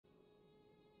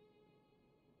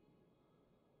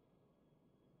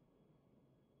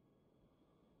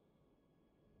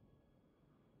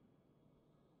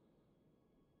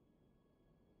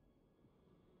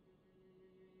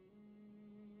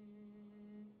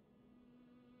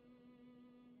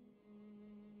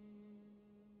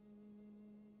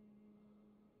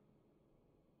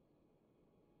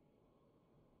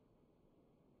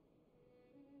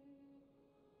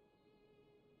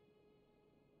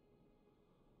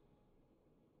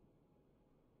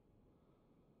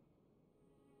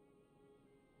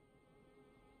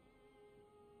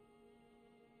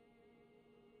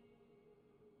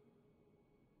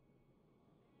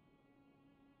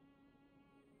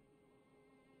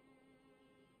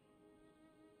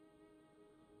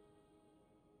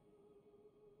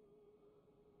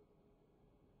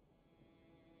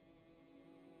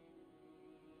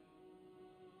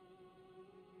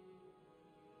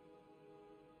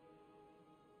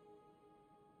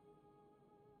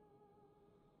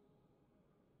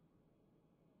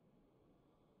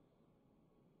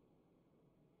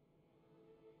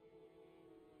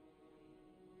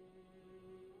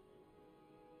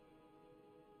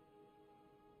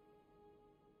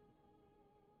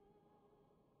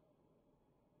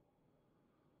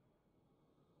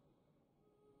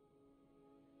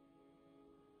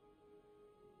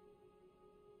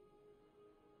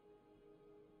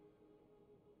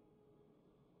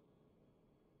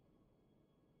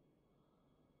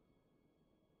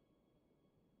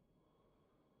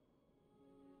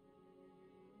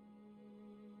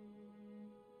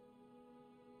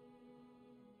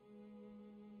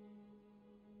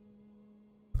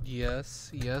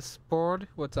Yes, board.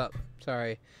 What's up?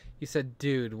 Sorry, you said,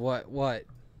 dude. What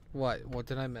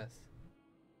did I miss?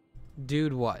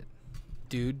 Dude, what?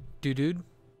 Dude, doo, dude.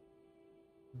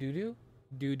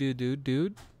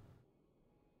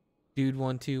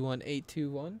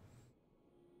 121821.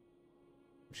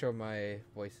 I'm sure my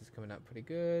voice is coming out pretty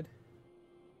good.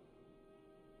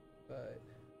 But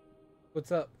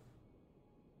what's up?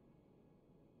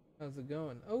 How's it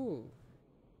going? Oh,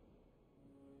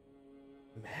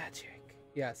 magic.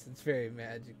 Yes, it's very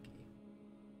magic-y.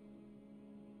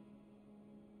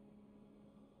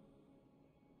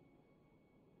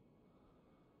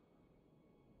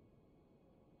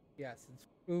 Yes, it's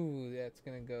ooh, that's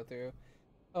gonna go through.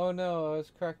 Oh no, I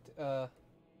was correct.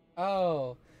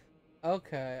 Oh,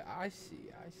 okay. I see.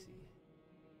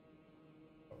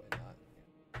 Probably not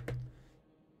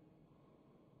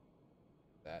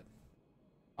that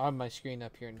on my screen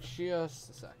up here in just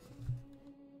a second.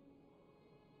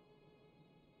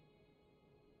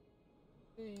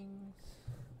 Things.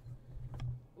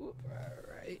 Oop,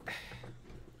 all right.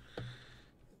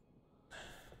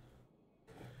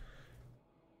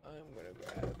 I'm gonna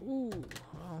grab. Ooh,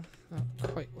 well, not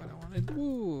quite what I wanted.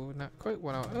 Ooh, not quite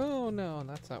what I. Oh no,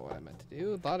 that's not what I meant to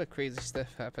do. A lot of crazy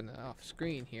stuff happening off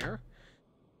screen here.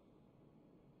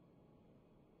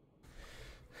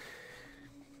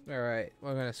 All right,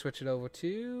 we're gonna switch it over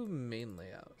to main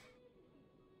layout.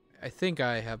 I think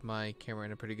I have my camera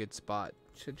in a pretty good spot.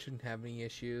 Shouldn't have any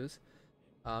issues.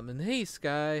 And hey,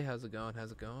 Sky, how's it going?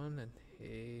 How's it going? And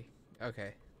hey,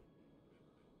 okay.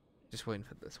 Just waiting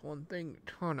for this one thing to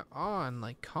turn on.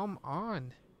 Like, come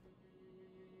on.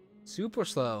 Super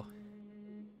slow.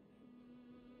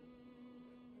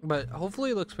 But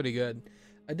hopefully it looks pretty good.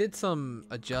 I did some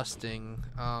adjusting.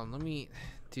 Let me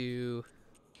do...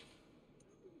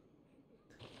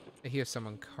 I hear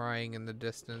someone crying in the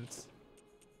distance.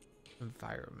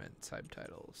 Environment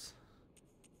subtitles.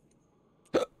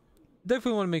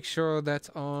 Definitely want to make sure that's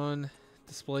on.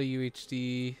 Display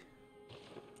UHD.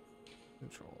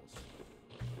 Controls.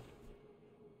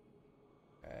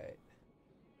 Alright.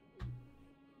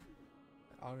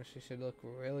 Honestly should look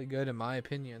really good in my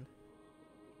opinion.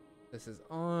 This is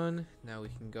on. Now we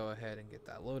can go ahead and get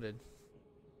that loaded.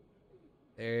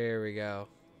 There we go.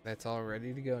 That's all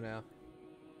ready to go now.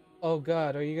 Oh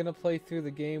god, are you gonna play through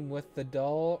the game with the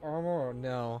dull armor or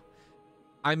no?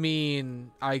 I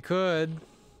mean, I could.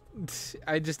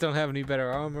 I just don't have any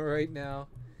better armor right now.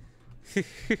 If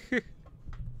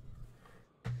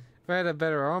I had a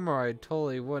better armor, I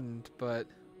totally wouldn't, but...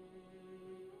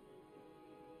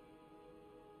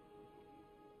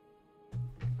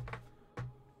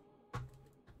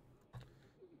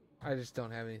 I just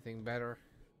don't have anything better.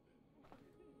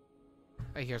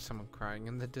 I hear someone crying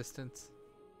in the distance.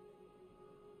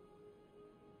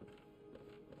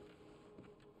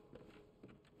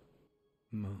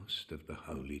 Most of the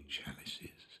holy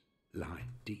chalices lie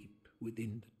deep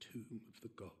within the tomb of the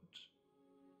gods,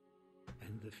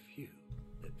 and the few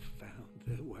that found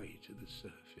their way to the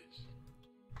surface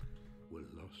were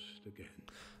lost again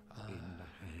in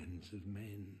the hands of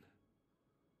men.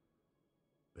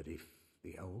 But if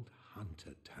the old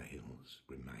hunter tales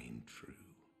remain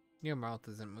true, Your mouth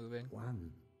isn't moving.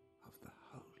 one of the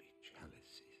holy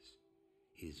chalices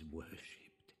is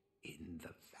worshipped in the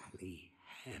valley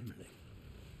hamlet.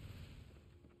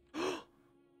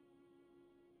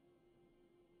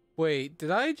 Wait,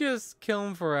 did I just kill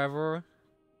him forever?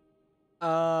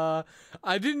 I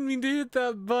didn't mean to hit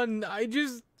that button. I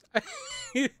just...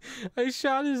 I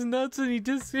shot his nuts and he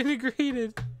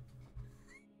disintegrated.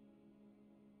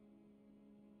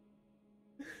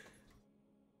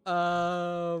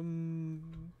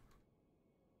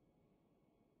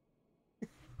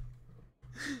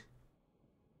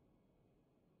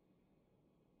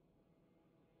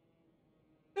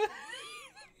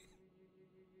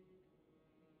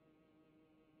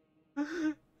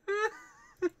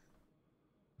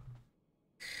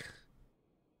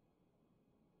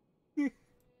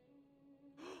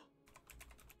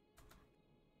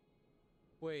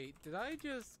 Wait, did I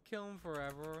just kill him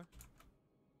forever?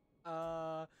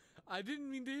 I didn't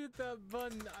mean to hit that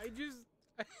button. I just...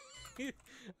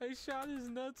 I shot his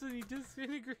nuts and he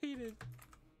disintegrated.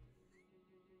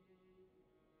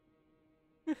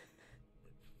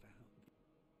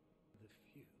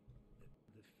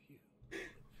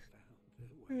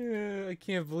 I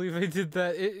can't believe I did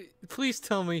that. Please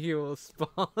tell me he will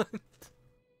spawn.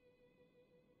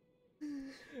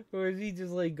 Or is he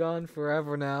just like gone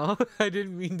forever now? I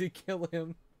didn't mean to kill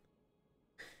him.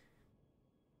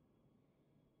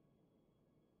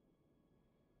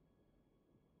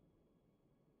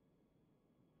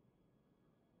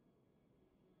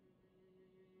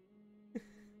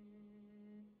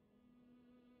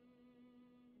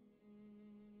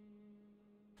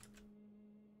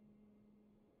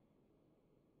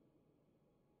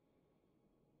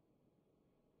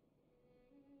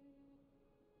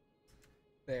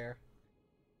 There.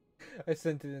 I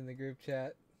sent it in the group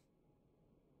chat.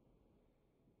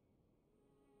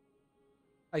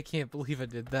 I can't believe I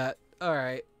did that.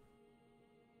 Alright.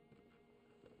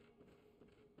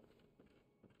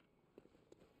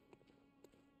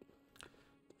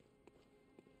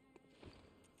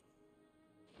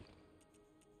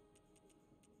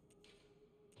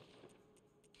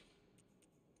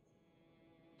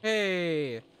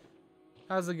 Hey!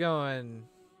 How's it going?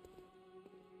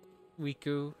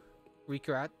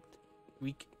 Rikurat?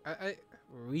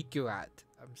 Rikurat.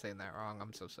 I'm saying that wrong.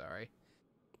 I'm so sorry.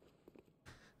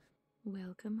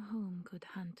 Welcome home, good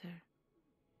hunter.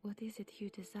 What is it you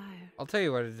desire? I'll tell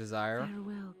you what I desire.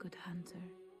 Farewell, good hunter.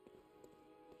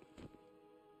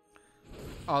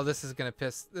 Oh, this is gonna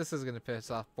piss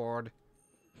off Board.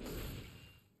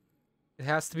 It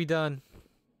has to be done.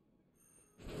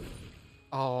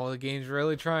 Oh, the game's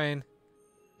really trying.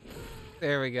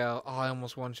 There we go. Oh, I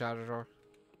almost one-shotted her.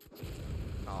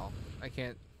 Oh, I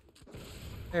can't.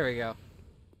 There we go.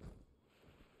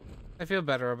 I feel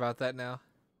better about that now.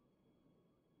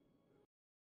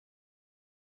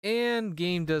 And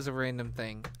game does a random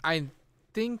thing. I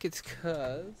think it's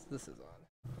because this is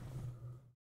on.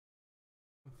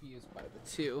 Confused by the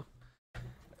two.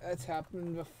 That's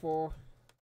happened before.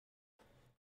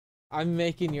 I'm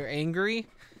making you angry.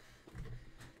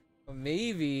 Well,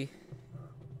 maybe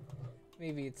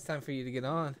it's time for you to get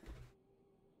on.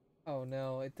 Oh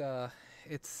no,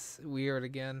 it's weird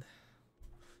again.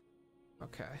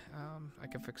 Okay, I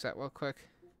can fix that real quick.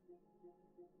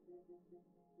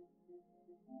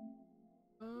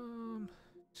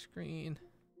 Screen.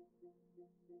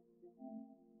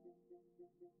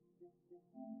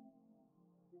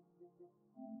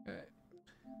 Okay.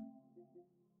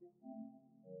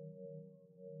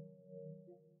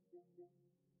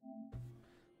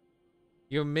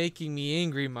 You're making me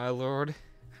angry, my lord.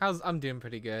 I'm doing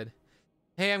pretty good.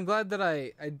 Hey, I'm glad that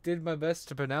I did my best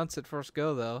to pronounce it first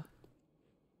go, though.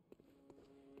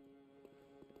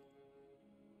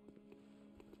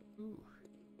 Ooh.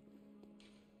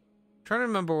 Trying to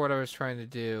remember what I was trying to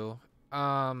do.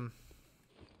 I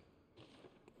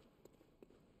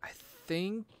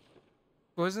think...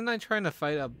 Wasn't I trying to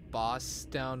fight a boss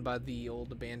down by the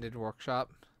old abandoned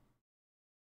workshop?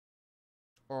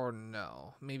 Or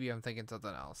no. Maybe I'm thinking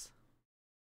something else.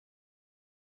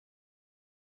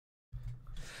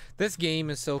 This game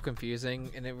is so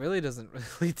confusing, and it really doesn't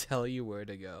really tell you where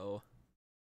to go.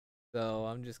 So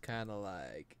I'm just kind of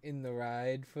like in the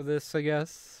ride for this, I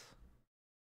guess.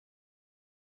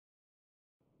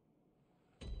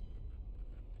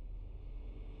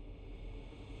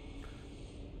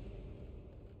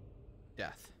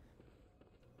 Death.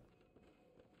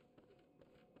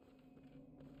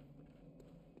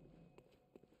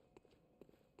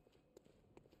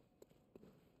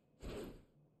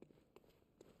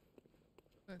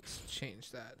 Let's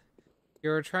change that.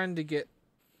 You're trying to get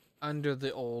under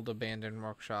the old abandoned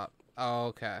workshop. Oh,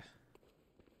 okay.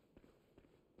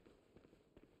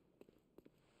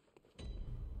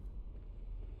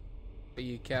 But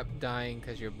you kept dying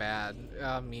because you're bad.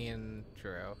 Me and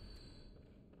Drew.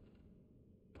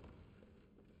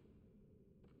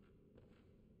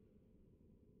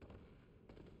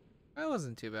 That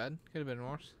wasn't too bad. Could have been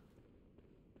worse.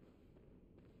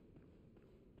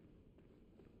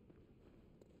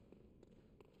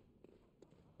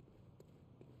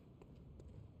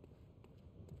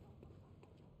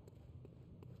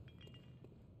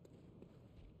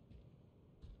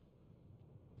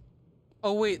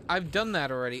 Oh wait, I've done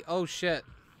that already. Oh shit.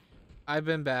 I've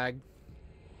been bagged.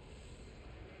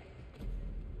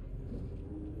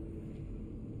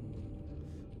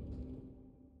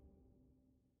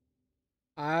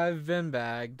 I've been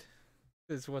bagged,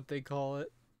 is what they call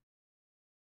it.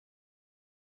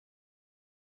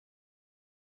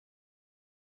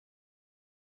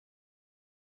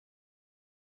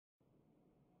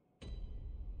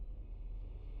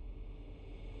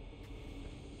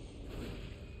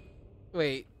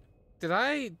 Wait, did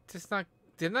I just not...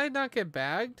 Didn't I not get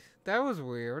bagged? That was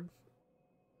weird.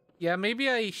 Yeah, maybe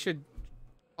I should...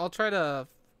 I'll try to...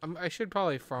 I should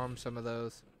probably farm some of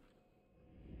those.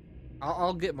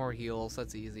 I'll get more heals.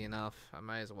 That's easy enough. I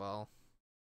might as well.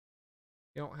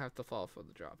 You don't have to fall for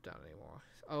the drop down anymore.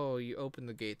 Oh, you opened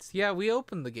the gates. Yeah, we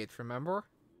opened the gates, remember?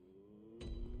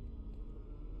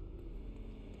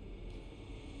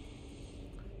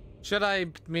 Should I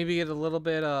maybe get a little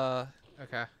bit,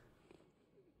 okay.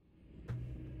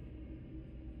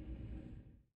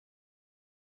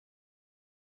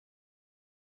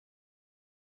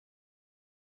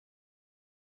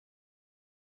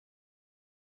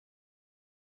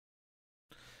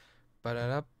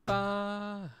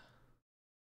 Ba-da-da-ba.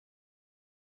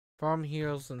 Farm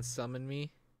heals and summon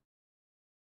me.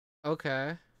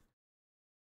 Okay.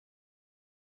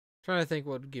 Trying to think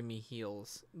what would give me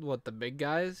heals. What, the big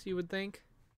guys, you would think?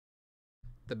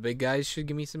 The big guys should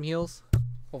give me some heals?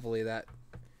 Hopefully that.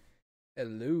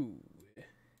 Hello.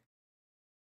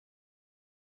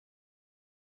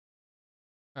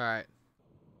 Alright.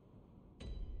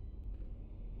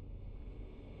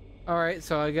 Alright,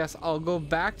 so I guess I'll go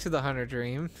back to the Hunter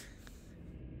Dream.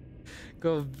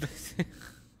 Go.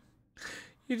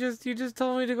 You just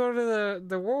told me to go to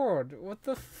the ward. What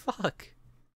the fuck?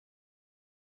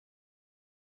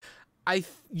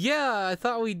 Yeah, I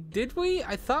thought we did.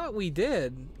 I thought we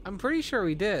did. I'm pretty sure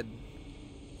we did.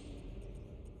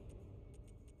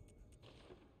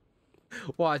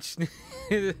 Watch.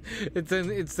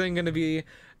 It's then gonna be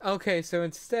okay. So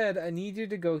instead, I need you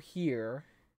to go here.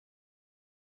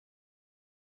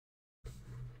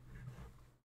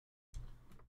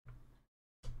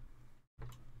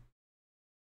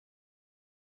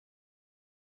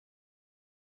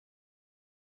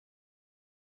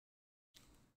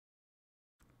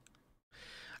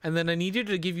 And then I need you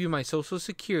to give you my social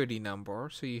security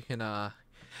number so you can and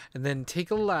then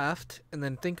take a left and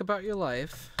then think about your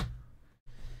life.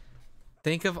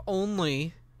 Think of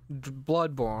only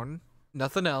BloodBourne,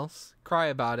 nothing else. Cry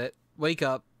about it. Wake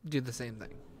up, do the same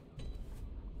thing.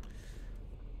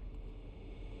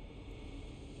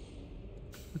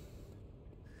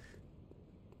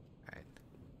 Alright.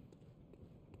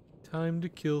 Time to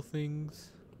kill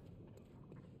things.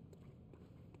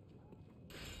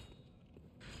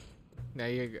 Now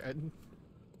you're good.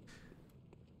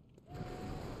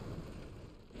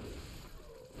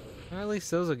 Well, at least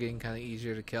those are getting kind of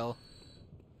easier to kill.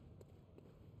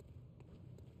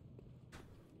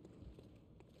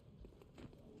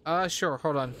 Sure,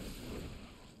 hold on.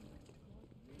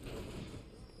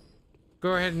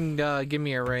 Go ahead and give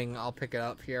me a ring. I'll pick it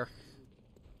up here.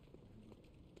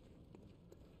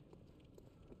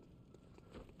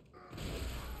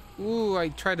 Ooh, I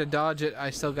tried to dodge it. I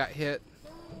still got hit.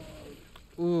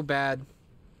 Ooh, bad.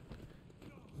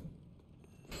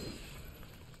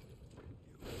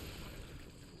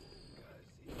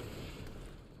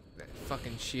 That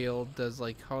fucking shield does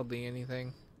like hardly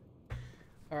anything.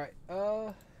 Alright,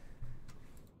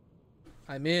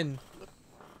 I'm in.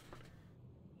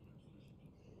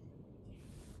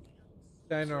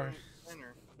 Diner.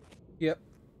 Yep.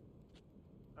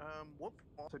 What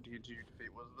monster did you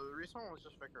defeat? Was the recent one was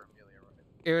just Vicar Amelia, right?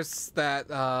 It was that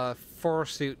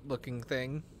fursuit looking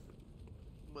thing.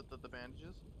 With the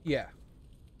bandages? Yeah.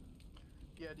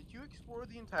 Yeah, did you explore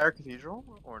the entire cathedral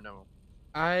or no?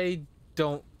 I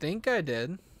don't think I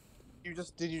did.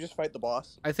 Did you just fight the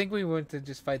boss? I think we went to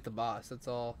just fight the boss, that's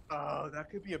all. Oh,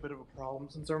 that could be a bit of a problem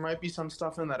since there might be some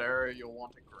stuff in that area you'll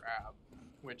want to grab.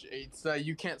 Which it's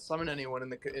you can't summon anyone in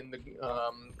the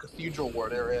cathedral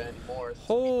ward area anymore.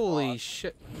 Holy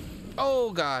shit.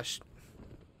 Oh gosh.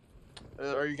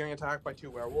 Are you getting attacked by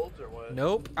 2 werewolves or what?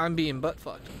 Nope, I'm being butt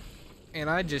fucked. And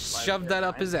I just shoved that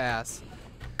up his ass.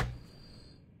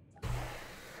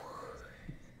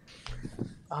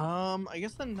 I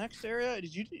guess the next area,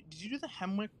 did you do the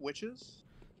Hemwick witches?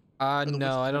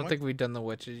 No, I don't think we've done the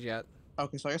witches yet.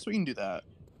 Okay, so I guess we can do that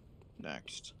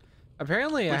next.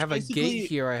 Apparently I have a gate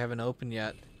here I haven't opened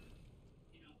yet.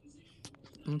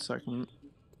 1 second.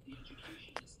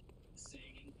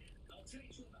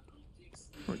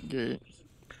 What gate?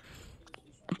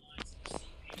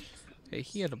 Hey,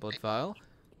 he had a blood vial.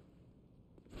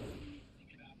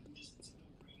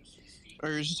 Are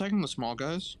you just attacking the small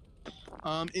guys?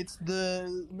 It's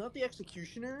not the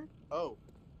executioner. Oh.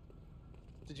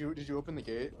 Did you open the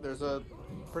gate? There's a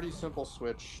pretty simple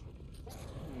switch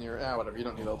near. Whatever. You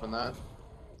don't need to open that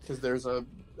because there's a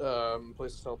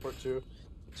place to teleport to.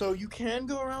 So you can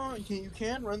go around. You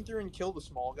can run through and kill the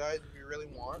small guys if you really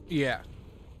want. Yeah.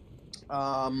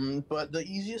 But the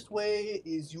easiest way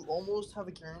is you almost have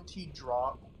a guaranteed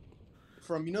drop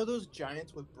from those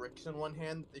giants with bricks in one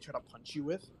hand that they try to punch you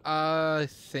with. I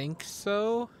think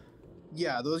so.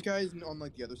 Yeah, those guys on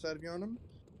like the other side of Yharnam,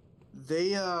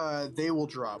 they will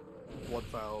drop blood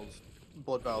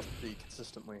vials pretty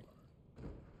consistently.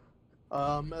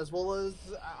 As well as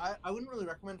I wouldn't really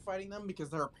recommend fighting them because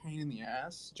they're a pain in the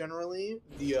ass. Generally,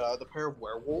 the pair of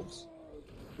werewolves,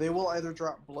 they will either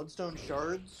drop bloodstone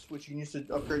shards, which you can use to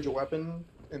upgrade your weapon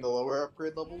in the lower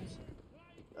upgrade levels,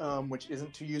 which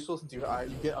isn't too useful since you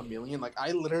get a million. Like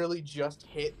I literally just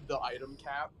hit the item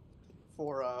cap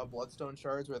for bloodstone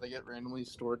shards where they get randomly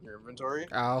stored in your inventory.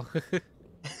 Ow.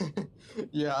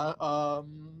 Yeah.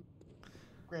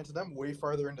 Granted, I'm way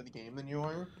farther into the game than you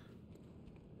are,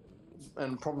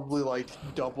 and probably like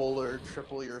double or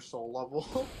triple your soul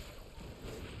level.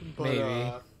 But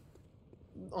Maybe.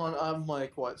 I'm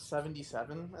like what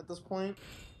 77 at this point,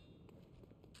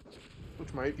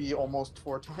 which might be almost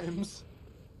 4 times.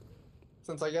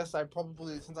 Since I guess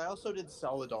since I also did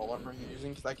sell the doll armor you're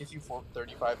using, because that gives you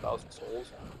 35,000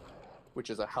 souls, which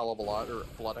is a hell of a lot, or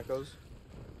blood echoes,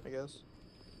 I guess.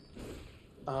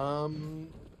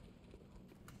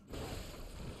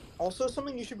 Also,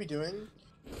 something you should be doing,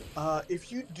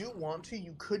 if you do want to,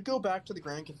 you could go back to the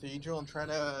Grand Cathedral and try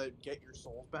to get your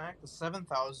souls back. The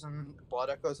 7,000 blood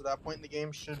echoes at that point in the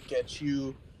game should get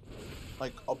you,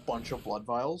 like, a bunch of blood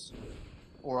vials,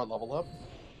 or a level up,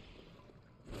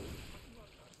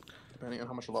 depending on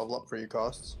how much a level up for you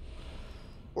costs.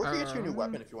 Or if you get you a new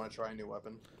weapon, if you want to try a new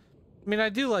weapon. I mean, I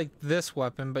do like this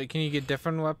weapon, but can you get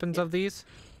different weapons of these?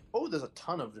 Oh, there's a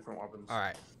ton of different weapons.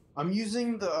 Alright. I'm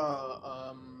using the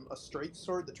a straight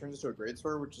sword that turns into a great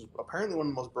sword, which is apparently one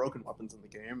of the most broken weapons in the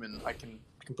game, and I can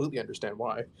completely understand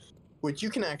why. Which you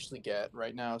can actually get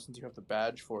right now since you have the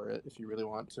badge for it, if you really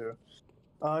want to.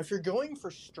 If you're going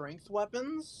for strength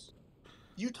weapons,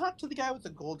 you talked to the guy with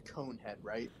the gold cone head,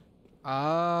 right?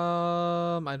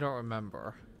 I don't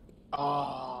remember.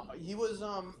 He was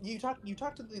you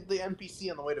talked to the NPC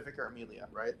on the way to Vicar Amelia,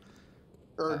 right?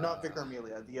 Or not Vicar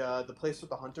Amelia, the place with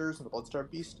the hunters and the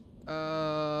Bloodstarved Beast.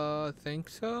 I think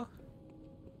so.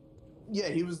 Yeah,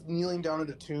 he was kneeling down at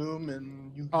a tomb,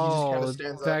 and he just Oh, kind of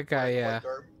stands that up. guy, wearing a yeah. white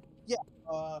garb.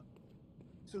 Yeah.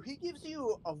 So he gives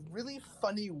you a really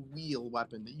funny wheel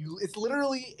weapon that it's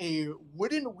literally a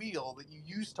wooden wheel that you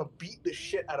use to beat the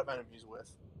shit out of enemies with.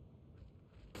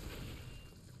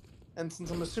 And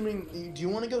since I'm assuming, do you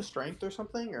want to go strength or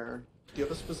something, or do you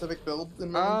have a specific build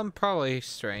in mind? Probably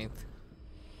strength.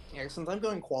 Yeah, since I'm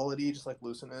going quality, just like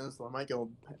Lucen is, I might go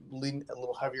lean a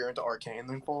little heavier into arcane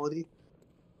than quality,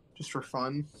 just for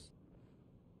fun.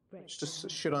 Just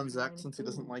shit on Zek since he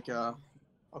doesn't like a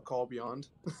call beyond,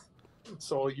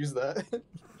 so I'll use that.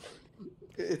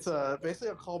 It's basically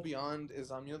a call beyond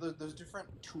is you know there's different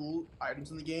tool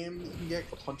items in the game that you can get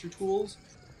called hunter tools,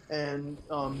 and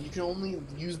you can only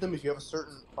use them if you have a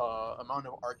certain amount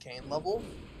of arcane level,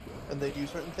 and they do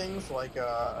certain things like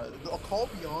a call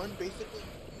beyond. Basically,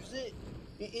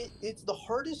 you use it's the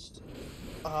hardest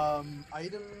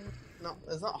item. No,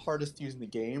 it's not hardest to use in the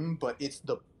game, but it's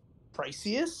the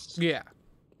priciest. Yeah.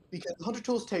 Because hunter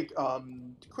tools take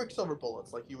quicksilver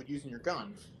bullets like you would use in your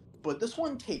gun, but this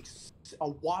one takes a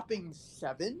whopping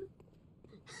 7.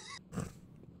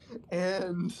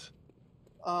 And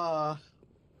well,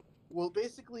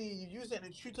 basically you use it and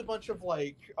it shoots a bunch of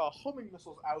like homing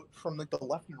missiles out from like the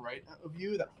left and right of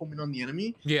you that home in on the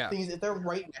enemy. Yeah. Thing is, if they're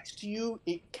right next to you,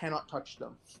 it cannot touch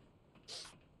them.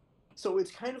 So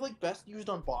it's kind of like best used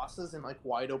on bosses in like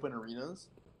wide open arenas.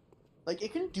 Like,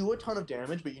 it can do a ton of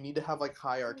damage, but you need to have, like,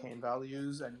 high arcane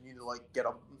values, and you need to, like, hit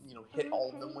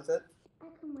all of them with it.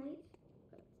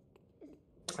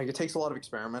 Like, it takes a lot of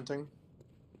experimenting.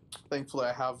 Thankfully,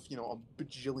 I have, a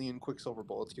bajillion quicksilver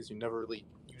bullets, because you never really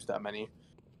use that many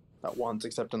at once,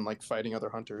 except in, like, fighting other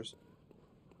hunters.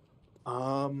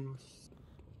 Look,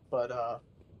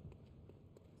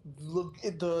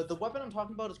 the weapon I'm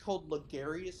talking about is called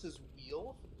Ligarius's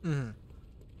Wheel. Mm-hmm.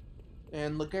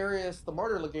 And Ligarius, the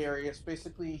martyr Ligarius,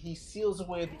 basically he seals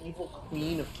away the evil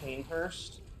queen of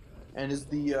Canehurst, and is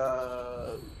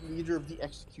the leader of the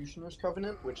Executioner's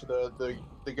Covenant, which the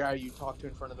guy you talked to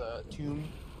in front of the tomb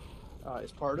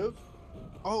is part of.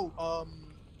 Oh,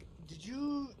 did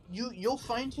you'll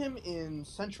find him in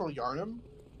Central Yarnum.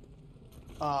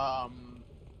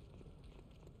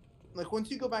 Like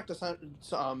once you go back to they're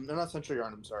not Central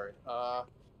Yarnum, sorry.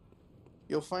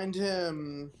 You'll find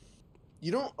him.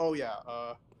 You don't. Oh yeah.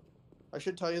 I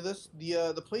should tell you this.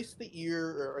 The place that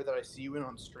that I see you in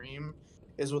on stream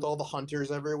is with all the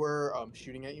hunters everywhere,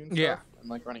 shooting at you and stuff,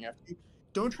 and like running after you.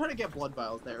 Don't try to get blood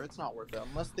vials there. It's not worth it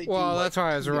unless they. Well, do, that's like,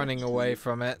 why I was running away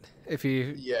from it. If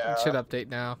you should update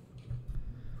now.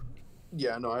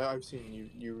 Yeah, no, I've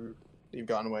seen you've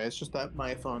gone away. It's just that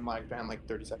my phone lagged behind like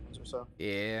 30 seconds or so.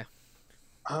 Yeah.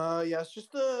 Yeah, it's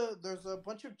just there's a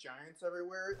bunch of giants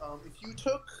everywhere. If you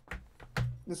took.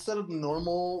 Instead of the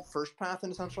normal first path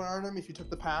into Central Arnhem, if you took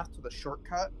the path to the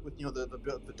shortcut with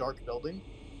the dark building,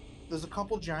 there's a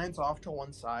couple giants off to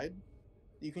one side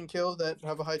that you can kill that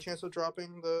have a high chance of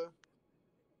dropping the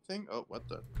thing. Oh, what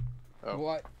the? Oh,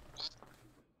 What?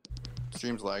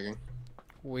 Stream's lagging.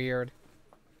 Weird.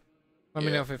 Let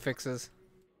me know if it fixes.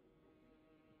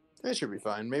 It should be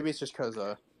fine. Maybe it's just because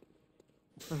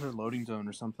there's a loading zone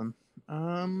or something.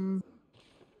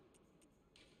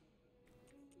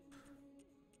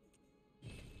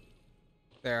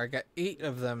 There, I got 8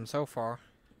 of them so far.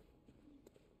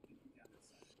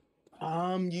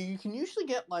 You can usually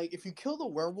get like if you kill the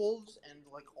werewolves and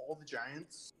like all the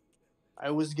giants. I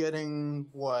was getting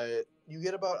what you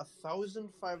get about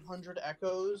 1,500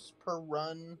 echoes per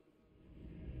run,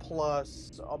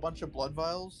 plus a bunch of blood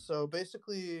vials. So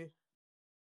basically,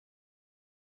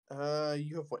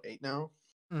 you have what 8 now?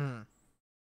 Mm.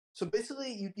 So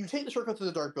basically, you take the shortcut to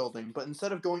the dark building, but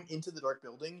instead of going into the dark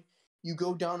building, you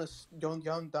go down a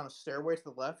stairway to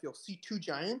the left. You'll see 2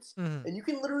 giants, Mm. and you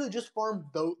can literally just farm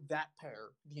that pair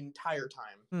the entire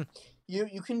time. Mm.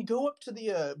 You can go up to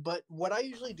the but what I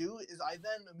usually do is I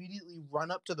then immediately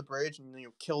run up to the bridge and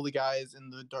kill the guys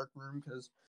in the dark room because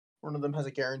one of them has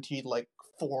a guaranteed like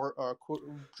 4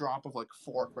 drop of like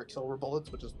 4 quicksilver bullets,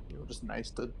 which is just nice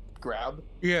to grab.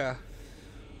 Yeah.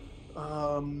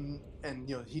 And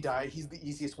he died. He's the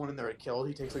easiest one in there to kill.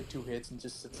 He takes like 2 hits and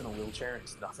just sits in a wheelchair and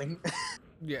it's nothing.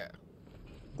 Yeah.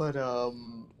 But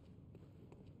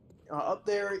up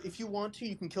there, if you want to,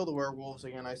 you can kill the werewolves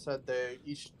again. I said they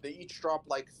each drop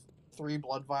like 3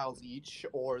 blood vials each,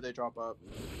 or they drop a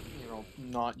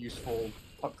not useful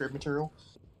upgrade material.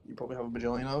 You probably have a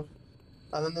bajillion of.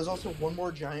 And then there's also one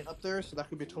more giant up there, so that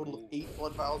could be a total of 8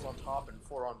 blood vials on top and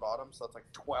 4 on bottom. So that's like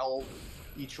 12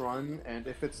 each run. And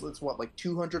if it's what like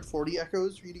 240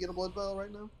 echoes for you to get a blood vial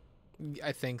right now.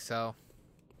 I think so.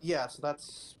 Yeah, so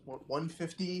that's what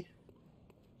 150,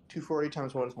 240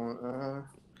 times what is one?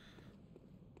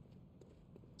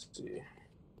 Let's see.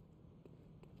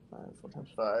 4 times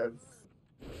 5.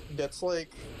 That's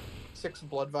like 6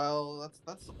 blood vial.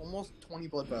 That's almost 20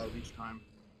 blood vials each time.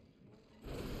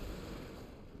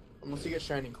 Unless you get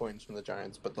shining coins from the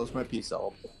giants, but those might be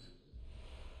sellable.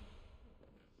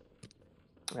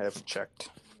 I haven't checked.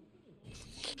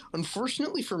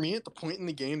 Unfortunately for me, at the point in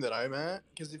the game that I'm at,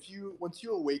 because once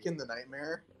you awaken the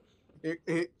nightmare,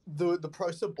 the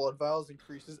price of blood vials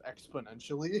increases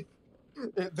exponentially.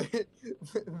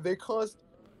 They cost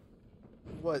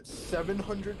what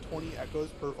 720 echoes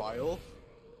per vial.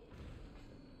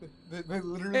 They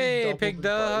literally Hey, doubled Pig in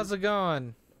Duh, price. how's it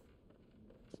going?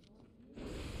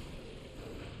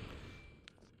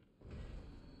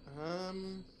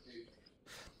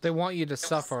 They want you to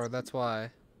suffer, that's why.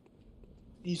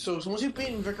 So once you've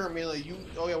beaten Vicar Amelia,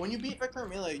 when you beat Vicar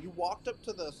Amelia, you walked up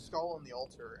to the skull on the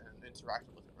altar and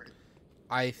interacted with it, right?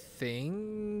 I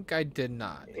think I did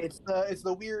not. It's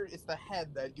the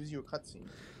head that gives you a cutscene.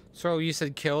 So you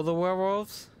said kill the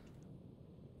werewolves?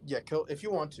 Yeah, kill if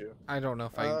you want to. I don't know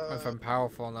if I'm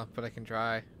powerful enough, but I can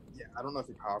try. Yeah, I don't know if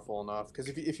you're powerful enough because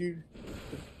if you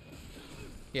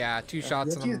Yeah, 2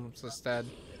 shots and I'm just dead.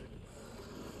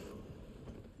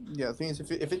 Yeah, the thing is, if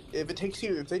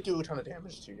they do a ton of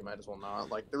damage to you, you might as well not.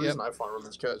 Like the reason I farm them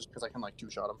is because I can like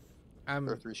 2-shot them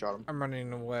or 3-shot them. I'm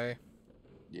running away.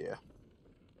 Yeah.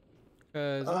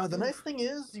 Cause the nice thing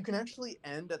is you can actually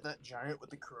end at that giant with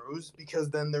the crows because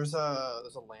then there's a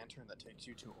lantern that takes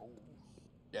you to. Oh,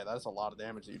 yeah, that's a lot of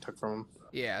damage that you took from him.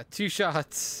 Yeah, 2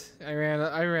 shots. I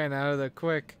ran out of there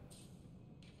quick.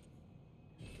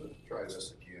 Let's try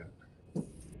this again.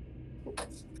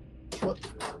 What?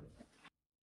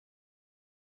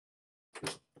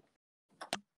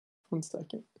 1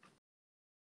 second.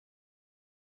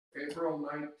 April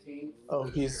 19th. Oh,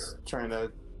 he's trying to.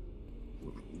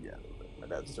 Yeah, my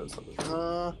dad's doing something.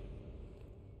 What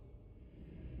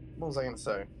was I gonna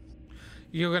say?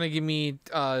 You're gonna give me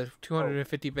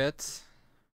 250 bits?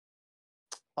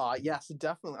 Yes,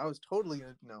 definitely. I was totally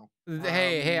gonna know.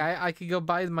 Hey, I could go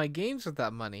buy my games with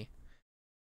that money.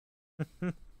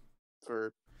 You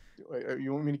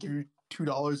want me to give you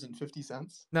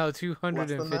 $2.50? No,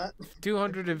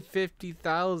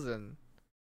 250,000.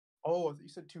 Oh, you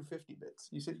said 250 bits.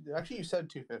 You said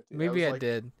 250. Maybe I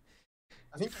did.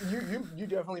 I think you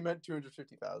definitely meant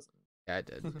 250,000. Yeah, I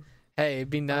did. Hey, it'd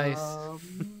be nice.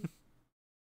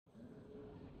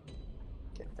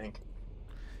 Can't think.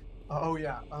 Oh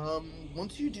yeah.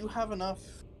 Once you do have enough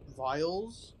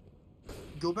vials,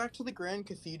 go back to the Grand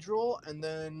Cathedral and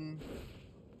then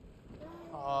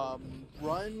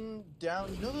run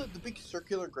down. You know the big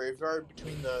circular graveyard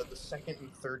between the second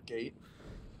and third gate.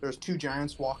 There's 2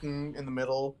 giants walking in the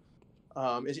middle.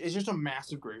 It's just a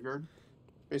massive graveyard,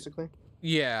 basically.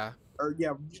 Yeah. Or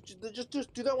yeah,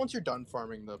 just do that once you're done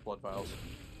farming the blood vials.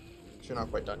 'Cause you're not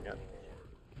quite done yet.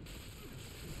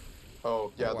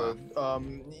 Oh yeah, wow.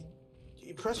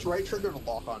 You press right trigger to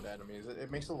lock onto enemies. It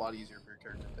makes it a lot easier for your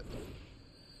character to hit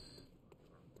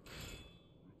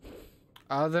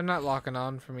them. They're not locking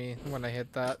on for me when I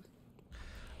hit that.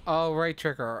 Oh, right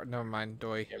trigger. Never mind,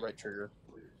 Doi. Yeah, right trigger.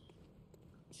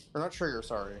 Or not trigger,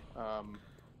 sorry. I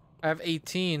have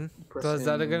 18. Press So is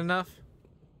that in- good enough?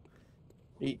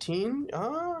 18?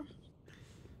 I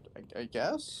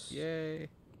guess. Yay.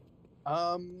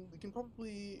 We can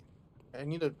probably. I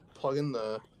need to plug in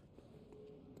the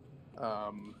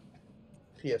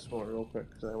PS4 real quick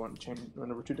because I want to change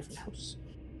run over two different houses.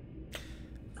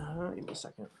 Give me a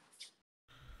second.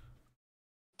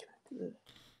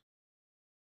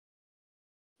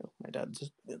 Oh, my dad's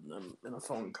just in a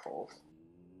phone call.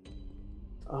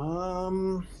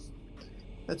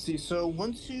 Let's see. So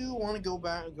once you want to go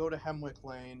to Hemwick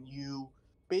Lane, you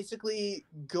basically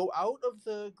go out of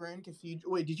the Grand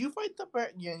Cathedral. Wait, did you fight the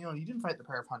pair? Yeah, you didn't fight the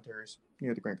pair of hunters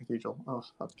near the Grand Cathedral. Oh,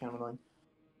 that's kind of annoying.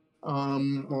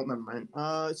 Well, never mind.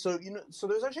 So so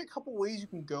there's actually a couple ways you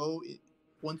can go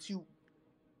once you.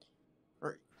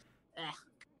 Or,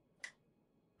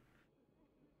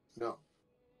 no.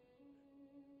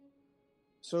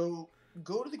 So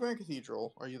go to the Grand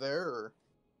Cathedral. Are you there? Or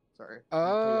sorry.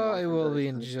 I will be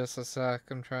in just a sec.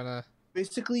 I'm trying to.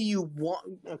 Basically, you walk.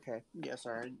 Okay, yeah,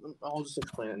 sorry. I'll just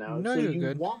explain it now. No, So you're you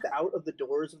good. walk out of the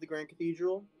doors of the Grand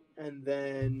Cathedral, and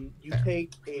then you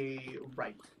take a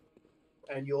right,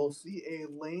 and you'll see a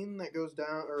lane that goes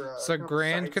down. Or So kind of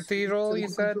Grand side Cathedral, street to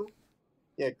the you said? cathedral.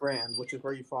 Yeah, Grand, which is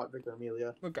where you fought Victor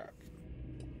Amelia. Okay.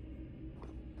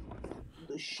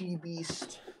 The she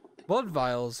beast. Blood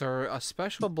vials are a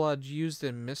special blood used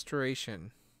in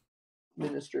ministration.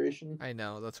 Ministration. I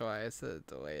know, that's why I said it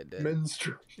the way it did.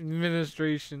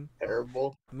 Ministration.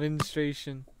 Terrible.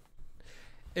 Ministration.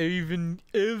 Even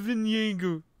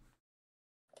Jaeger.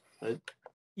 What?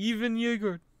 Even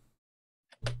Jaeger.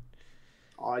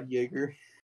 Odd Jaeger.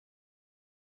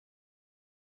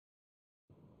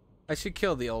 I should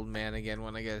kill the old man again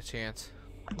when I get a chance.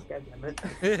 God damn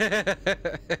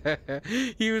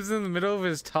it. He was in the middle of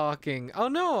his talking. Oh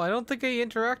no, I don't think I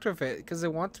interact with it because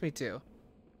it wants me to.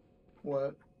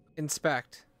 What?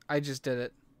 Inspect. I just did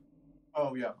it.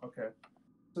 Oh yeah, okay.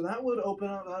 So that would open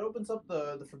up. That opens up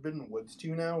the Forbidden Woods to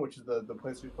you now, which is the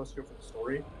place you're supposed to go for the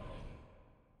story.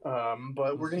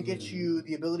 But we're gonna get you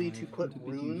the ability to put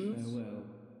runes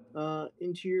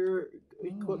into your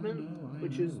equipment,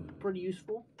 which is pretty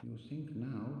useful. You think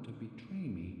now to betray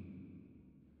me.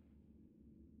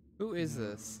 Who is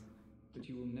this? But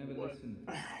you will never listen.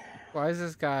 Why is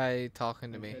this guy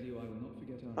talking to me? Tell you, I will not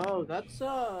forget our Oh, that's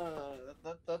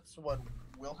that's what,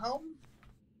 Wilhelm?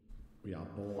 We are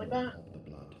born Like that? of the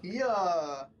blood. He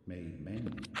Made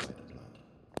men by the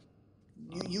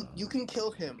blood. you can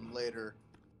kill him later.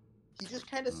 He just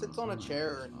kind of sits on a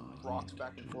chair and rocks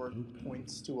back and forth,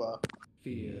 points to a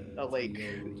lake.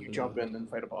 You jump in and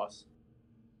fight a boss.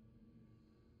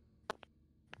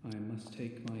 I must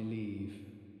take my leave.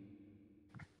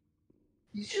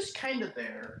 He's just kind of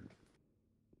there.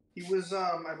 He was,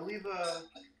 I believe, I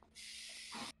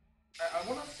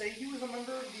want to say he was a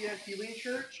member of the Healing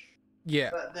Church.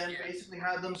 Yeah. But then basically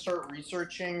had them start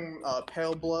researching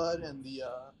Pale Blood and the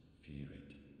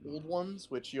old ones,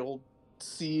 which you'll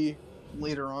see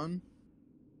later on.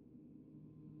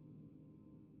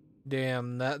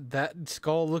 Damn, that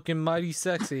skull looking mighty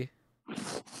sexy. I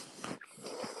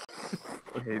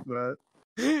hate that.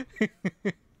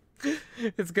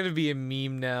 It's gonna be a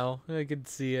meme now. I can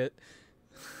see it.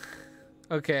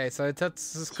 Okay, so I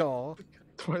touched the skull.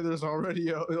 That's why there's already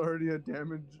a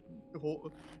damage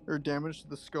to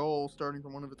the skull starting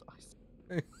from one of its eyes.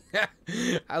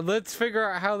 Let's figure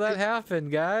out how that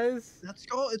happened, guys. That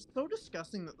skull, it's so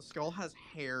disgusting that the skull has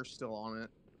hair still on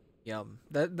it. Yum.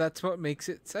 That's what makes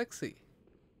it sexy.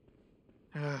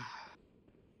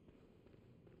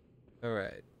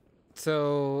 Alright.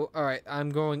 So, alright, I'm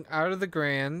going out of the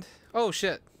Grand. Oh,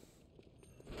 shit.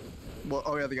 Well,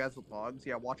 oh yeah, the guys with logs.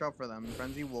 Yeah, watch out for them.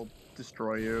 Frenzy will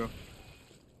destroy you.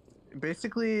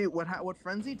 Basically, what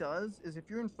Frenzy does is if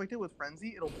you're inflicted with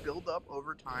Frenzy, it'll build up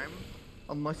over time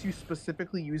unless you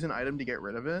specifically use an item to get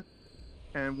rid of it.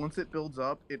 And once it builds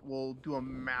up, it will do a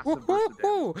massive burst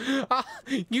of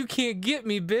damage. You can't get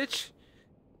me, bitch.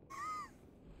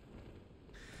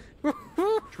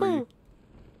 Tree.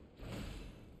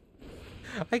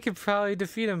 I could probably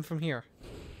defeat him from here.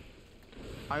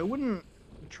 I wouldn't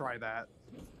try that.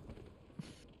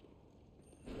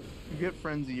 You get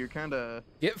Frenzy, you're kind of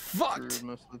get fucked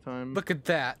most of the time. Look at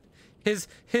that. His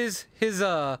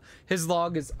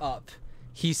log is up.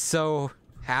 He's so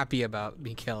happy about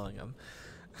me killing him.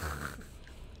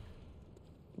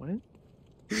 What?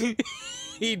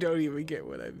 You don't even get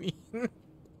what I mean.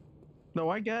 No,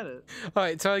 I get it.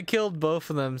 Alright, so I killed both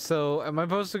of them. So am I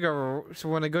supposed to go? So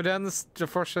when I go down the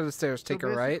first set of stairs, take a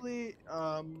right? Basically,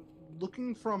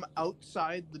 looking from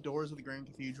outside the doors of the Grand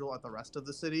Cathedral at the rest of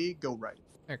the city, go right.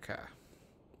 Okay.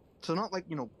 So not like,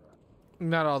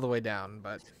 not all the way down,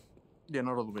 but yeah,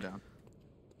 not all the way down.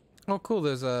 Oh, cool.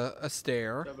 There's a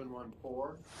stair.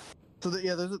 714. So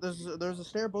yeah, there's a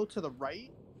stair both to the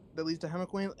right that leads to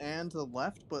Hemiclane and to the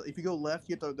left. But if you go left,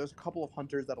 there's a couple of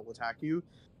hunters that'll attack you,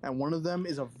 and one of them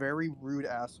is a very rude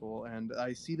asshole. And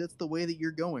I see that's the way that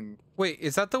you're going. Wait,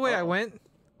 is that the way I Uh-oh. went?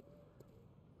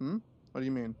 What do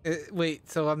you mean? Wait,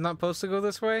 so I'm not supposed to go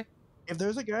this way? If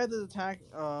there's a guy that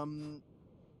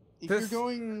if you're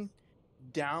going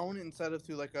down instead of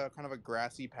through like a kind of a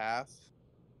grassy path,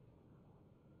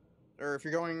 or if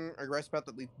you're going a grassy path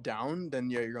that leads down, then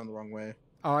yeah, you're going the wrong way.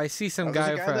 Oh, I see some There's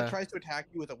guy, a guy that tries to attack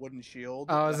you with a wooden shield.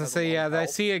 I was that gonna has a say, long yeah, I pelt.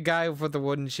 see a guy with a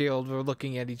wooden shield. We're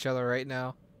looking at each other right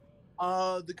now.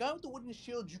 The guy with the wooden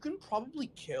shield, you can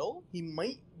probably kill. He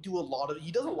might do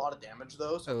he does a lot of damage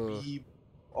though, so be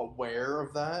aware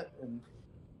of that and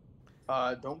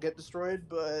don't get destroyed.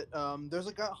 But there's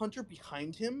a hunter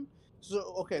behind him.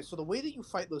 So okay, so the way that you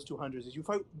fight those two hunters is you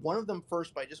fight one of them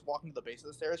first by just walking to the base of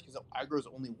the stairs because aggro is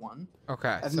only one.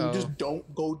 Okay, and so then you just don't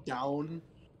go down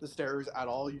the stairs at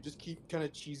all. You just keep kind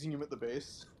of cheesing him at the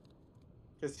base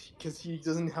because he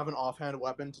doesn't have an offhand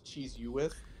weapon to cheese you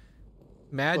with.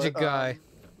 magic guy.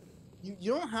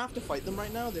 You don't have to fight them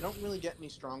right now. They don't really get any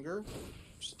stronger.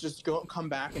 Just come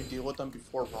back and deal with them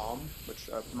before Rom,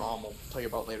 which Rom will tell you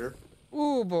about later.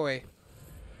 Ooh boy.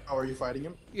 How are you fighting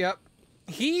him? Yep.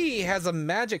 He has a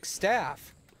magic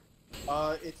staff.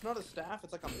 It's not a staff.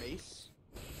 It's like a mace.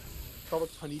 It's called a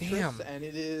Tonitrus, Damn. and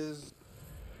it is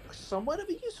somewhat of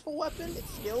a useful weapon. It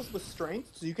scales with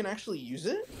strength, so you can actually use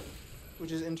it,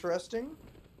 which is interesting.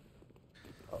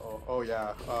 Uh-oh. Oh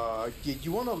yeah.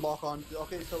 You want to lock on?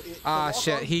 Okay, so it. Ah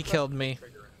shit, he killed me.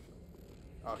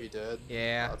 Oh, he did.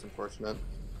 Yeah. That's unfortunate.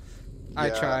 I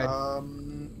Yeah,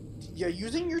 tried. Yeah,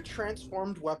 using your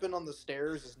transformed weapon on the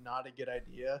stairs is not a good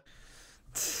idea.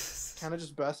 Kind of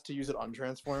just best to use it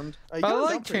untransformed. But I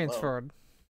like transferred.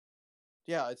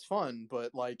 Yeah, it's fun,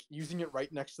 but like using it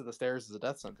right next to the stairs is a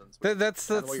death sentence. That's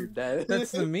Why you're dead.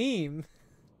 that's the meme.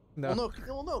 No.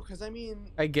 Well, no, because I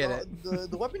mean, I get it.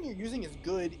 The weapon you're using is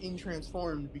good in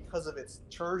transformed because of its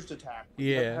charged attack.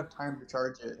 You Yeah. have time to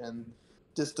charge it and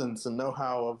distance and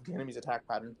know-how of the enemy's attack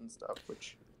patterns and stuff.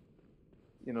 Which,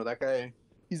 that guy,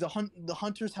 he's the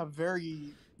hunters have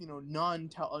very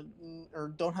or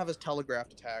don't have as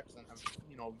telegraphed attacks and have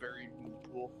very move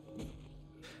pool.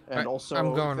 And Right, also, I'm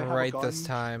if going they have a right gun, this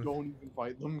time. Don't even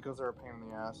fight them because they're a pain in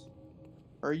the ass.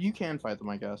 Or you can fight them,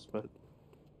 I guess, but.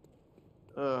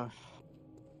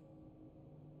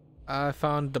 I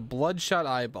found the bloodshot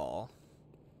eyeball.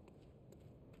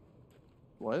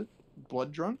 What?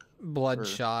 Blood drunk?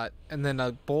 Bloodshot, and then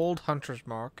a bold hunter's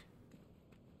mark.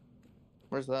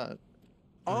 Where's that?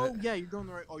 Oh yeah, you're going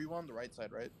the right. Oh, you're on the right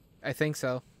side, right? I think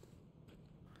so.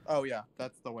 Oh yeah,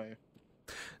 that's the way.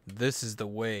 This is the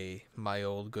way, my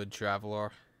old good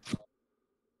traveler.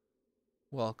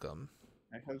 Welcome.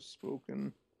 I have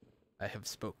spoken. I have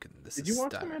spoken. This Did is you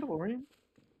watch Star. The Mandalorian?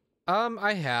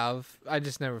 I have. I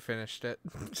just never finished it,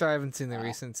 so I haven't seen the Oh.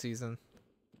 recent season.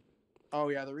 Oh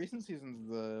yeah, the recent season's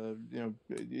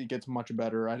it gets much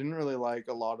better. I didn't really like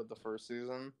a lot of the first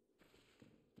season.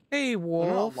 Hey, Well,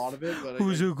 not Wolf. a lot of it, but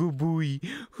Who's a good boy?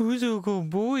 Who's a good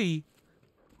boy?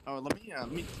 Oh, let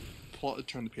me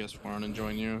turn the PS4 on and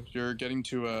join you. You're getting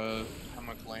to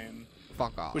Hemlock Lane,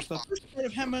 Fuck off. which the first part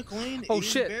of Hemlock Lane Oh, is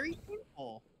shit. very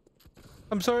painful.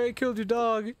 I'm sorry I killed your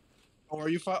dog. Oh, are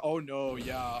you fine? Oh no,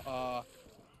 yeah.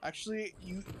 Actually,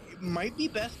 it might be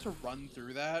best to run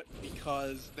through that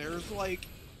because there's like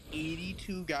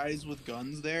 82 guys with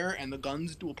guns there, and the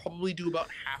guns will probably do about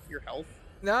half your health.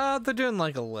 Nah, they're doing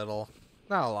like a little,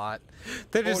 not a lot.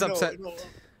 They're just Oh, no, upset. no.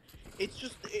 It's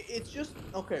just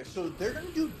okay. So they're gonna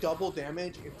do double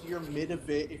damage if you're mid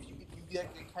evade. If they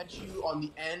catch you on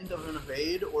the end of an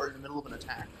evade or in the middle of an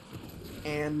attack,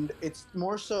 and it's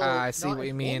more so. I see not what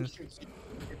you if mean. one shoots you,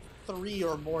 it's 3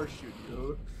 or more shoot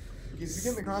you. Because if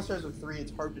you get in the crosshairs with 3,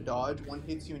 it's hard to dodge. One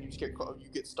hits you and you just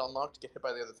get stun locked, get hit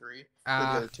by the other 3, like the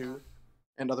other 2,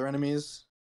 and other enemies.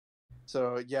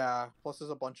 So yeah, plus there's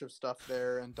a bunch of stuff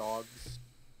there and dogs.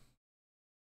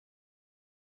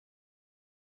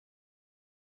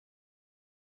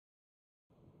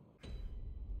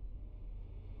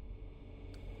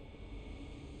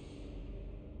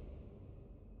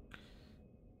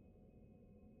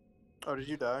 Oh, did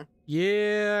you die?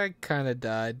 Yeah, I kind of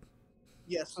died.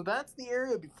 Yeah, so that's the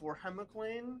area before Hemlock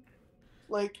Lane.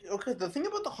 Like, okay, the thing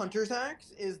about the Hunter's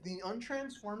Axe is the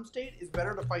untransformed state is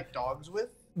better to fight dogs with,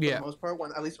 for Yeah. the most part,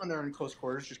 at least when they're in close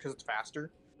quarters, just because it's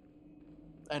faster.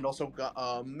 And also,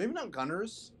 maybe not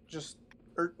gunners,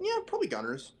 probably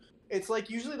gunners. It's like,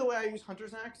 usually the way I use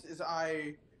Hunter's Axe is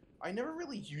I never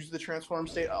really use the transform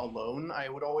state alone. I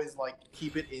would always, like,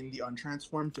 keep it in the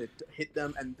untransformed to hit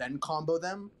them and then combo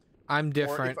them. I'm Or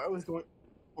different. if I was going...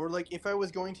 Or like if I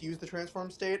was going to use the transform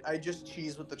state, I just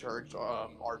cheese with the charged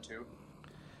R2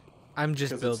 I'm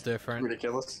just because built it's different.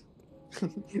 ridiculous.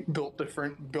 Built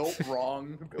different, built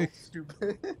wrong, built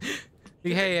stupid.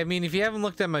 Hey, I mean, if you haven't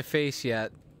looked at my face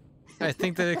yet, I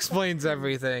think that explains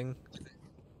everything.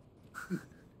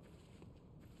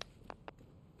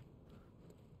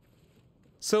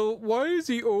 So, why is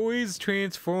he always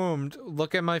transformed?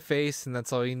 Look at my face, and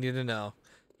that's all you need to know.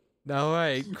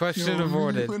 Alright, question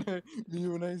avoided.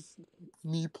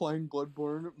 Me playing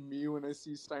Bloodborne, me when I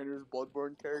see Steiner's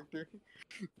Bloodborne character.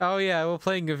 Oh yeah, we're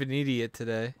playing with an idiot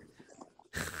today.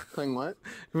 Playing what?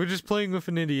 We're just playing with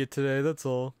an idiot today, that's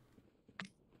all.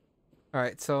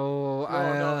 Alright, so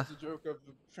No, it's a joke of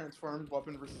the transformed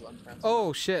weapon versus untransformed.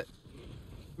 Oh shit.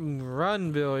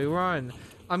 Run, Billy, run.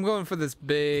 I'm going for this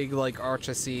big, like,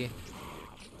 archesy.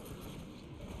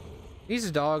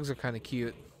 These dogs are kind of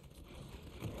cute.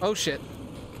 Oh shit.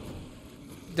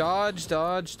 Dodge,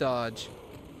 dodge, dodge.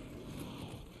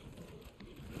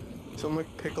 Sound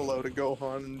like Piccolo to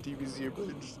Gohan and DBZ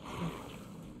abridged.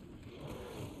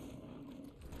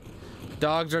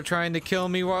 Dogs are trying to kill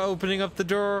me while opening up the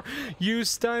door. Use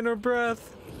Steiner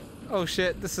breath. Oh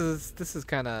shit, this is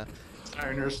kind of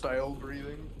Steiner style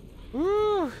breathing.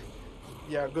 woo.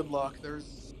 Yeah, good luck.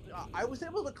 There's I was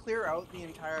able to clear out the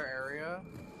entire area.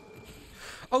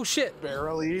 Oh shit.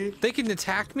 Barely. They can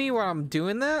attack me while I'm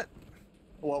doing that?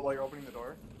 What, while you're opening the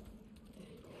door?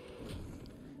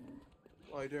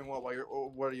 While you're doing what?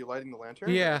 What are you lighting the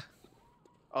lantern? Yeah.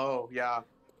 Oh, yeah.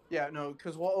 Yeah, no,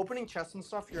 because while opening chests and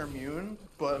stuff, you're immune,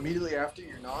 but immediately after,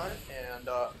 you're not, and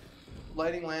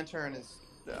lighting lantern is,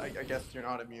 I guess you're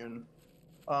not immune.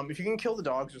 If you can kill the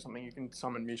dogs or something, you can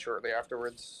summon me shortly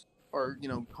afterwards, or, you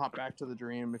know, hop back to the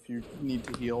dream if you need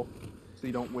to heal, so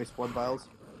you don't waste blood vials.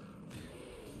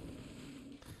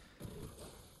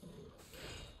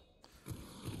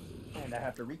 And I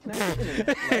have to reconnect the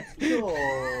internet. Let's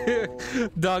go!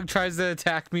 Dog tries to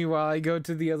attack me while I go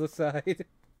to the other side.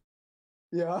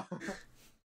 Yeah.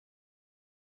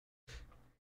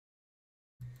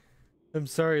 I'm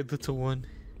sorry, little one.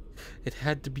 It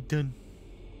had to be done.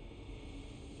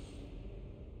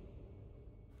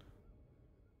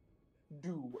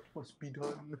 Do what must be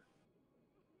done.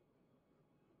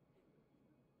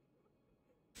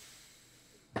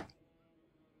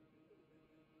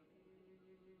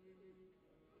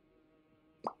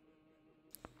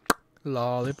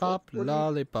 Lollipop,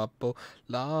 lollipop, oh,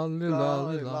 lolly,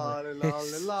 lolly,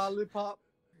 lolly. Lollipop.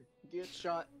 Get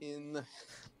shot in the...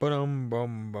 Bum,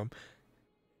 bum, bum.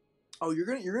 Oh, you're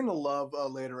gonna love a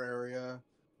later area.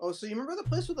 Oh, so you remember the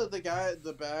place where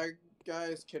the bad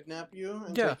guys kidnap you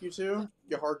and Yeah. take you to?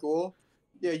 Yeah, Harkul.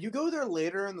 Yeah, you go there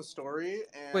later in the story,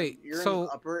 and Wait, you're in so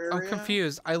the upper area. I'm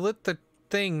confused. I lit the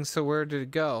thing, so where did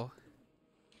it go?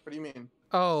 What do you mean?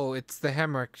 Oh, it's the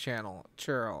Hemrick channel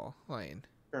lane.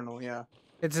 Journal, yeah.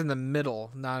 It's in the middle,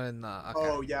 not in the. Okay.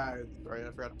 Oh, yeah, sorry,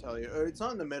 I forgot to tell you. It's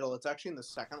not in the middle, it's actually in the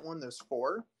second one. There's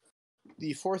 4.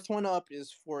 The 4th one up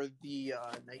is for the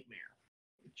Nightmare,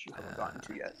 which you haven't gotten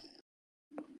to yet.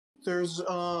 There's,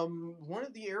 one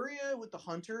of the area with the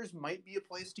hunters might be a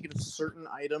place to get a certain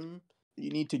item that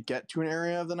you need to get to an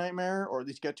area of the Nightmare, or at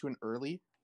least get to an early.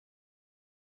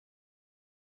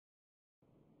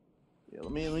 Yeah,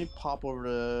 let me pop over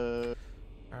to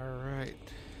Alright.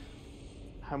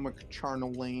 Hemwick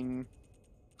Charnel Lane.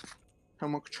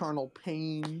 Hemwick Charnel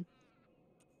Pain.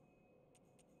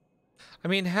 I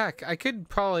mean, heck, I could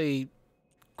probably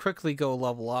quickly go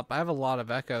level up. I have a lot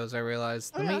of echoes, I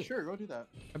realized. Oh, yeah, sure, go do that.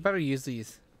 I better use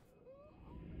these.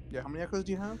 Yeah, how many echoes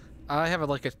do you have? I have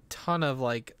like a ton of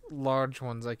like large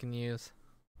ones I can use.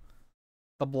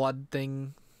 The blood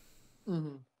thing.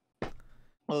 Mm-hmm.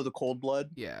 Oh, the cold blood?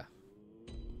 Yeah.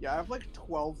 Yeah, I have like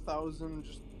 12,000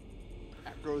 just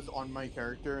echoes on my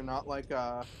character, not like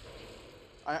I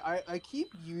keep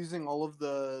using all of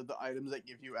the items that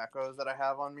give you echoes that I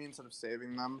have on me instead of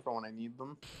saving them for when I need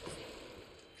them.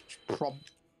 Which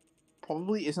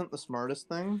probably isn't the smartest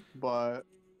thing, but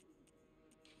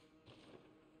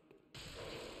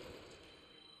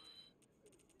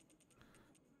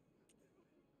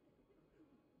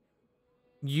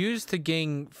Used to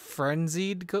gain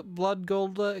frenzied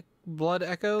blood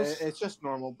echoes? it's just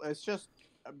normal. It's just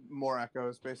more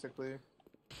echoes, basically.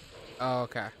 Oh,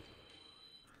 okay.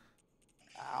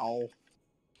 Ow.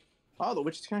 Oh, the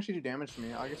witches can actually do damage to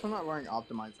me. I guess I'm not wearing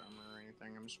optimized armor or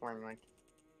anything. I'm just wearing, like,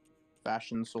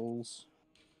 fashion souls.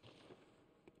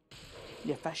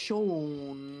 Yeah,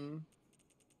 fashion.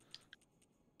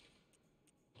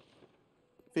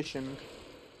 Fishing.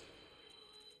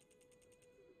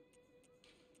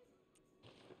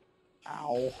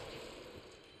 Ow.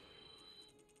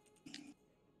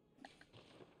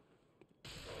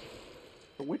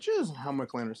 The witches and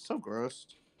Helmut Land are so gross.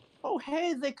 Oh,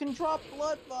 hey, they can drop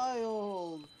blood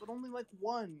vials, but only like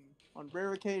one on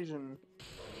rare occasion.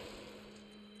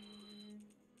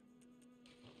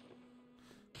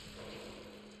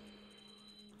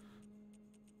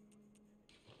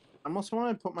 I almost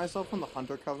want to put myself on the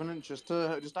Hunter Covenant just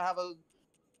to have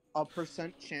a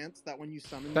percent chance that when you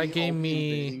summon That me, gave I'll be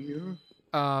me invading you.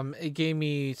 it gave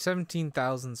me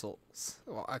 17,000 souls.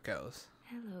 Well, echoes.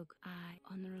 Hello,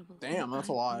 honorable. Damn, that's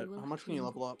a I lot. will How much can you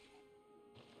think- level up?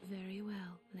 Very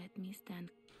well. Let me stand.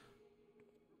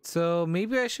 So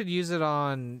maybe I should use it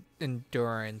on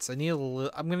endurance. I need a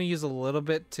little. I'm gonna use a little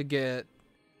bit to get.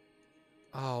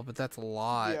 Oh, but that's a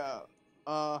lot. Yeah.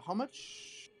 How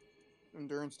much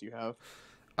endurance do you have?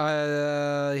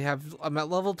 I'm at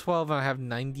level 12 and I have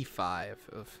 95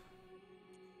 of.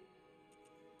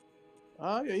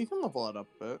 Yeah, you can level it up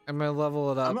a bit. I'm gonna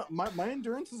level it up. My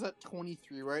endurance is at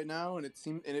 23 right now, and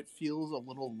it feels a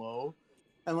little low,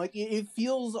 and like it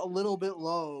feels a little bit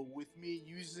low with me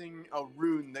using a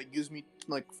rune that gives me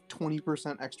like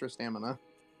 20% extra stamina.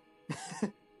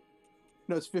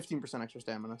 No, it's 15% extra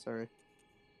stamina. Sorry,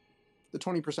 the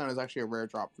 20% is actually a rare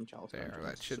drop from Chalice. There, Dungeons.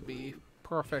 that should be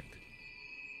perfect.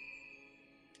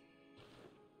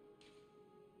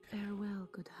 Farewell,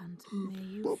 good hunt. May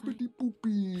you find. Boopity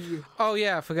boopy. Oh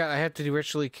yeah, I forgot. I have to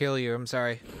ritually kill you. I'm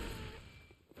sorry.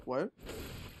 What?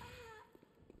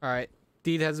 All right,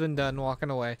 deed has been done. Walking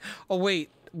away. Oh wait.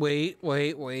 Can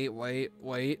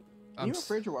you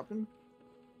upgrade your weapon?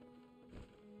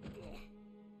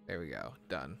 There we go.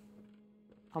 Done.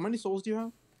 How many souls do you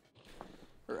have?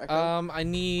 Or echo? I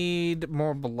need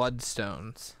more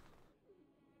bloodstones.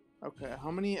 Okay, how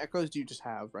many echoes do you just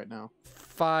have right now?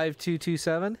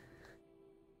 5227.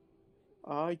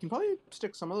 You can probably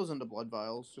stick some of those into blood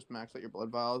vials. Just max out your blood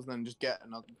vials, then just get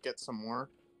some more,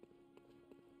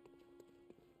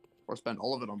 or spend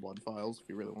all of it on blood vials if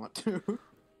you really want to.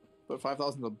 But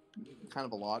 5,000 is kind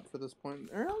of a lot for this point.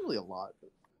 Or not really a lot, but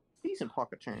decent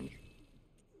pocket change.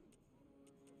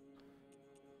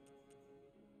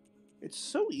 It's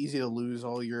so easy to lose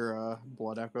all your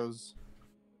blood echoes.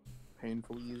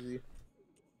 Painfully easy.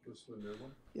 This is the new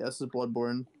one? Yeah, this is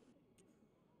BloodBourne.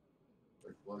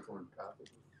 Like Bloodborne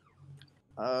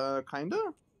Path?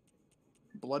 Kinda?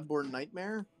 BloodBourne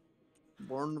Nightmare?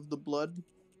 Born of the Blood?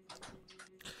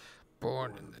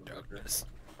 Born in the darkness.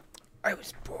 I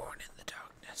was born in the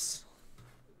darkness.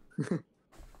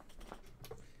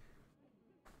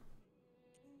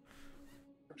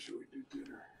 Or should we do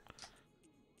dinner?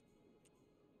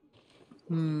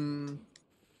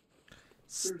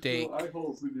 Steak. There's no eye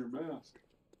holes in your mask.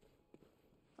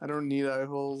 I don't need eye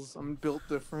holes. I'm built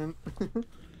different.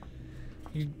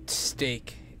 You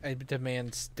steak. I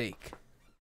demand steak.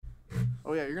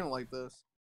 Oh yeah, you're gonna like this.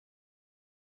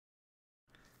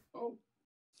 Oh,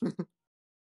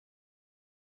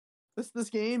 This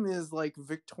game is like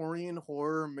Victorian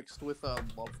horror mixed with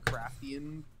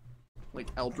Lovecraftian, like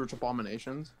eldritch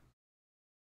abominations.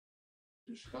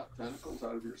 you shot tentacles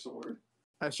out of your sword?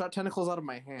 I shot tentacles out of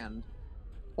my hand.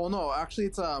 Well, no, actually,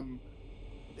 it's and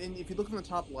if you look in the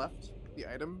top left, the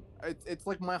item, it's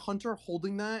like my hunter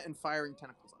holding that and firing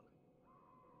tentacles at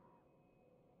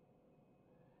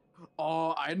it.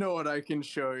 Oh, I know what I can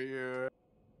show you.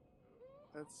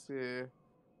 Let's see,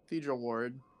 Cathedral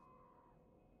Ward.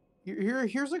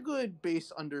 Here's a good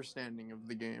base understanding of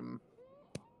the game.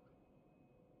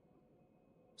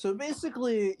 So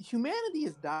basically, humanity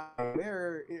is dying.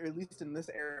 Or at least in this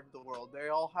area of the world, they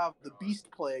all have the beast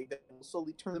plague that will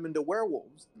slowly turn them into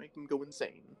werewolves, make them go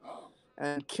insane, Oh.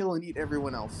 and kill and eat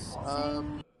everyone else.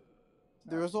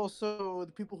 There's also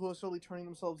the people who are slowly turning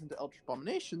themselves into eldritch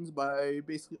abominations by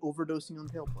basically overdosing on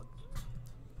pale blood.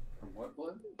 From what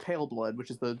blood? Pale blood, which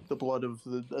is the blood of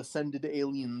the ascended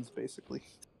aliens, basically.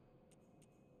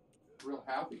 Real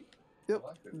happy. Yep. I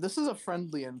like it. This is a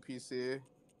friendly NPC.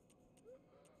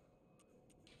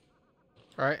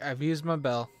 All right, I've used my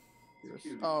bell.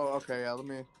 Oh, okay, yeah, let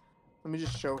me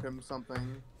just show him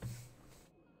something.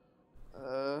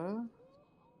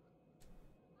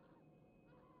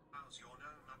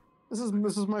 This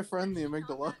is my friend, the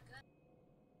amygdala.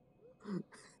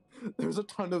 There's a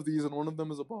ton of these, and one of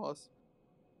them is a boss.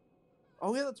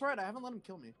 Oh yeah, that's right, I haven't let him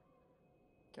kill me.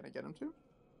 Can I get him to?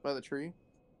 By the tree?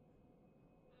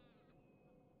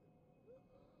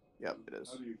 Yep, it is.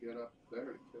 How do you get up there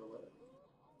to kill it?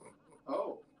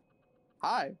 Oh.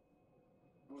 Hi,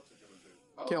 What's it gonna do?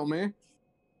 Oh. kill me.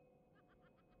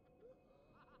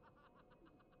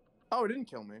 Oh, it didn't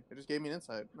kill me. It just gave me an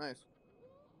insight. Nice.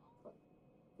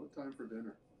 What time for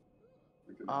dinner?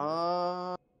 We can-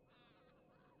 Uh,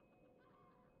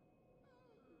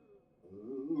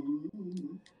 Ooh.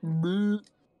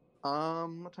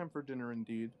 What time for dinner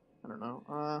indeed? I don't know.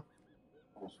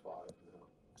 Almost 5 now.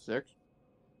 6?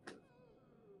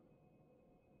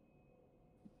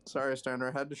 Sorry, Steiner.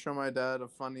 I had to show my dad a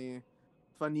funny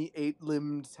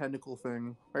 8-limbed tentacle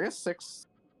thing. I guess 6,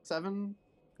 7,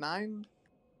 9?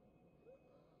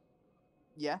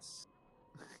 Yes.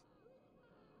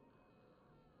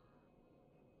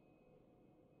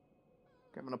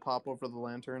 I'm gonna pop over the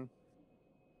lantern.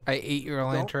 I ate your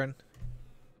lantern.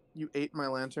 You ate my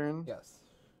lantern? Yes.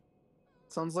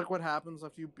 Sounds like what happens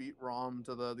if you beat Rom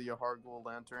to the Yahargul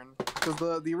lantern.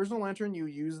 Because the original lantern you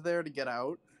use there to get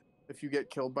out, if you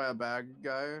get killed by a bad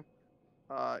guy,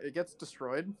 it gets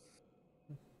destroyed.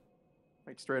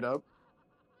 Like, straight up.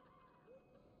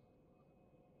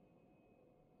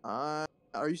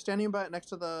 Are you standing by next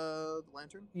to the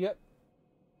lantern? Yep.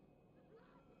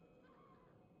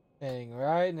 Standing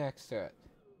right next to it.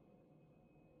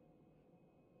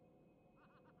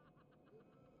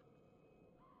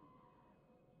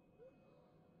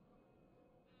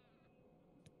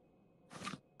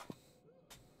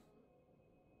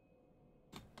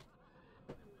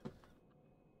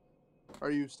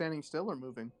 Are you standing still or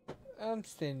moving? I'm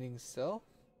standing still.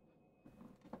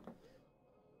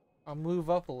 I'll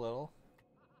move up a little.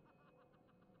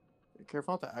 Be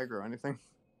careful not to aggro anything.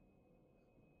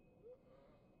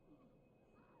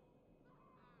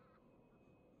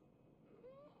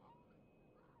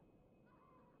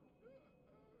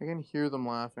 I can hear them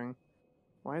laughing.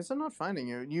 Why is it not finding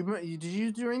you? Did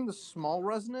you during the small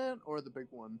resonant or the big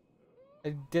one?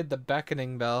 I did the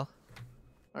beckoning bell.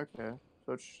 Okay,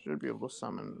 so it should be able to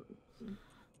summon.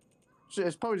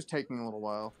 It's probably just taking a little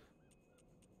while.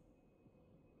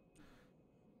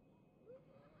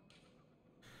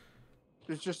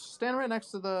 Just stand right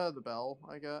next to the bell,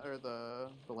 I guess, or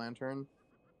the lantern.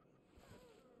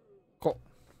 Cool.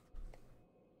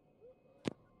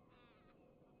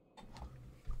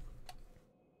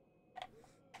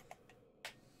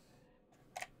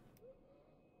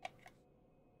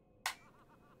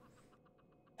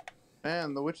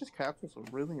 Man, the witch's capsules are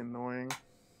really annoying.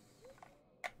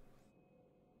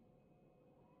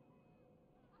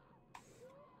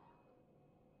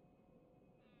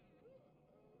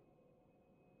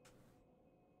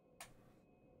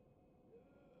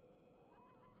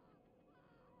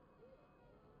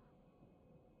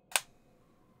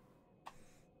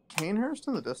 Canehurst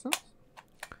in the distance?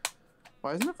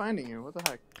 Why isn't it finding you? What the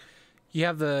heck? You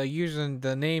have the using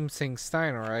the name Sing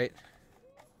Steiner, right?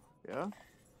 Yeah?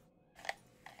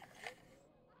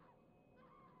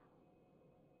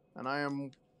 And I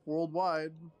am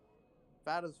worldwide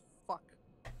fat as fuck.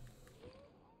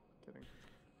 Kidding.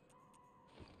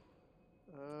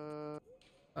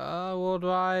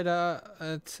 Worldwide,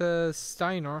 it's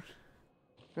Steiner.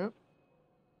 Yep.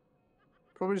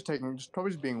 Probably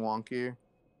just being wonky.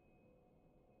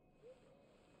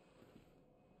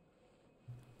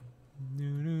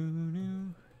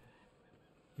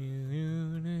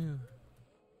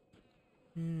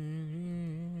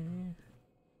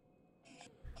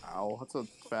 Ow, that's a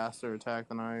faster attack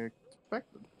than I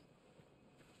expected.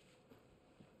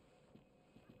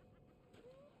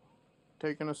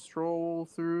 Taking a stroll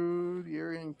through the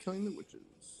area and killing the witches.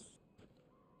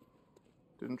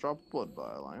 Didn't drop a blood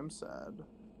vial, I am sad.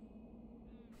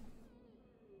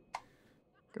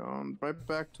 Going right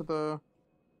back to the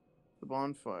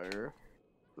bonfire.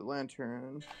 The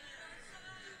lantern.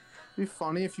 It'd be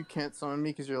funny if you can't summon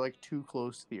me because you're like too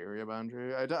close to the area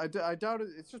boundary. I doubt it.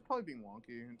 It's just probably being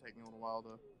wonky and taking a little while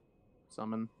to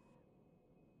summon.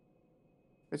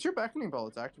 It's your beckoning bell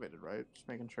that's activated, right? Just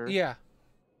making sure. Yeah.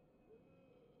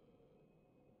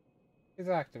 It's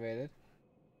activated.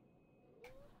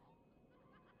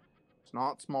 It's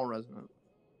not small resonant.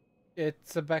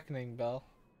 It's a beckoning bell.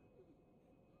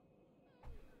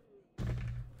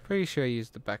 Pretty sure I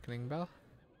used the beckoning bell.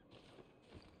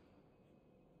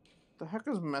 The heck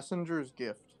is Messenger's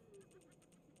Gift?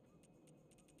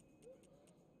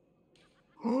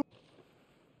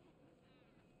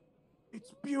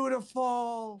 It's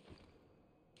beautiful!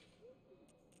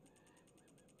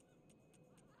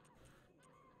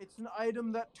 It's an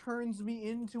item that turns me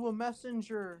into a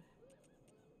messenger.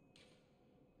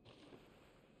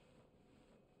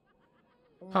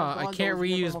 Oh my Huh, God, I that can't was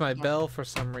the reuse emblem my of bell for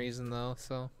some reason though,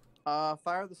 so.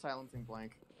 Fire the silencing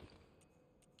blank.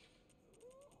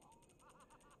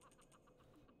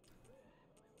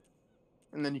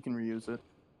 And then you can reuse it.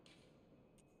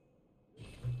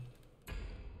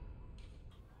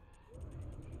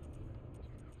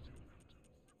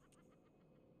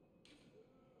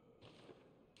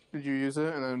 Did you use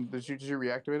it and then did you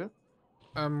reactivate it?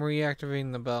 I'm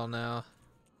reactivating the bell now.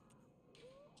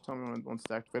 Just tell me when once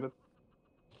it's activated.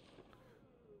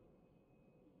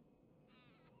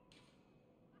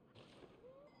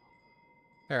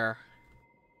 There.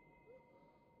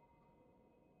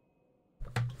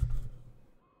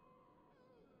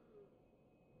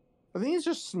 I think it's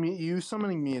just me. You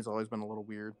summoning me has always been a little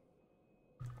weird.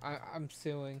 I'm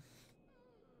suing.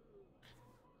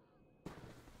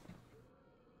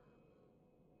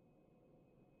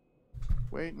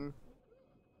 Waiting.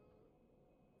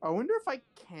 I wonder if I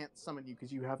can't summon you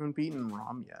because you haven't beaten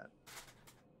Rom yet.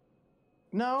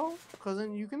 No, because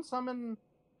then you can summon.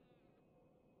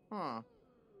 Huh.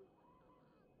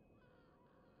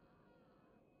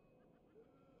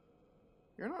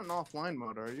 You're not in offline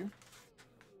mode, are you?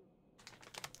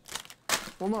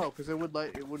 Well, no, because it wouldn't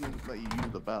let you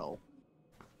use the bell.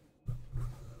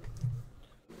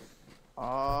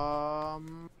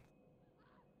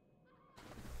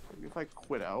 Maybe if I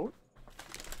quit out.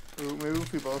 Ooh, maybe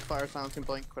if we both fire silencing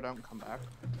blank, quit out, and come back.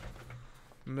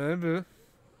 Maybe.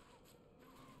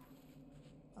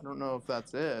 I don't know if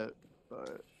that's it,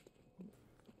 but.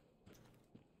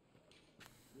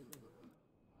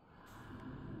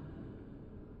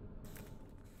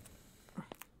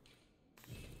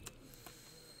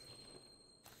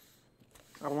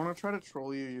 I want to try to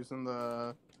troll you using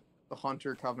the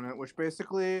Hunter Covenant, which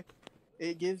basically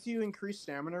it gives you increased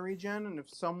stamina regen, and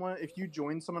if you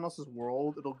join someone else's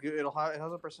world, it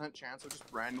has a % chance of just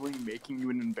randomly making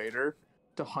you an invader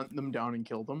to hunt them down and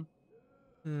kill them.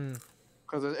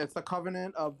 Because it's the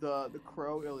Covenant of the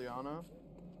Crow Ileana,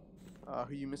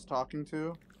 who you missed talking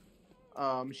to.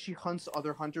 She hunts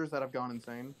other hunters that have gone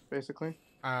insane, basically.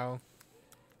 Oh.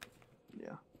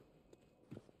 Yeah.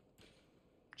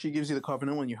 She gives you the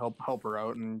Covenant when you help her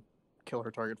out and kill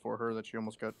her target for her that she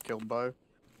almost got killed by,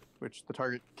 which the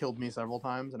target killed me several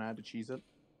times and I had to cheese it.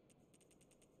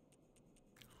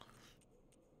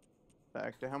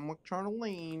 Back to Hemlock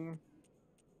Charlene.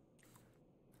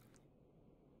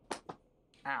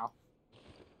 Ow.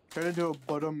 Tried to do a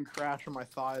bottom crash on my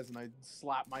thighs and I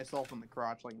slapped myself in the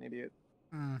crotch like an idiot.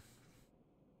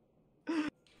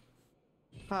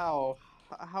 How?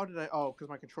 How did I? Oh, because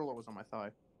my controller was on my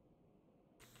thigh.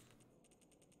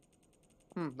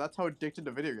 That's how addicted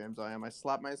to video games I am. I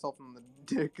slap myself in the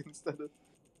dick instead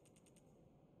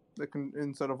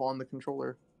of on the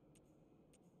controller.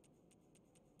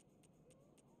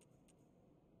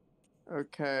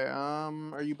 Okay,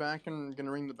 are you back and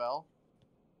gonna ring the bell?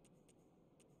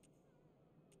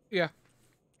 Yeah.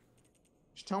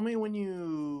 Just tell me when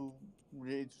you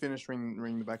finish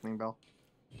ring the beckoning bell.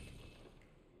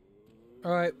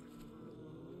 All right.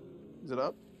 Is it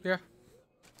up? Yeah.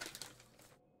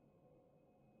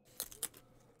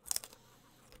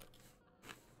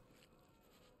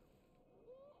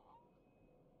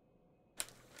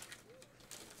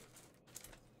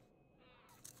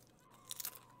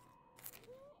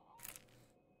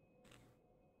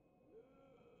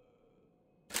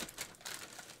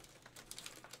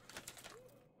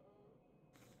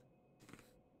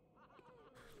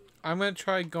 I'm gonna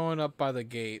try going up by the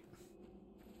gate.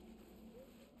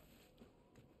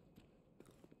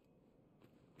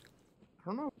 I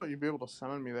don't know if you'd be able to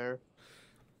summon me there.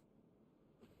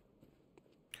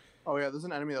 Oh yeah, there's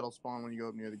an enemy that'll spawn when you go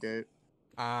up near the gate.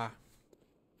 Ah.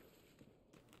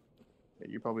 Yeah,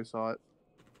 you probably saw it.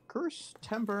 Curse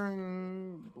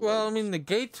tempering. Well, I mean, the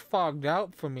gate's fogged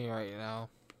out for me right now.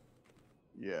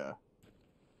 Yeah.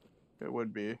 It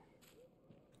would be.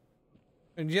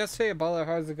 And just say, Butler,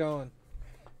 how's it going?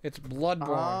 It's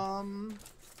BloodBourne.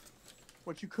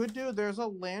 What you could do, there's a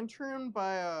lantern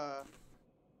by a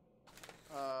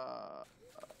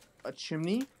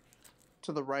chimney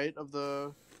to the right of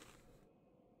the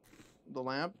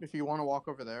lamp. If you want to walk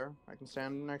over there, I can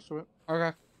stand next to it.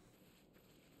 Okay.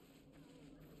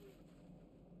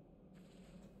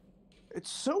 It's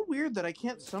so weird that I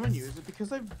can't summon you. Is it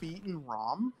because I've beaten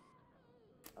Rom?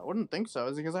 I wouldn't think so.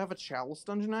 Is it because I have a Chalice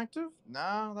dungeon active?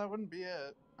 Nah, that wouldn't be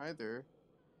it either.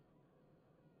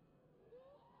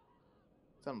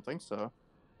 I don't think so.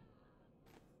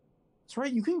 That's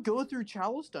right, you can go through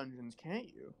Chalice dungeons, can't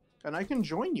you? And I can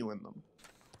join you in them.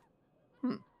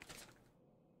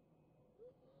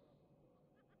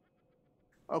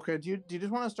 Okay, do you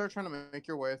just want to start trying to make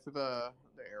your way through the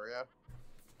area?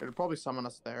 It'll probably summon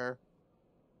us there.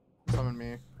 Summon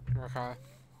me. Okay.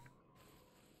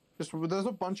 There's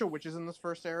a bunch of witches in this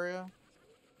first area.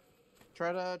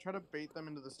 Try to bait them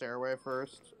into the stairway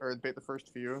first, or bait the first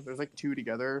few. There's like 2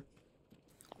 together.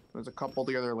 There's a couple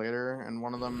together later, and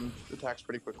one of them attacks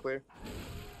pretty quickly.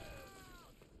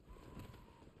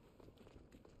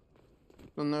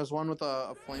 Then there's one with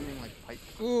a flaming like pipe.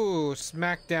 Ooh,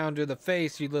 smack down to the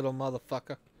face, you little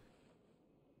motherfucker.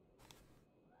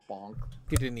 Bonk.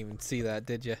 You didn't even see that,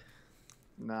 did you?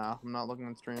 Nah, I'm not looking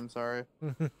on stream, sorry.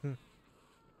 Hope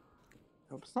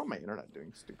it's not my internet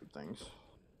doing stupid things.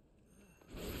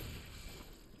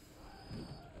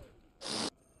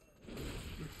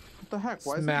 What the heck?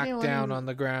 Why is the game Smack letting down me... on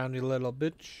the ground, you little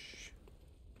bitch.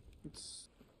 It's...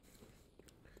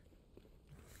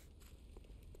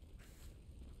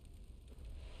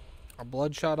 A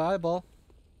bloodshot eyeball.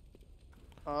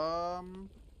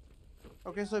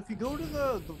 Okay, so if you go to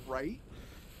the right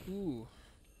Ooh.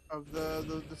 of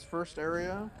this first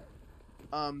area,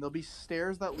 there'll be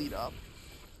stairs that lead up,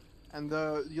 and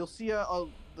you'll see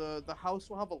the house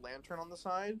will have a lantern on the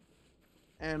side,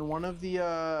 and one of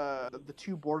the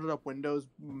two boarded up windows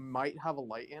might have a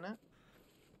light in it.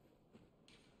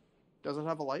 Does it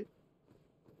have a light?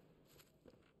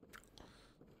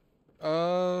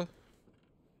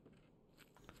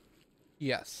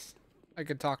 Yes. I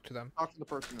could talk to them. Talk to the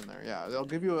person in there. Yeah, they'll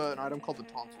give you an item called the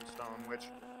tonsil stone, which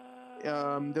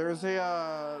there's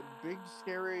a big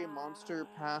scary monster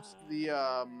past the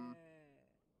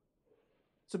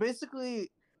So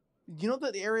basically, you know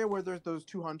that area where there's those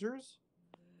two hunters?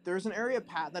 There's an area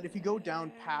that if you go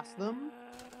down past them,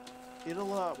 it'll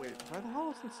wait. Why the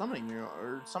hell is it summoning you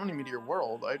or summoning me to your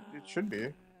world? It should be.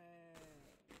 Am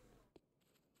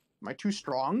I too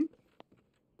strong?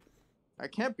 I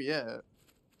can't be it.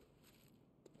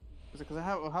 Is it because I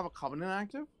have a covenant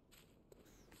active?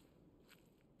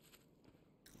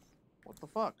 What the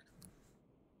fuck?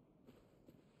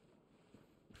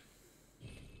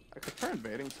 I could try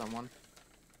invading someone.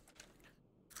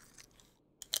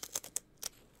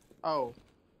 Oh.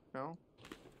 No?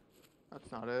 That's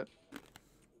not it.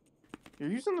 You're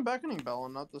using the beckoning bell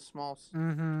and not the small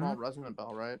resonant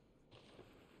bell, right?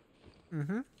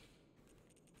 Mm-hmm.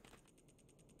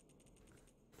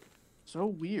 So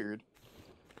weird.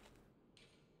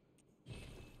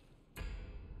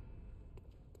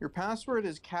 Your password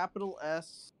is capital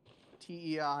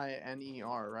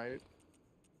STEINER, right?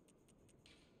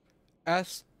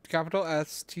 Capital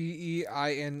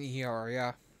STEINER,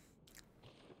 yeah.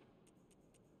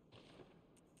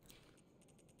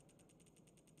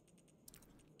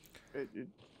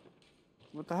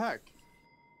 What the heck?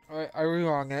 I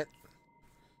re-rang it.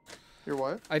 You're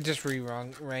what? I just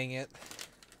rang it.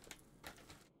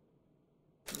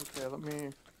 Okay, let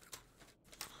me...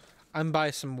 I'm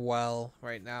by some well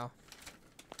right now.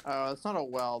 That's not a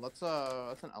well. That's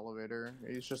an elevator.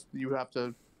 It's just you have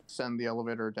to send the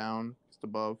elevator down just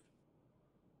above.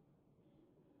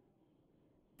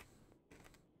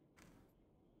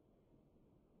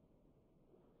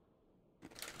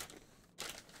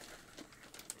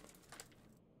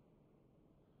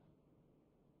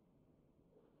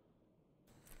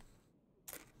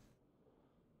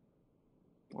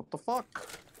 What the fuck?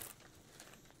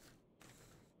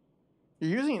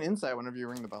 You're using an insight whenever you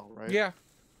ring the bell, right? Yeah.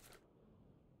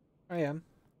 I am.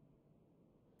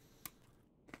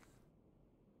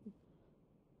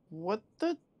 What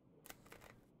the...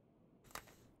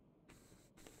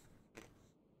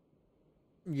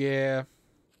 Yeah.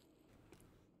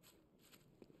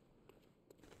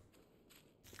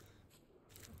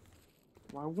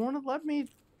 Why won't it let me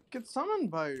get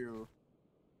summoned by you?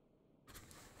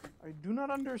 I do not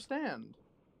understand.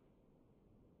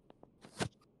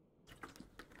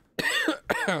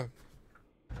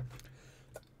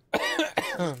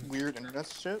 Weird internet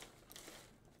shit.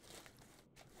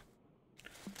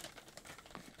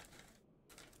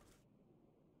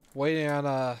 Waiting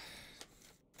on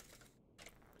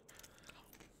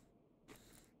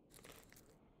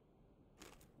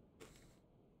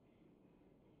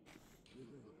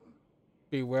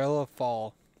Beware of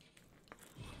fall.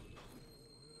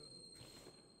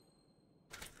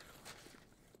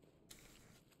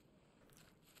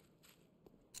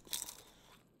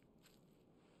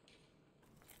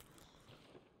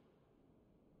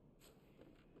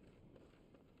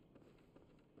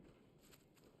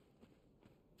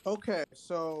 Okay,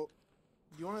 so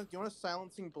do you want a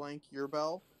silencing blank your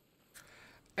bell?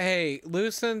 Hey,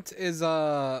 Lucent's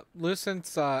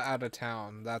out of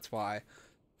town, that's why.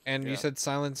 And you Yeah. said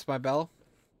silence my bell?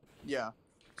 Yeah.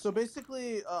 So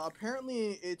basically,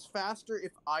 apparently it's faster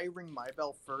if I ring my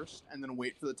bell first and then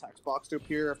wait for the text box to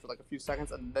appear for like a few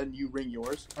seconds and then you ring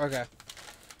yours. Okay.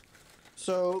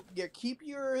 So yeah, keep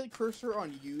your cursor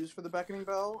on use for the beckoning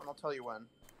bell and I'll tell you when.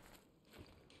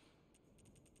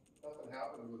 Nothing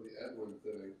happened with the Edwin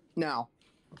thing. Now.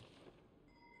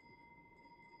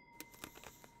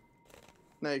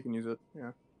 Now you can use it,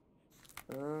 yeah.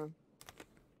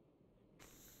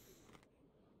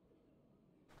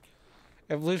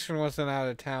 If Lucent wasn't out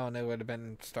of town, it would have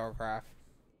been StarCraft.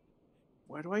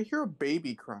 Why do I hear a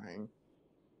baby crying?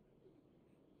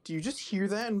 Do you just hear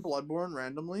that in Bloodborne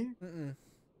randomly? Mm-mm.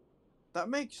 That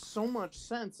makes so much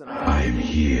sense. And I'm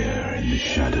here in the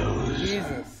shadows.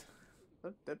 Jesus.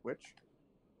 that witch.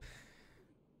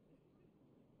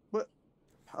 What?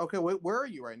 Okay, wait. Where are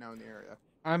you right now in the area?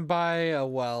 I'm by a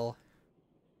well.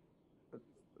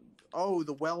 Oh,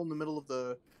 the well in the middle of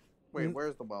the. Wait, Mm.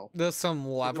 where's the well? There's some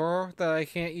lever that I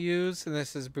can't use, and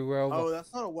this is below. Oh,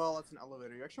 that's not a well. That's an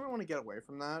elevator. You actually might want to get away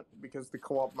from that because the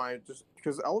co-op might just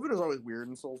because elevators are always weird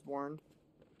in Soulsborne.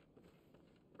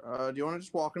 Do you want to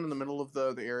just walk into the middle of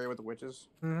the area with the witches?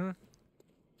 Mm-hmm.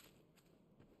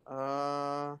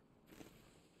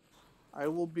 I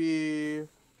will be.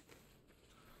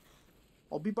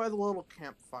 I'll be by the little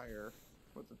campfire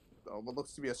with what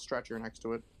looks to be a stretcher next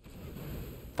to it.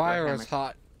 Fire is hammock.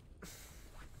 hot.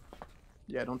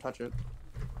 Yeah, don't touch it.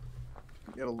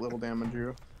 Get a little damage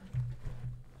you.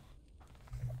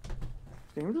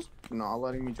 Can you just not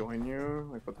letting me join you?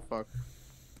 Like, what the fuck?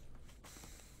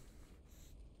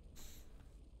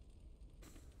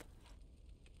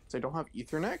 So I don't have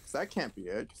Ethernet? 'Cause that can't be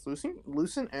it. Because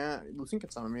Lucent can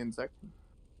summon me and Zek can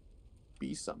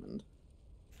be summoned.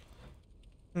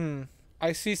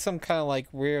 I see some kind of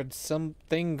like weird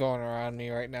something going around me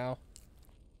right now.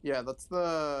 Yeah, that's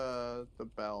the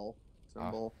bell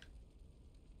symbol.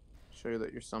 Show you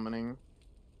that you're summoning.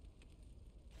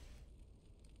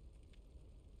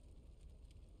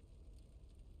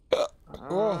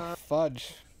 Oh,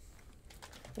 fudge.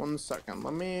 1 second.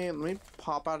 Let me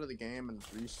pop out of the game and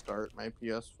restart my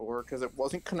PS4 because it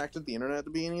wasn't connected to the internet at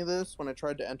the beginning of this when I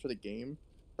tried to enter the game.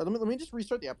 Let me just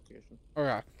restart the application.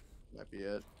 Okay. Might be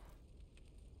it.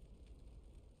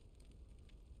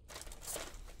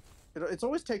 It's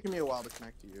always taken me a while to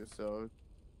connect to you, so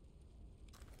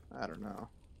I don't know.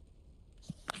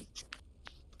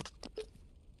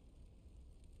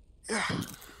 Yeah.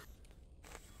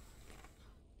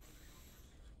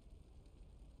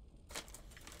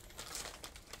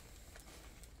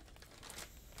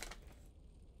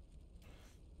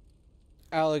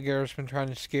 Alligator's been trying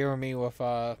to scare me with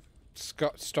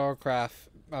StarCraft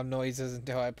noises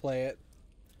until I play it.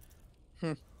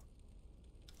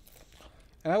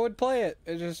 And I would play it.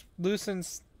 It just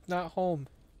Lucent's not home.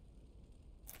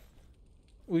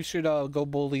 We should go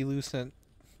bully Lucent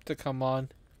to come on.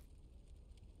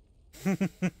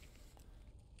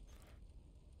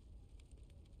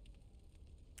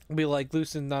 Be like,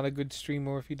 Lucent's not a good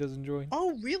streamer if he doesn't join.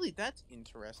 Oh, really? That's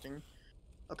interesting.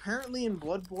 Apparently in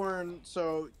Bloodborne,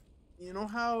 so you know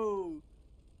how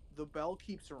the bell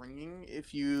keeps ringing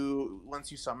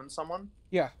once you summon someone?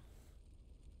 Yeah.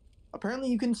 Apparently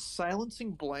you can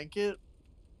silencing blanket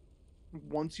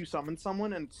once you summon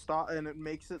someone and it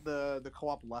makes it the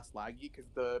co-op less laggy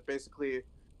because basically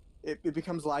it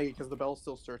becomes laggy because the bell's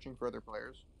still searching for other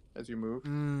players as you move.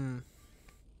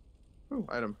 Ooh,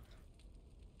 item.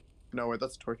 No, wait,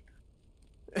 that's a torch.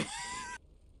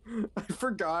 I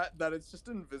forgot that it's just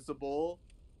invisible.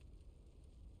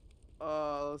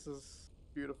 This is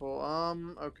beautiful.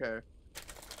 Okay.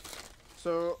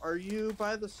 So, are you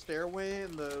by the stairway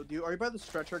and are you by the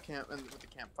stretcher camp and with the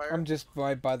campfire? I'm just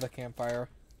right by the campfire.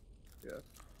 Yeah. Do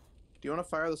you want to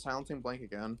fire the silencing blank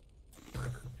again?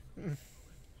 I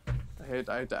hate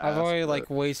to ask, I've already but...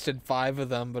 like wasted 5 of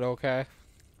them, but okay.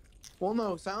 Well,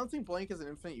 no, silencing blank is an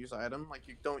infinite use item. Like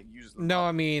you don't use them. No,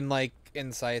 I mean like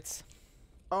insights.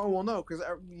 Oh well, no, because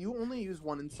you only use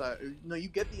 1 insight. No, you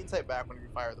get the insight back when you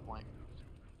fire the blank.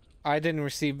 I didn't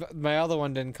receive my other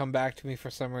one. Didn't come back to me for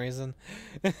some reason.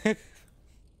 Wait,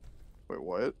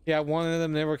 what? Yeah, one of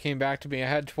them never came back to me. I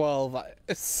had 12,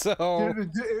 so...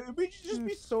 Dude, it would just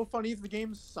be so funny if the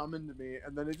game summoned me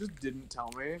and then it just didn't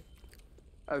tell me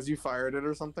as you fired it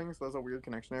or something, so that's a weird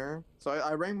connection error. So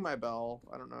I rang my bell.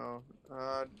 I don't know.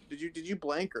 Did you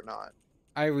blank or not?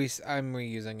 I'm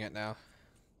reusing it now.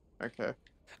 Okay. I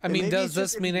And mean, maybe does it's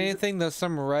just this if mean you- anything? There's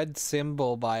some red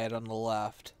symbol by it on the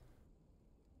left.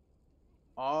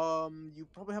 You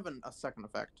probably have a second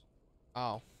effect.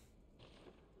 Oh.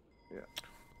 Yeah.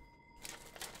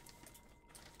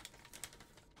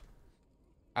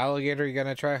 Alligator, you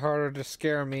gonna try harder to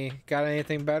scare me? Got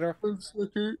anything better? I'll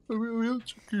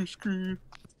check your screen.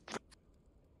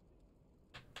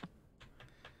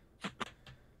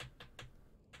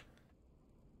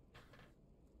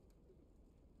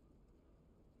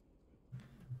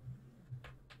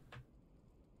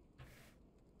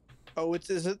 Oh,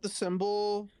 is it the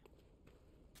symbol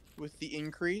with the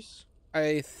increase?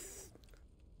 It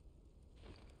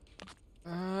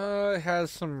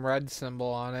has some red symbol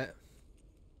on it.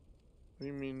 What do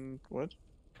you mean, what?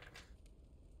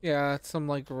 Yeah, it's some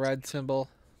like red symbol.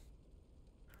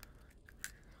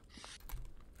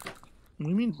 What do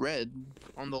you mean red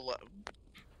on the left?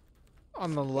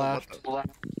 On the left.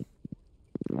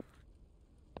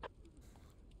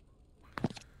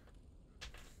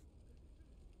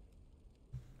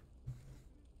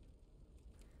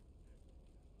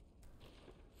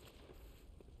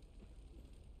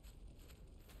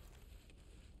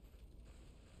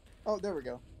 Oh, there we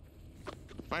go.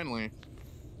 Finally.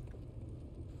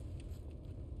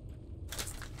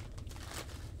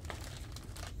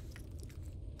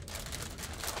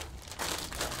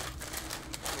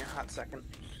 Give me a hot second.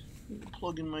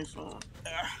 Plug in my phone.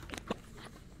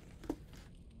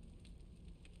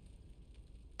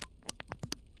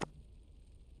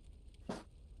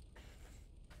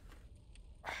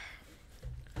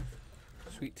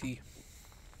 Sweet tea.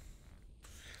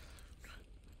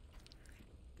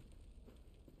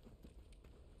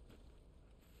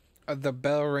 The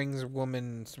bell rings,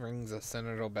 woman rings a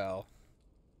senator bell.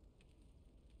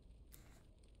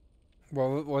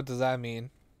 Well, what does that mean?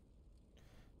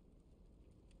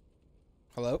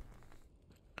 Hello?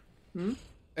 Hmm?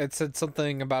 It said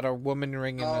something about a woman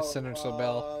ringing a senator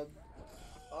bell.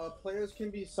 Players can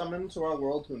be summoned to our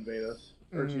world to invade us.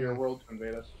 Or to your world to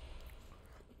invade us.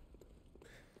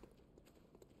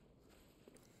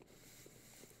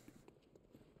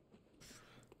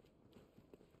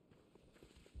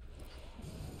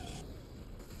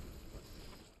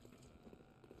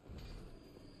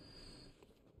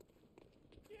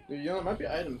 Dude, you know, there might be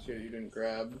items here you didn't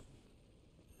grab.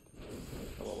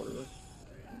 Oh, well, whatever.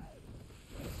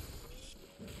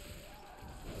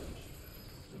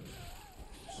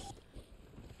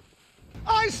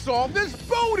 I saw this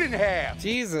boat in half!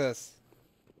 Jesus.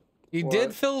 You What?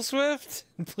 did, Phil Swift?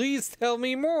 Please tell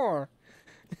me more.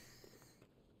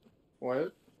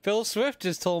 What? Phil Swift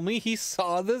just told me he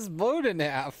saw this boat in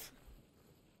half.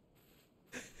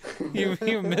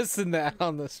 You're missing that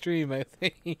on the stream, I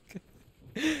think.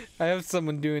 I have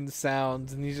someone doing the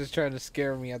sounds, and he's just trying to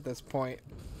scare me at this point.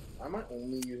 Am I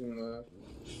only using the...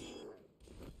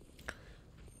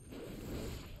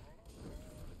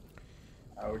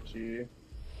 Ouchie.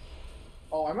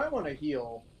 Oh, I might want to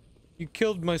heal. You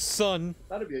killed my son.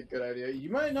 That'd be a good idea. You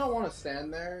might not want to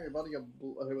stand there. You're about to get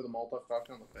hit with a Molotov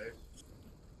cocktail on the face.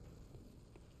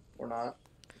 Or not.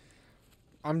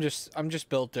 I'm just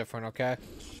built different, okay?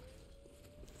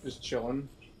 Just chilling.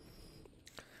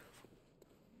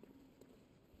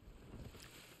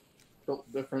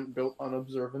 Built different, built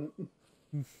unobservant.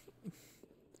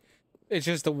 It's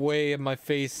just the way in my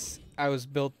face I was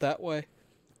built that way.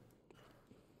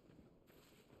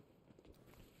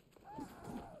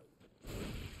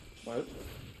 What?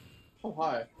 Oh,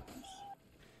 hi.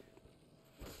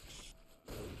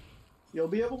 You'll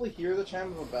be able to hear the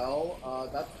chime of a bell.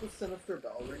 That's the sinister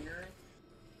bell ringer.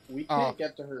 We can't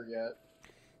get to her yet.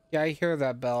 Yeah, I hear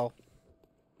that bell.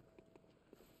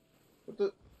 What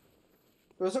the?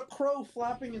 There's a crow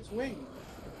flapping its wings.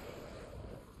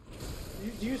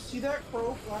 Do you see that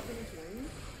crow flapping its wings?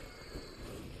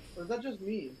 Or is that just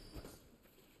me?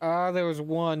 There was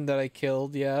one that I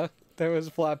killed, yeah. That was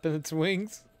flapping its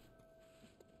wings.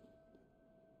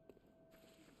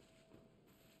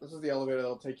 This is the elevator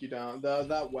that'll take you down.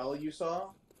 That well you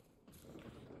saw?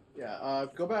 Yeah,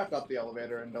 go back up the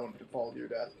elevator and don't fall to your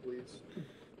death, please.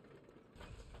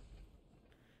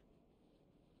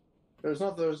 There's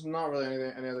not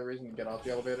really any other reason to get off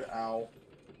the elevator. Ow.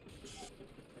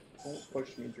 Don't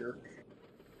push me, jerk.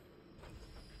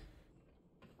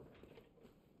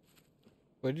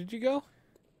 Where did you go?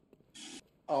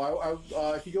 Oh,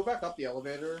 if you go back up the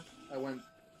elevator, I went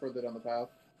further down the path.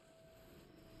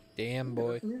 Damn,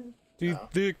 boy. She No.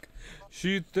 thick.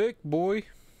 She thick, boy.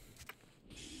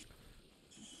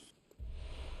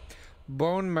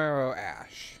 Bone marrow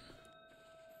ash.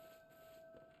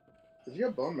 Did you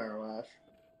get bone marrow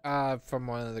ash? From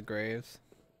one of the graves.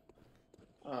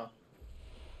 Oh.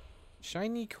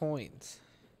 Shiny coins.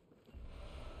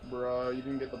 Bruh, you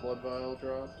didn't get the blood vial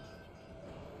dropped?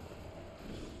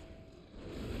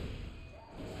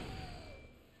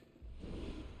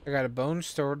 I got a bone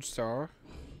storage star.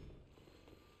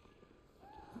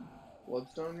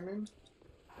 Bloodstone, you mean?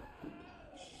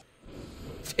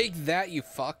 Take that, you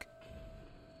fuck.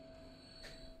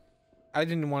 I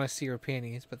didn't want to see her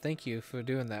panties, but thank you for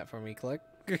doing that for me, Click.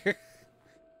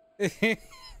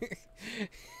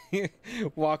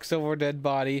 Walks over a dead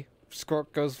body.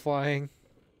 Scorp goes flying.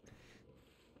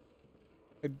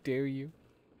 How dare you?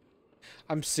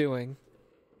 I'm suing.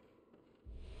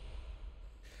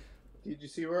 Did you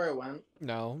see where I went?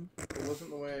 No. It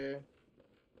wasn't the way...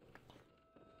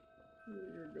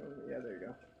 You're going... Yeah, there you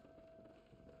go.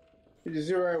 Did you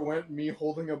see where I went? Me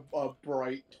holding a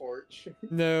bright torch.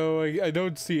 No, I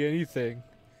don't see anything.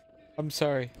 I'm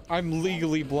sorry. I'm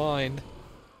legally blind.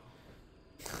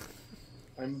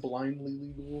 I'm blindly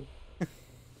legal.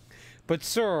 But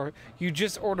sir, you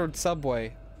just ordered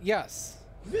Subway. Yes.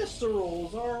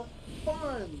 Viscerals are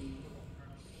fun.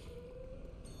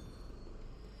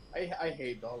 I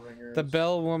hate bell ringers. The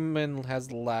bell woman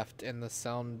has left, and the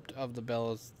sound of the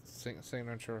bell's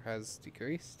signature has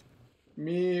decreased.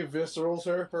 Me, viscerals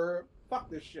are her. Fuck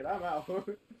this shit. I'm out.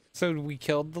 So we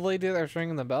killed the lady that was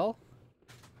ringing the bell?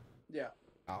 Yeah.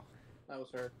 Oh. That was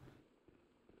her.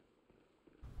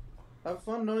 Have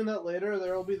fun knowing that later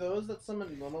there will be those that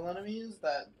summon normal enemies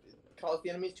that cause the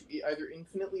enemies to either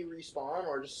infinitely respawn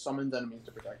or just summons enemies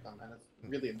to protect them, and it's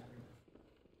really annoying.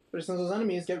 But since those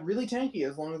enemies get really tanky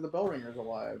as long as the bell ringer's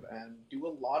alive and do a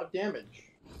lot of damage.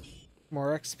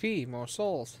 More XP, more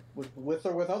souls. With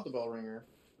or without the bell ringer.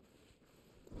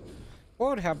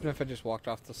 What would happen if I just walked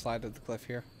off the side of the cliff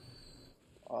here?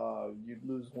 You'd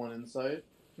lose 1 insight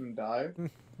and die.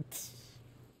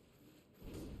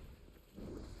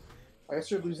 I guess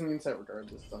you're losing the insight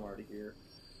regardless, I'm already here.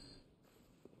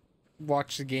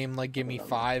 Watch the game like give me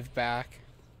 5 back.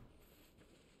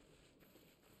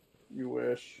 You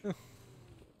wish.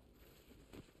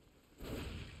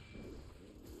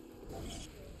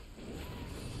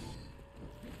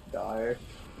 Die.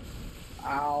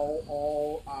 Ow,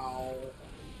 oh, ow.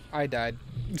 I died.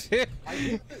 I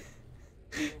hit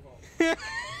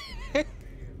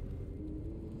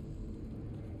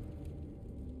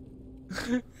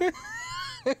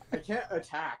I can't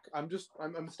attack. I'm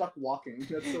stuck walking.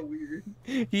 That's so weird.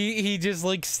 He just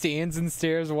like stands and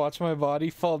stares, watch my body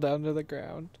fall down to the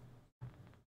ground.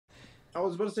 I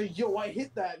was about to say, yo, I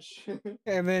hit that shit.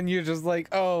 And then you're just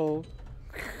like, oh.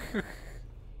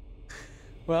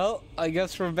 Well, I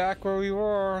guess we're back where we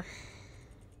were.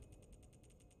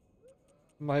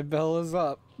 My bell is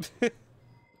up.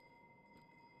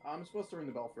 I'm supposed to ring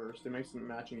the bell first. It makes the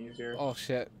matching easier. Oh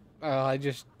shit. I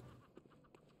just...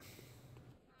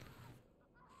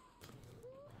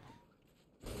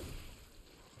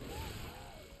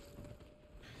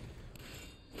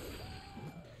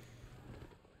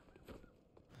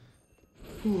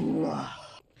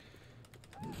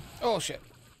 Oh shit.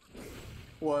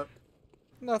 What?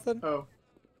 Nothing. Oh.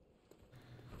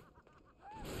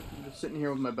 I'm just sitting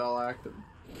here with my bell active.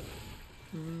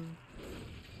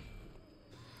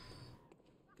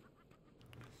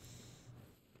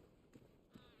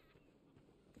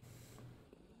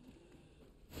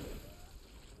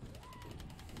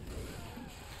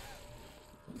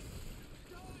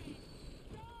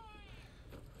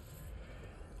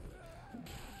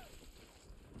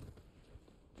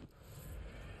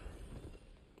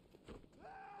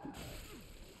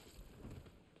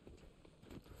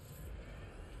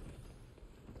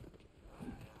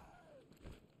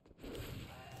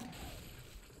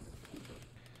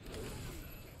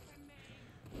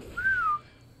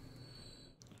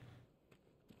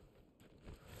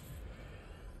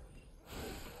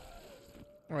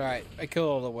 Right, I killed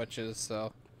all the witches,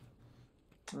 so...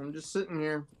 I'm just sitting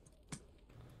here.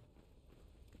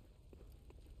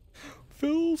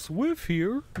 Phil Swift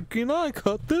here. Can I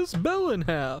cut this bell in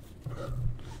half?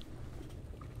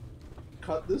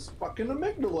 Cut this fucking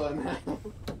amygdala in half.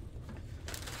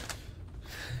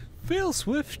 Phil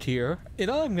Swift here, and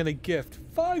I'm gonna gift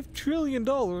 $5 trillion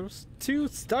to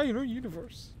Steiner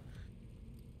Universe.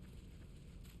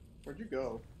 Where'd you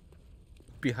go?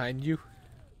 Behind you.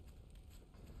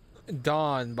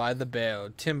 Dawn by the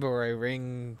bell. Timbre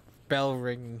ring. Bell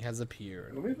ring has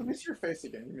appeared. Let me see your face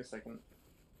again. Give me a second.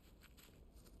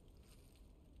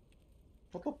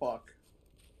 What the fuck?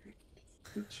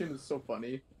 Your chin is so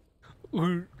funny.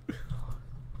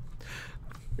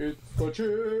 It's the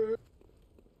chin.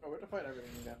 Oh, we have to fight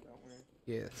everything again, don't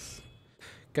we? Yes.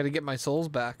 Gotta get my souls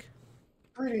back.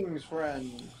 Greetings,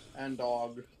 friend and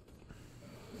dog.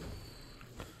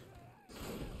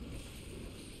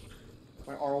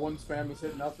 My R1 spam has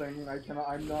hit nothing.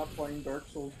 I'm not playing Dark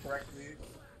Souls correctly.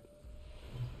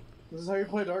 This is how you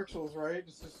play Dark Souls, right?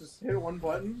 Just hit one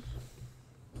button.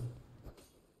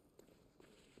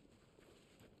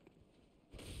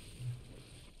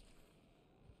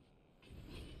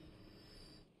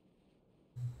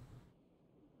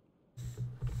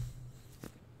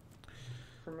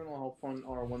 Criminal how fun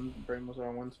R1 brainless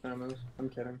R1 spam is. I'm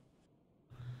kidding.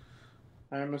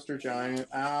 I am Mr. Giant.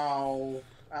 Ow.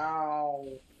 Ow.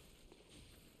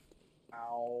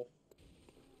 Ow.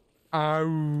 Ow.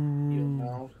 Heal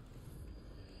now.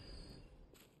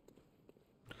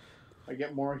 I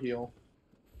get more heal.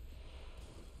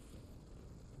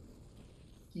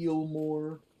 Heal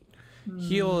more.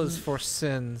 Heal is for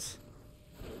sins.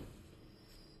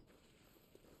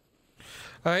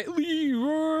 I leave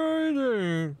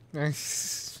right.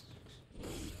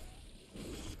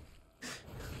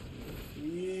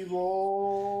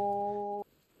 Leroy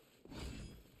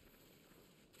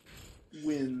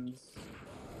wins.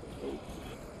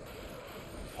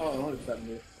 Oh,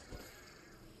 170.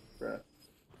 Bruh.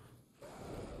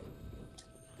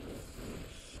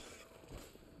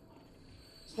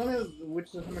 Tell me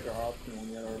which Atomic are optional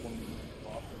yet, or one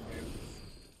optional game.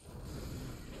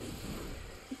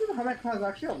 I think the Atomic has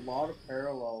actually a lot of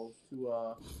parallels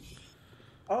to,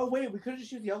 Oh, wait, we could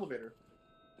just use the elevator.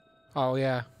 Oh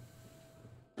yeah.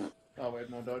 Oh, wait,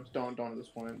 no, don't at this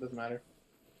point. It doesn't matter.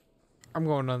 I'm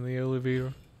going on the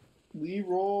elevator.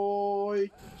 Leroy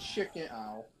Chicken.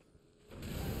 Ow.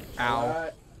 Ow.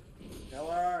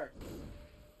 Kill her.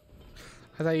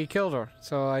 I thought you killed her,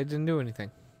 so I didn't do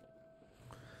anything.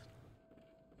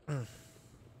 Sometimes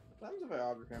if I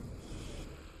auger him.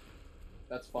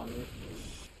 That's funny.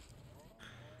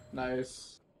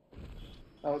 Nice.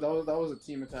 That was a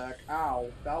team attack.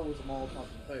 Ow. That was a Molotov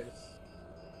in the face.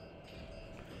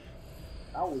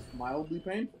 That was mildly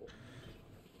painful.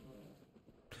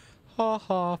 Ha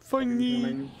ha,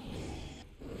 funny.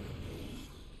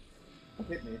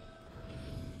 Hit me.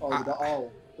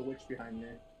 Oh, the witch behind me.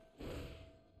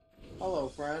 Hello,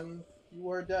 friend. You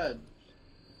are dead.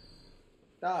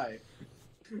 Die.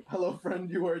 Hello,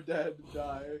 friend. You are dead.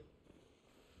 Die.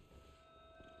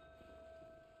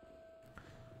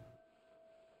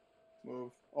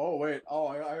 Move. Oh, wait. Oh,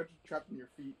 I got trapped in your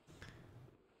feet.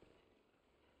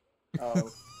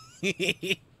 Oh.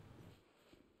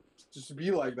 Just be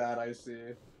like that, I see.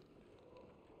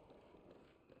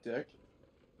 Dick.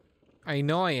 I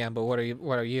know I am, but what are you?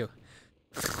 What are you?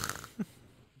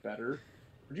 Better.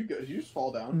 Did you just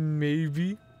fall down?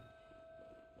 Maybe.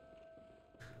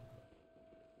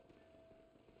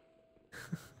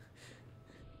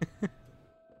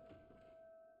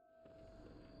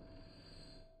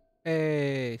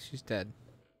 Hey, she's dead.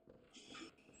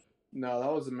 No,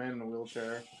 that was a man in a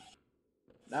wheelchair.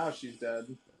 Now she's dead.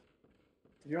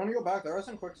 If you want to go back, there are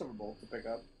some Quicksilver bolts to pick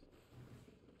up.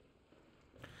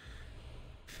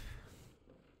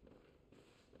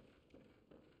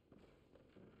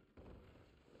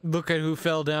 Look at who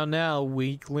fell down now,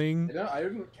 weakling. I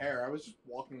didn't care. I was just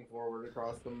walking forward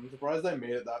across them. I'm surprised I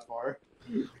made it that far.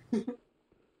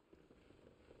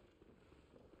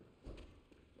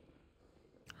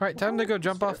 Alright, time to go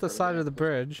jump off the side of the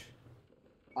bridge.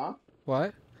 Huh?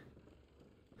 What?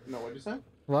 No, what'd you say?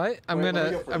 What? I'm Wait,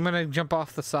 let me go gonna jump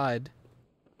off the side.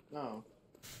 No.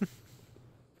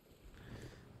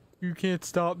 You can't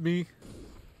stop me.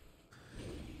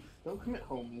 Don't commit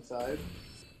homicide.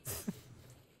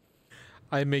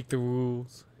 I make the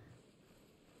rules.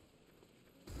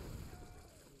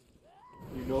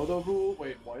 You know the rule?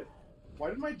 Wait, what? Why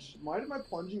did my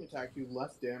plunging attack do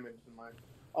less damage than mine?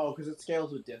 Oh, because it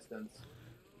scales with distance.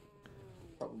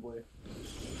 Probably.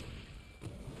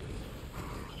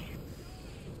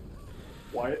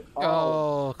 What?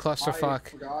 Oh, clusterfuck. I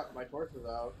forgot my torch was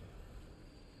out.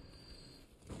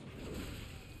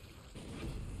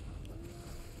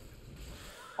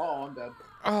 Oh, I'm dead.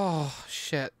 Oh,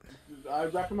 shit. I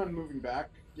recommend moving back.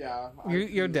 Yeah.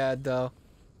 You're dead, though.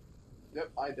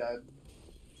 Yep, I dead.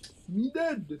 Me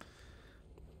dead.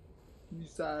 Me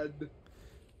sad.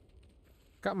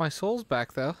 Got my souls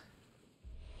back, though.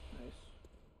 Nice.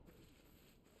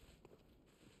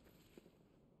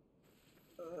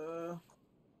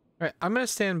 Alright, I'm gonna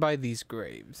stand by these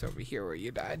graves over here where you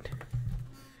died.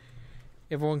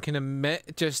 Everyone can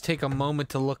just take a moment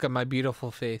to look at my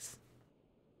beautiful face.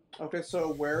 Okay,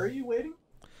 so where are you waiting?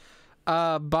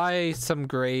 By some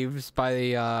graves,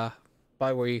 by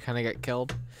where you kind of get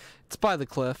killed. It's by the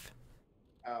cliff.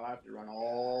 Oh, I have to run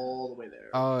all the way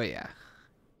there. Oh, yeah.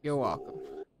 You're welcome.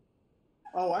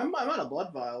 Oh, I'm out of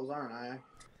blood vials, aren't I?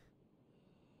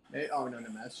 Oh, no,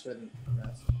 mess. Shouldn't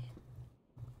mess.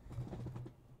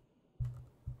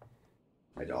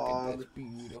 My dog.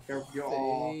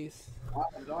 Beautiful face. Wow,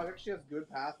 the dog actually has good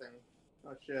pathing.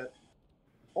 Oh, shit.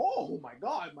 Oh, my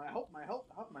God. My health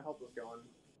is going.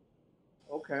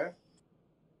 Okay.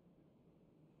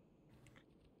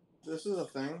 This is a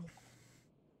thing.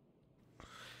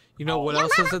 You know what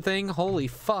else is a thing? Holy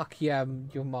fuck, yeah,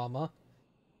 your mama.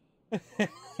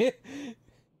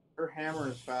 Her hammer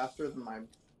is faster than my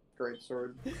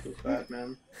greatsword. It's bad,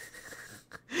 man.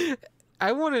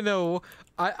 I want to know.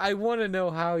 I want to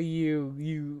know how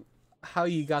you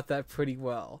got that pretty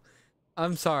well.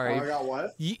 I'm sorry. Oh, I got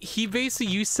what? He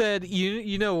basically, you said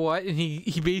you know what, and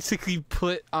he basically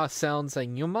put a sound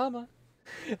saying your mama.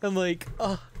 I'm like,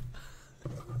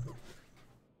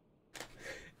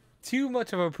 too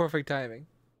much of a perfect timing.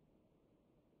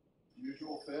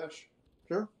 Usual fish.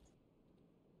 Sure.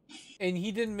 And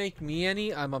he didn't make me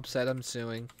any. I'm upset. I'm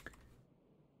suing.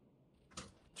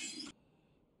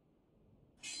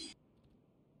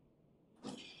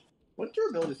 What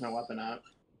durability is my weapon at?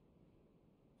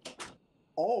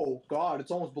 Oh god,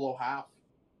 it's almost below half.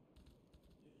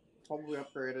 Probably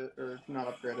upgrade it, or not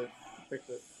upgrade it. Fix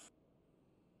it.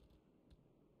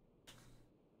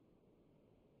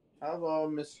 Hello,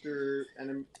 Mr.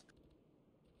 Enemy.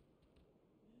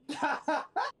 It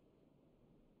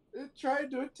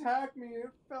tried to attack me. It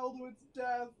fell to its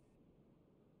death.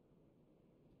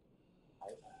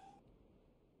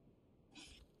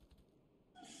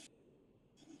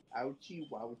 Ouchie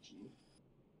wouchie.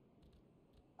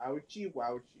 Ouchie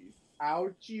wouchie.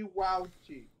 Ouchie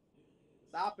wouchie.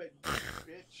 Stop it,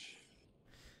 bitch.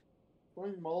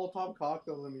 Throwing Molotov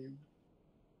cocktails at me, you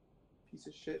piece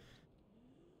of shit.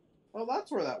 Oh, that's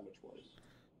where that witch was.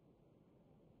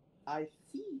 I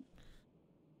see.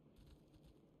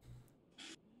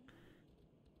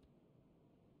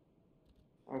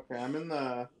 Okay, I'm in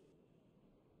the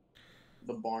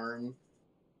barn.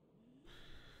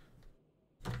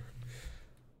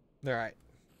 Alright.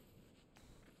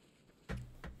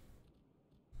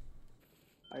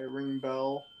 I ring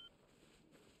bell.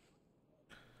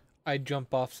 I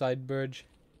jump off side bridge.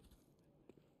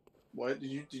 What are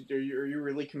you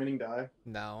really committing die?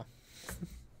 No.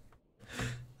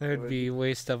 There'd be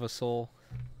waste of a soul.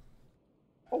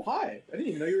 Oh hi! I didn't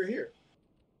even know you were here.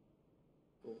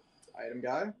 Cool. Item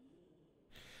guy.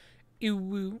 Ew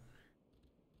woo.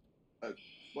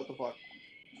 What the fuck?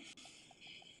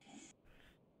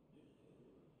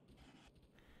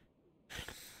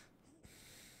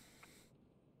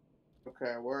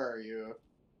 Okay, where are you?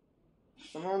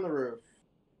 Somewhere on the roof,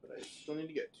 but I still need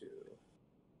to get to.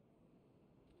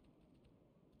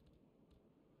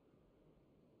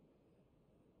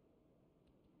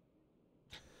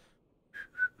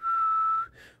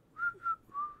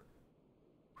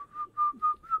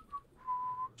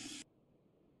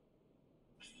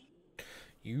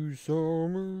 You saw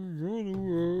me run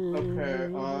away.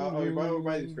 Okay, are you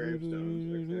by these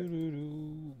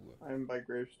gravestones? Okay. I'm by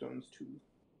gravestones too.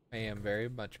 I am very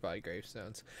much by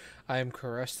gravestones. I am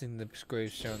caressing the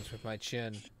gravestones with my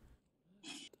chin.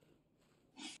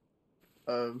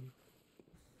 There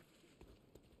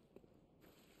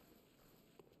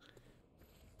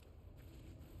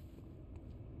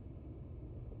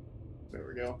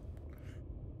we go.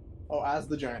 Oh, as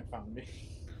the giant found me.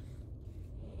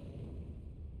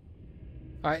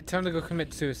 Alright, time to go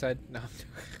commit suicide. No.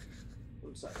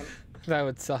 1 second. That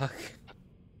would suck.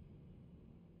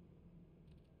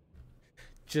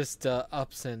 Just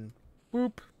ups and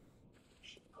whoop.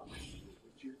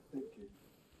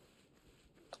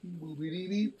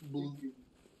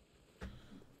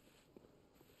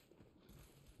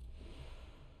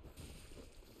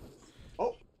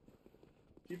 Oh,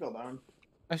 he fell down.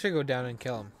 I should go down and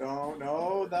kill him.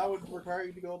 No, that would require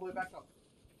you to go all the way back up.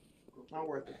 Not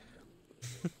worth it.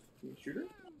 Can you shoot her?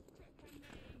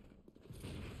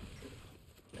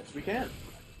 Yes, we can.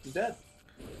 She's dead.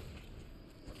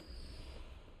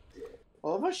 I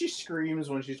love how she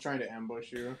screams when she's trying to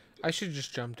ambush you. I should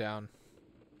just jump down.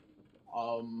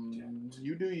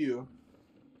 You do you.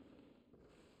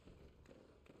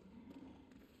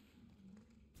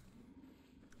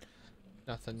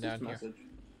 Nothing What's down this here. message?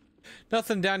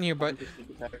 Nothing down here but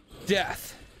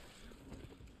death.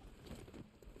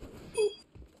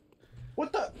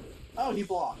 What the? Oh, he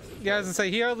blocked. Yeah, I was gonna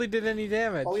say, he hardly did any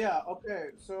damage. Oh yeah, okay,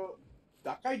 so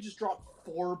that guy just dropped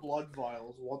 4 blood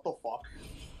vials. What the fuck?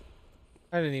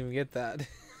 I didn't even get that.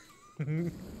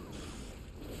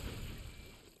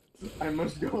 I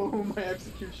must go. My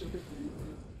execution is easy.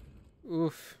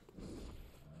 Oof.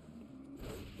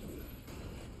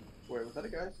 Wait, was that a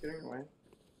guy getting away?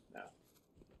 No.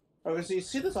 Okay, so you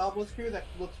see this obelisk here that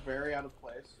looks very out of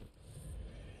place?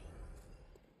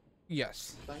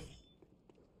 Yes. Thing?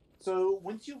 So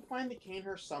once you find the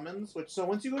Canehurst summons,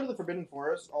 once you go to the Forbidden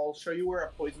Forest, I'll show you where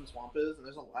a poison swamp is, and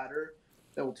there's a ladder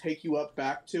that will take you up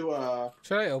back to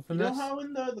Should I open you this? know how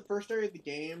in the first area of the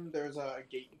game there's a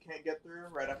gate you can't get through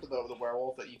right after the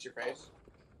werewolf that eats your face?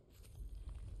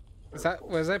 Was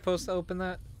I supposed to open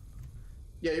that?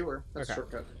 Yeah, you were. That's Okay. a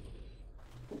shortcut.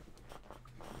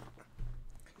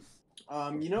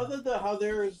 You know how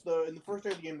there's in the first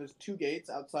area of the game there's 2 gates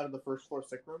outside of the first floor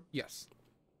sick room? Yes.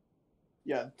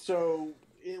 Yeah, so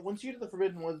once you get to the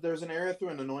Forbidden Woods, there's an area through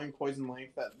an annoying poison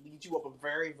lake that leads you up a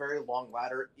very, very long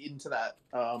ladder into that,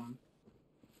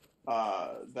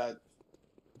 that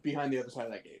behind the other side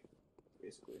of that gate,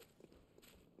 basically.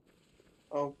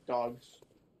 Oh, dogs.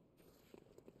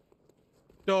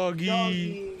 Doggy.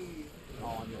 Doggy!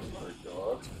 Oh, no,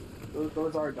 dogs.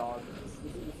 Those are dogs.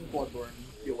 This is BloodBourne.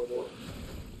 Deal with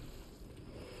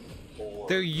it.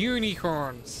 They're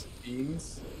unicorns.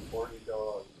 Beans, 40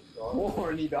 dogs.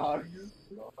 Horny dogs.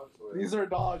 These are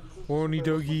dogs. Horny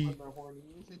They're doggy. They're horny.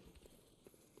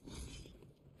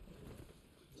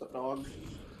 What's up, dog?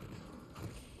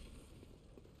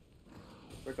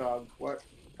 Good dog. What?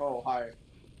 Oh, hi.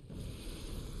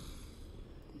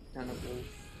 Tentacles.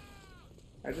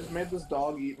 I just made this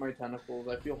dog eat my tentacles.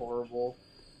 I feel horrible.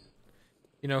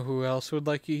 You know who else would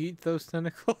like you to eat those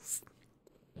tentacles?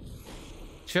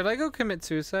 Should I go commit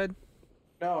suicide?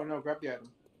 No, no, grab the item.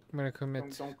 I'm gonna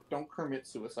commit. Don't commit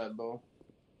suicide though.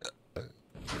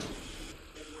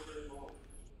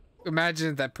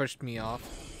 Imagine if that pushed me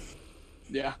off.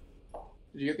 Yeah.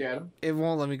 Did you get the item? It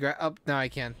won't let me grab. Oh, no, I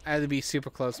can. I had to be super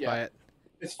close by it.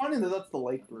 It's funny that that's the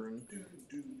lake rune.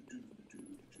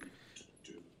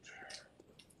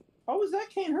 Oh, is that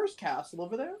Canehurst Castle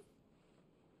over there?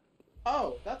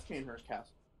 Oh, that's Canehurst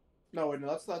Castle. No, wait, no,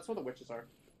 that's where the witches are.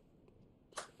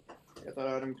 Get that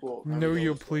item, cool. Know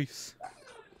your place.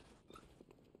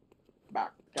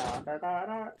 Back. Da, da, da,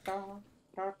 da, da,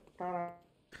 da, da.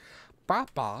 Ba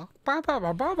ba ba ba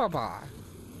ba ba ba ba.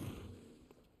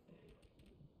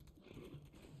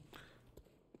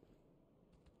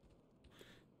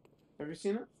 Have you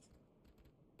seen it?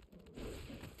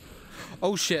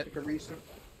 Oh shit! Like a recent.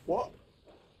 What?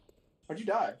 How'd you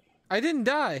die? I didn't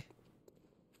die.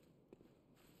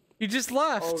 You just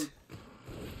left. Oh,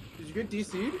 did you get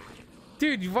DC'd?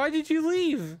 Dude, why did you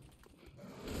leave?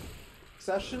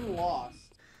 Session lost.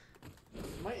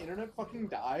 Did my internet fucking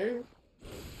die?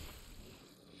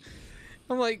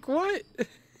 I'm like, what?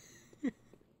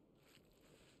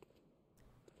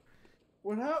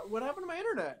 What happened to my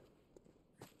internet?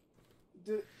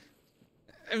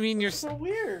 I mean, you're so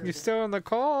weird. You're still on the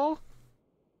call.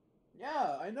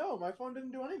 Yeah, I know. My phone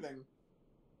didn't do anything.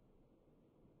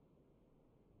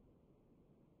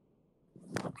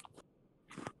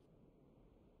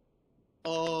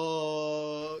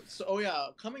 So, oh yeah,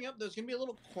 coming up, there's gonna be a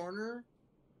little corner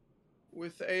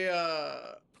with a,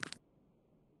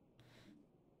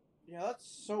 yeah, that's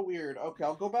so weird. Okay,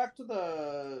 I'll go back to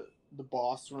the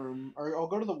boss room, or I'll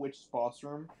go to the witch's boss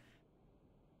room.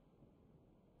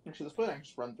 Actually, this place I can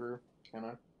just run through, can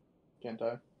I? Can't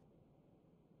I?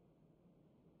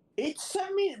 It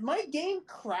sent me, my game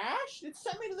crashed? It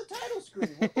sent me to the title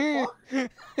screen. What the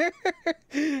fuck?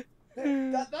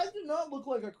 That did not look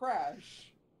like a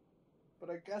crash. But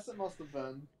I guess it must have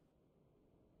been.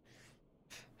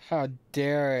 How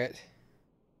dare it?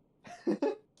 Maybe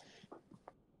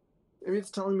it's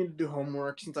telling me to do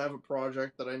homework since I have a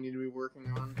project that I need to be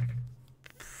working on.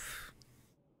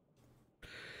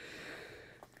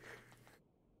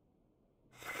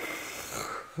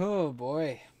 Oh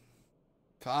boy.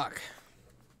 Fuck.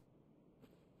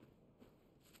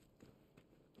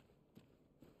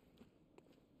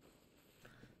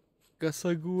 Guess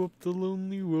I go up the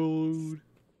lonely road.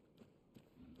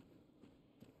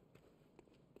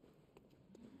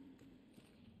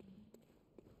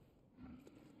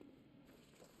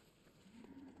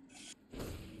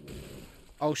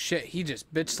 Oh shit, he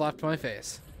just bitch slapped my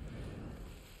face.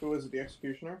 Who was it, the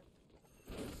executioner?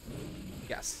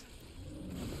 Yes.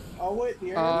 Oh wait,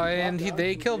 the and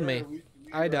they killed me.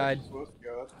 I died.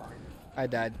 That's fine. I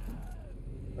died.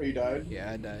 Oh, you died?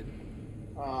 Yeah, I died.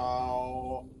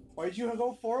 Oh, why'd you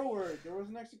go forward? There was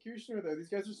an executioner there. These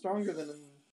guys are stronger than.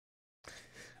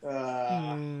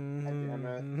 God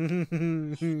damn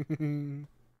it!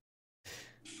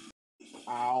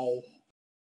 Ow.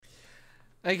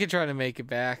 I could try to make it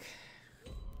back.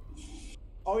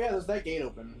 Oh yeah, there's that gate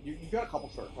open. You got a couple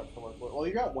shortcuts to work with. Well,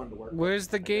 you got one to work with. Where's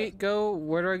the gate go?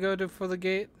 Where do I go to for the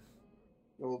gate?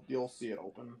 You'll see it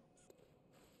open.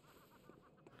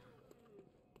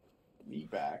 Me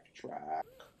backtrack.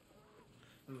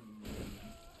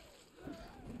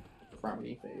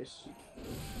 Frowny face.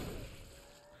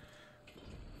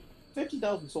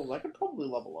 50,000 souls. I could probably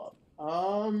level up.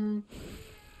 I'll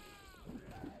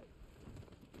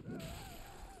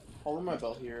ring my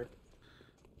bell here.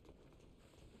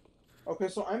 Okay,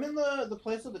 so I'm in the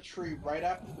place of the tree right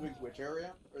after the big witch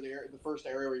area, or the first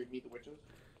area where you meet the witches.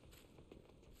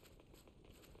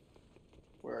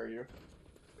 Where are you?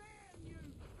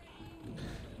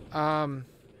 I'm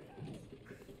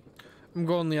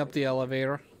going up the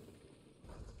elevator.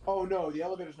 Oh no, the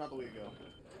elevator's not the way to go.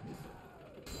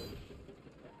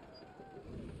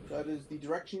 That is the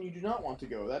direction you do not want to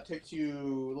go. That takes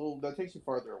you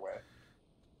farther away.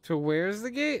 So where's the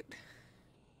gate?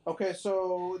 Okay,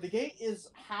 so the gate is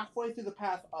halfway through the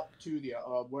path up to the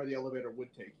where the elevator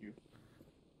would take you.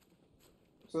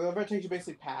 So the elevator takes you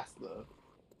basically past the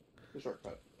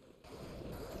shortcut.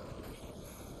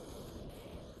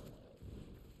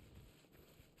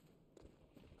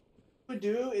 would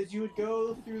do is you would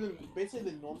go through the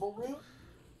basically the normal route,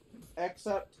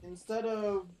 except instead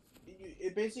of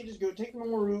it basically just go take the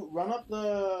normal route, run up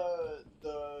the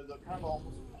kind of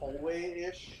almost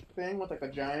hallway-ish thing with like a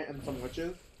giant and some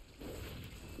witches.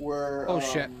 Where Oh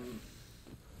shit.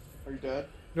 Are you dead?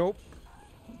 Nope.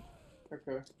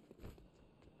 Okay.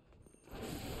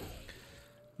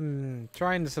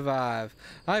 Trying to survive.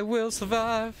 I will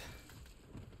survive.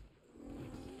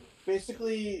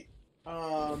 Basically,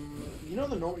 you know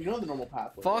the normal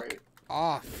pathway, Fuck right?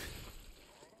 off.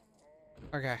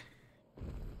 Okay.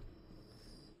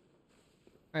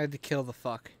 I had to kill the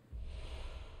fuck.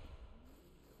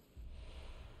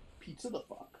 Pizza the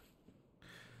fuck.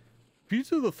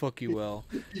 Pizza the fuck you will.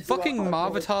 Fucking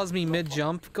Mavatas me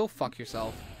mid-jump. Go fuck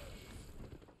yourself.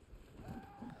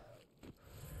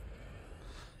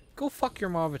 Go fuck your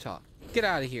Mavata. Get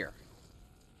out of here.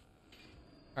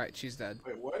 Alright, she's dead.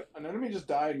 Wait, what? An enemy just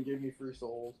died and gave me 3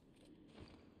 souls.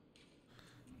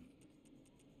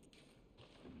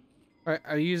 Alright,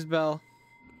 I used Bell.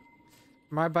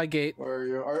 I'm right by gate. Where are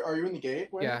you? Are you in the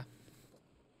gateway? Yeah.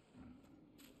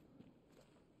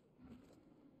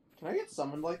 Can I get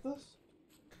summoned like this?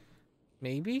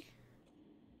 Maybe?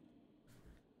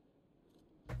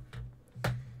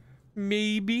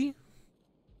 Maybe?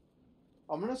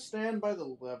 I'm gonna stand by the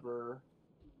lever.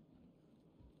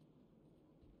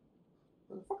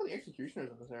 Where the fuck are the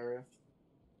executioners in this area? Are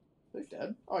they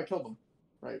dead? Oh, I killed them.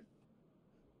 Right.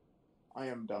 I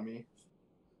am dummy.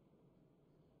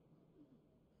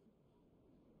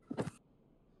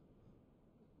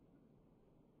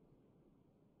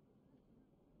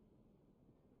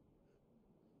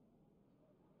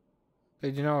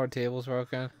 Did you know our table's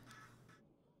broken?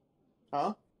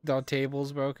 Huh? The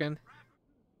table's broken?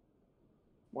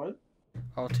 What?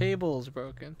 Our table's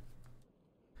broken.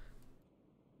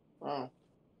 Oh.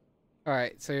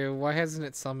 Alright, so why hasn't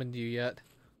it summoned you yet?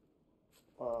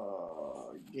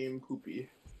 Game poopy.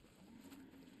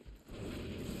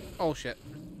 Oh shit.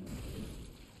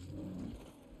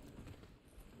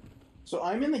 So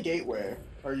I'm in the gateway.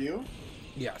 Are you?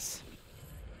 Yes.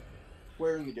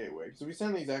 Where in the gateway? Because if we stand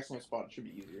in the exact same spot, it should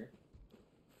be easier.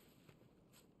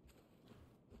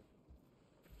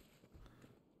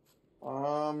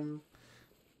 I'm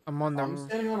on the... I'm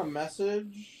standing on a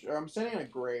message, or I'm standing on a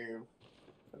grave.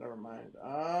 But never mind.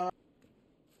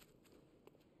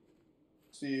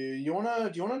 See, do you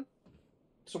wanna?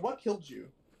 So what killed you?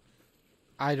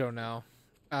 I don't know.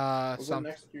 Was it an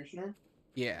executioner?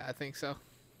 Yeah, I think so.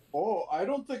 Oh, I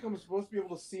don't think I'm supposed to be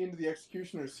able to see into the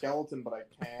executioner's skeleton, but I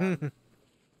can.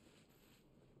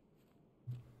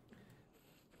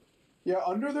 Yeah,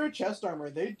 under their chest armor,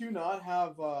 they do not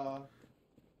have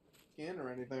skin or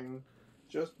anything.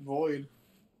 Just void.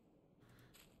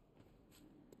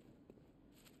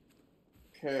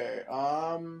 Okay,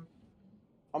 I'm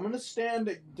gonna stand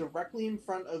directly in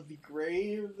front of the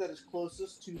grave that is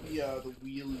closest to the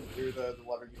wheel or the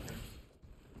lever you can.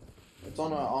 It's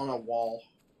on a wall.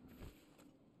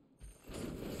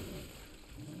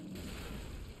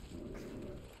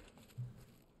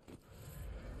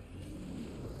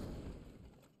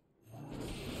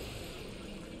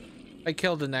 I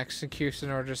killed an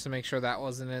executioner just to make sure that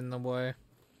wasn't in the way.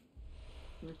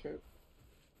 Okay.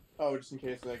 Oh, just in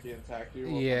case like he attacked you.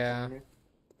 Yeah.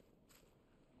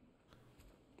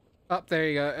 Oh, there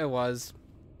you go. It was.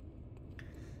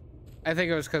 I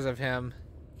think it was because of him.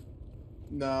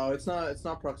 No, it's not. It's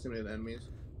not proximity to enemies.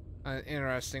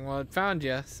 Interesting. Well, it found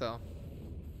you, so.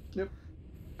 Yep.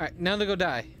 All right, now to go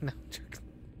die. No.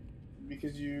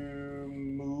 Because you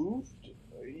moved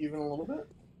even a little bit.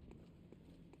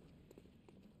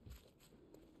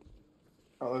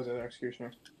 Oh, there's an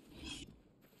executioner.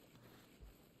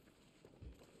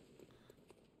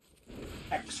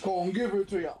 XCOM, give it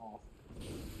to you.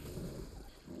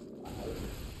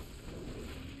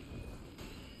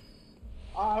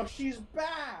 Oh, she's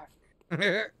back.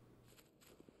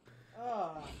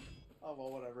 Oh,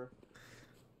 well, whatever.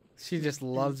 She just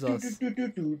loves us. Oh yeah,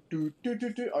 do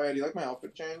you like my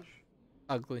outfit change?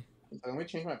 Ugly. Let me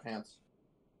change my pants.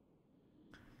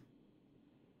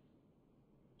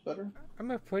 Better?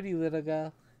 I'm a pretty little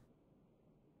girl.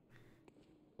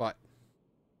 What?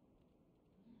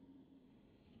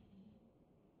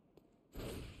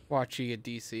 Watch you get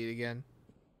DC'd again.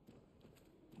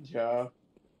 Yeah.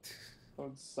 That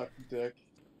would suck dick.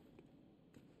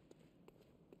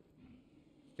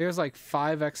 There's like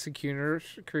 5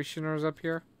 executioners up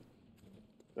here.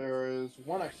 There is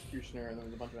one executioner and then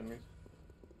there's a bunch of enemies.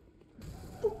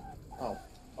 Oh.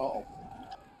 Uh-oh.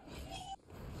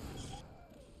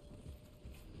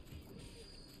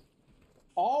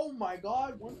 Oh my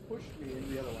god, one pushed me into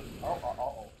the other one.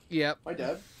 Oh. Yep. Am I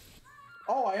dead?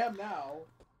 Oh, I am now.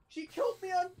 She killed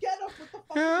me on Get Up with the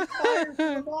fucking fire from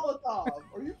the Molotov.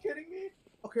 Are you kidding me?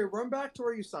 Okay, run back to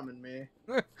where you summoned me.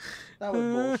 That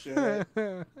was bullshit.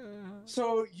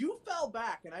 So you fell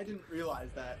back, and I didn't realize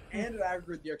that, and it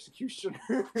aggroed the executioner.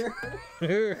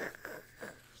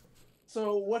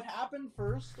 So what happened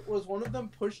first was one of them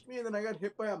pushed me, and then I got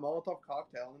hit by a Molotov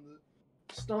cocktail, and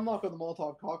the stun lock of the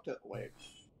Molotov cocktail. Wait.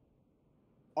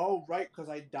 Oh, right, because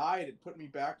I died. It put me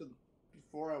back to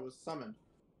before I was summoned.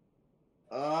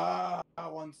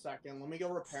 1 second. Let me go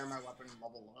repair my weapon and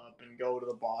level up and go to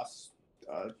the boss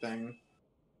thing.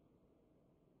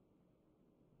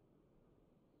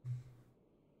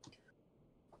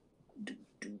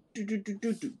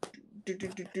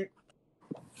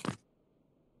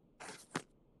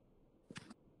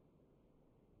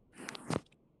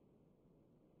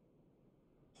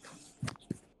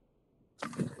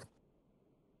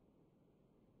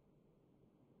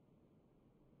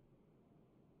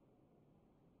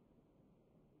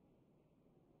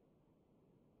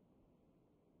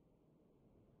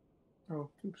 Oh,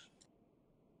 oops.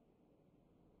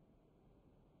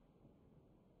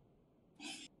 I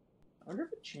wonder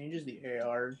if it changes the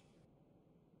AR.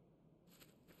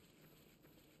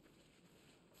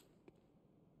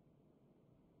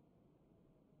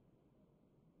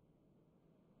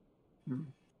 Let's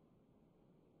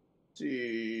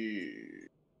see.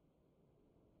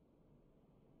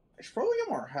 I should probably get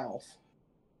more health.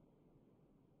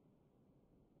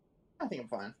 I think I'm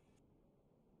fine.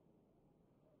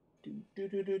 I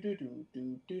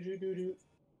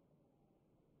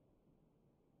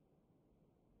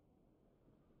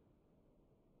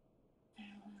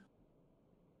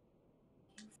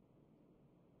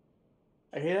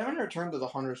hate having to return to the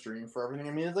hunter stream for everything.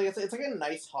 I mean, it's like a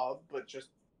nice hub, but just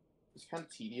it's kind of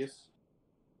tedious.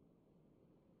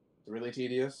 It's really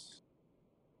tedious.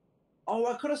 Oh,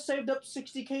 I could have saved up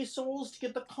 60k souls to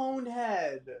get the cone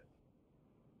head.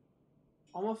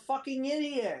 I'm a fucking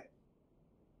idiot.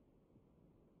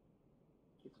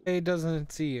 He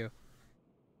doesn't see you.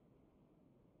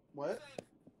 What?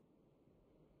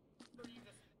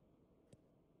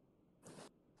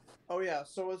 Oh yeah,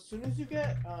 so as soon as you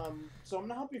get so I'm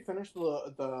gonna help you finish the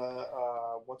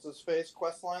what's his face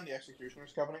quest line, the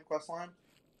Executioner's Covenant quest line.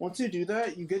 Once you do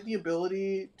that, you get the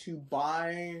ability to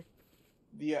buy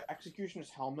the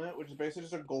Executioner's helmet, which is basically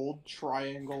just a gold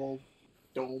triangle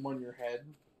dome on your head.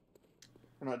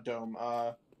 Or not dome,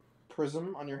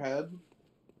 prism on your head.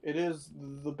 It is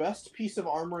the best piece of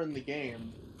armor in the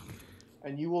game,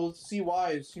 and you will see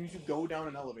why as soon as you go down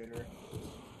an elevator.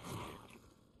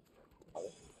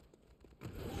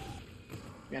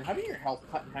 Man, having your health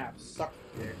cut in half sucks,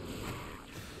 dick.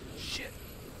 Shit.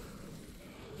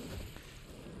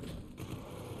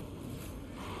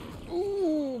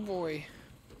 Ooh, boy.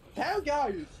 That guy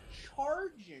is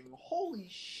charging. Holy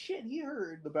shit, he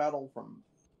heard the battle from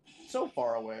so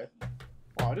far away.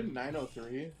 Wow, I did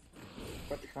 903.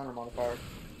 Got the counter modifier.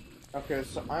 Okay,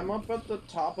 so I'm up at the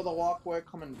top of the walkway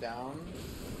coming down.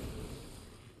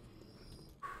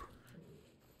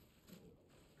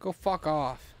 Go fuck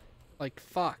off. Like,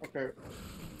 fuck. Okay.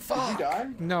 Fuck! Did you die?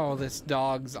 No, this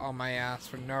dog's on my ass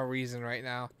for no reason right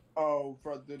now. Oh,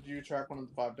 did you track one of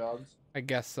the 5 dogs? I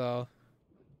guess so.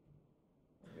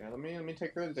 Yeah, let me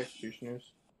take care of these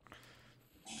executioners.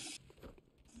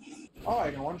 Oh,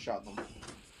 I can one-shot them.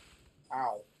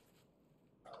 Ow.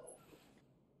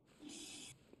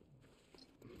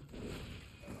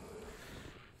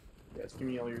 Yes, give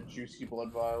me all your juicy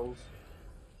blood vials.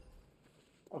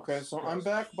 Okay, so I'm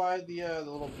back by the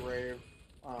little grave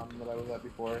that I was at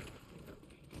before.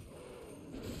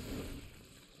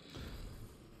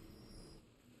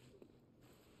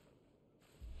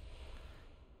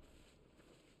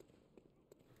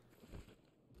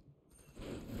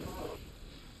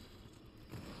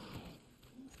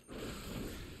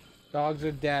 Dogs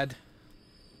are dead.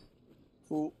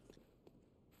 Cool.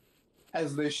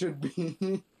 As they should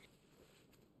be.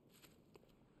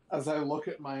 As I look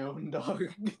at my own dog.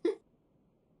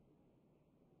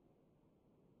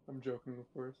 I'm joking,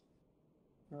 of course.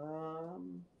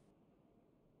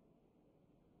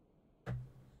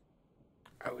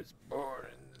 I was born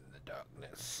in the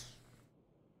darkness.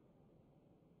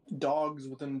 Dogs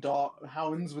within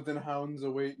hounds within hounds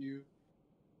await you.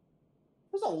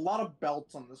 There's a lot of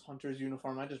belts on this hunter's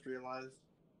uniform, I just realized.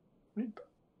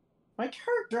 My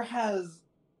character has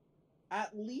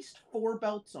at least 4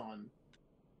 belts on.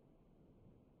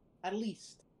 At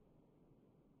least.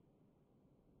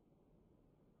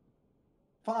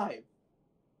 5.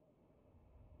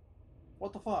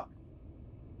 What the fuck?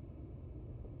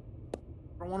 I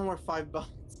don't want to wear 5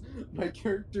 belts. My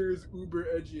character is uber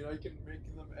edgy and I can make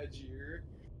them edgier.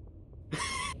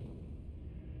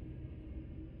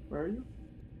 Where are you?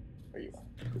 There you are.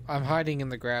 I'm hiding in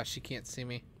the grass. You can't see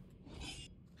me.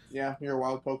 Yeah, you're a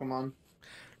wild Pokemon.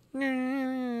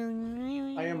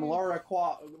 I am Lara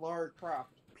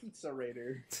Croft, Pizza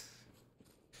Raider.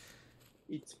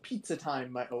 It's pizza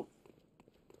time, my hope.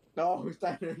 No,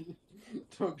 Steiner,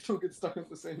 don't get stuck on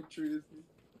the same tree as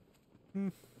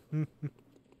me.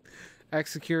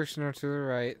 Executioner to the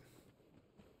right.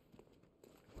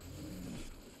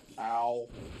 Ow.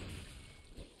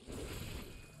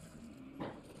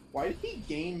 Why did he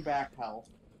gain back health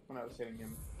when I was hitting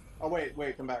him? Oh,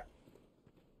 wait, come back.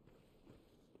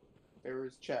 There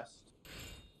is chest.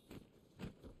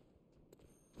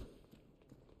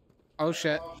 Oh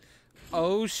shit.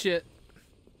 Oh shit.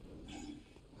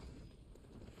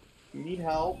 You need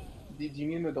help? Do you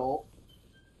need an adult?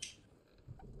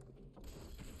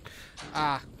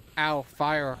 Ah. Ow.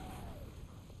 Fire.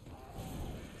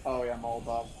 Oh yeah,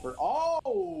 Molotov.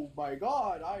 Oh my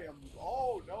god, I am...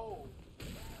 Oh no.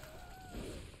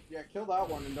 Yeah, kill that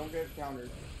one and don't get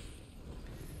countered.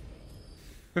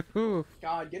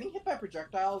 God, getting hit by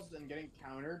projectiles and getting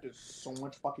countered does so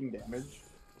much fucking damage.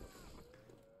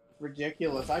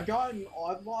 Ridiculous. I've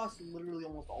lost literally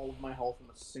almost all of my health from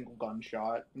a single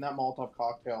gunshot, and that Molotov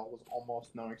cocktail was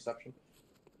almost no exception.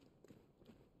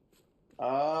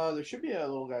 There should be a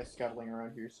little guy scuttling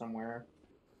around here somewhere.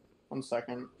 1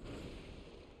 second.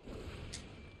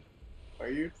 Are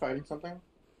you fighting something?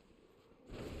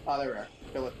 Ah, there we are.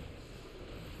 Kill it.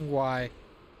 Why?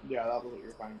 Yeah, that was what you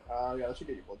were fighting. Yeah, that should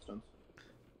get you bloodstones.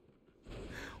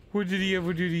 What did he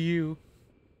ever do to you?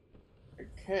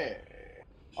 Okay.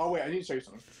 Oh wait, I need to show you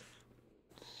something.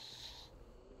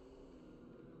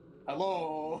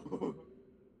 Hello.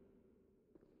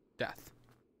 Death.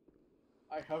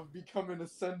 I have become an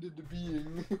ascended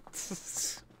being.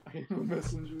 I am a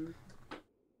messenger.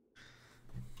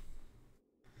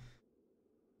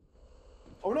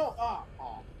 Oh no! Ah!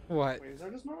 Oh. What? Wait, is there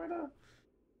just no way to...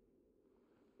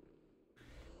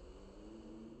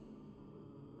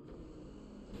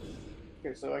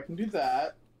 Okay, so I can do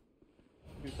that.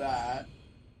 Do that.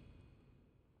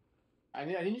 I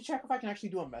need to check if I can actually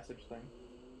do a message thing.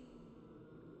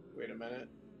 Wait a minute.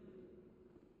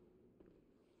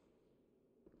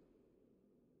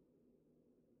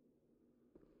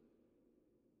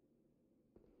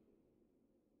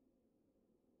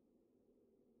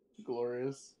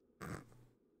 Glorious.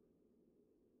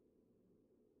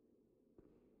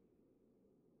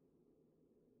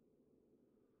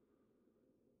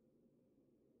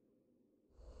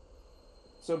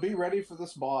 So be ready for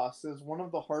this boss. It's one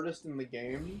of the hardest in the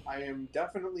game. I am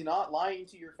definitely not lying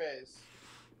to your face.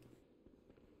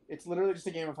 It's literally just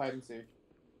a game of hide and seek.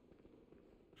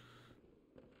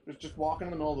 Just walk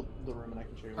in the middle of the room and I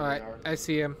can show you where Alright, they are. I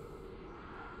see him.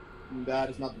 That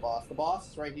is not the boss. The boss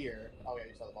is right here. Oh yeah,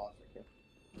 you saw the boss right here.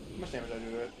 How much damage did I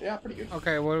do to it? Yeah, pretty good.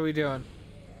 Okay, what are we doing?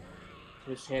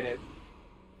 Just hit it.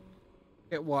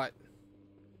 Hit what?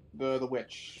 The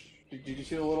witch. Did you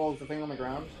see the thing on the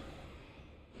ground?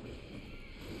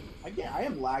 I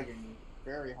am lagging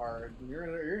very hard. Your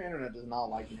internet does not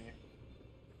like me.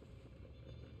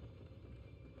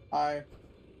 Hi.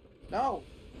 No!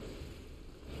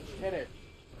 Just hit it.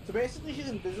 So basically she's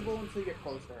invisible until you get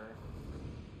close to her.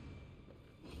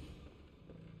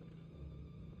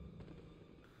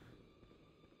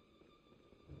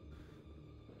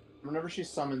 Whenever she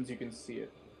summons, you can see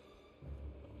it.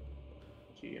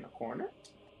 Is she in a corner?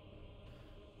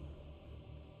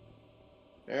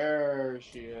 There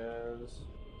she is.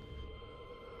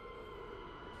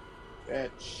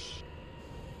 Bitch.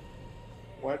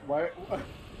 What?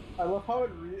 I love how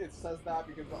it says that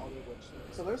because the other witch.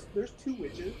 So there's two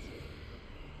witches.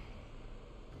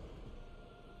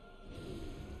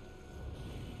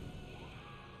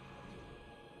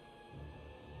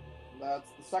 That's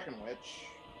the second witch.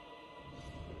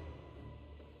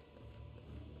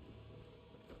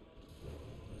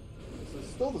 This is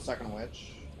still the second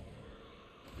witch.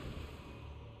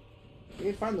 You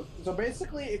need to find the... So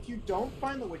basically, if you don't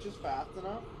find the witches fast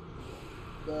enough,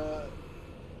 the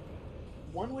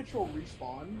one witch will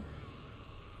respawn.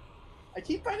 I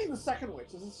keep finding the second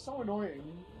witch. This is so annoying.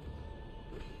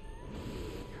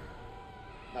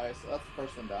 Nice. That's the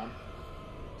first one down.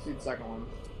 See the second one.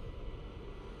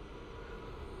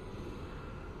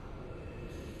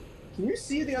 Can you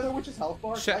see the other witch's health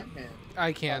bar? Shit. I can't.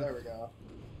 I can. Oh, there we go.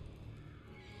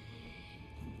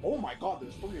 Oh my god,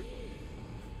 there's 3 of them.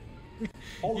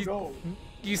 Oh no.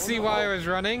 You see why I was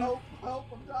running? Help, help,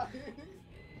 I'm dying.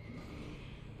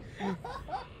 Oh,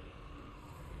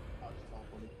 she's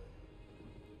teleporting.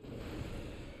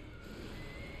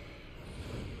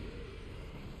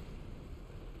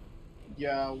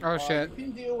 Yeah. Oh, shit. You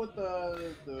can deal with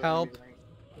the Help.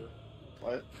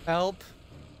 What? Help.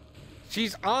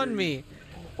 She's on me.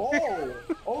 Oh!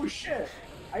 Oh shit!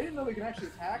 I didn't know they could actually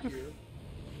attack you.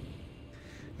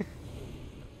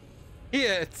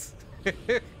 Hits.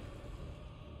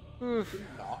 Oof.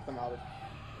 Didn't knock them out of.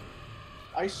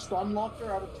 I stun locked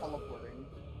her out of teleporting.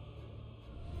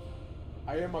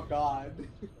 I am a god.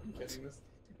 I'm kidding.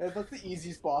 That's the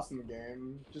easiest boss in the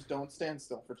game. Just don't stand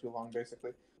still for too long,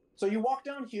 basically. So you walk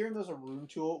down here, and there's a rune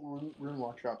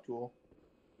workshop tool.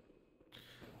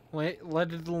 Wait,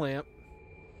 lighted the lamp.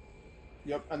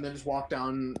 Yep, and then just walk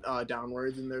down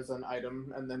downwards, and there's an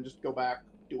item, and then just go back,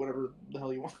 do whatever the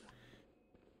hell you want.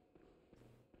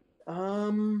 I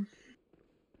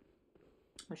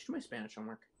should do my Spanish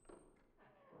homework.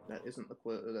 That isn't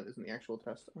the actual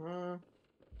test.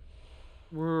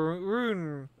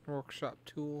 Rune workshop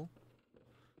tool.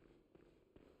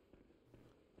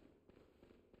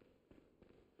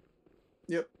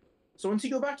 Yep. So once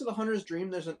you go back to the Hunter's Dream,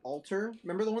 there's an altar.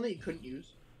 Remember the one that you couldn't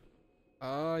use?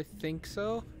 I think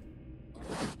so.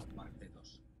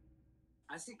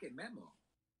 Así que Memo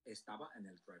estaba en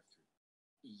el drive-thru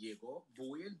y llegó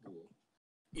Bui el búho.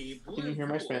 Can you hear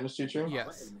my Spanish teacher?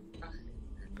 Yes.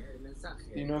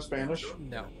 Do you know Spanish?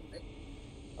 No.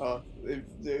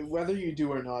 Whether you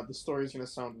do or not, the story's gonna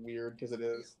sound weird because it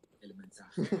is.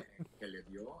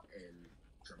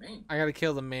 I gotta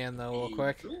kill the man though, real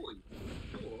quick.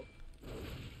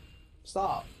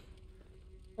 Stop.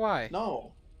 Why?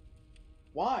 No.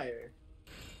 Why?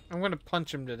 I'm gonna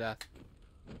punch him to death.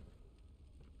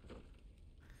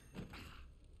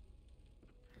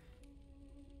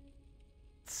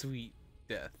 Sweet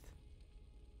death.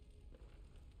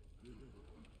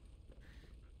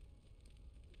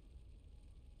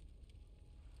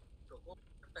 Tocó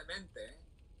fuertemente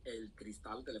el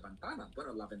cristal de la ventana,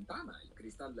 bueno, la ventana, el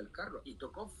cristal del carro, y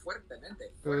tocó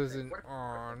fuertemente,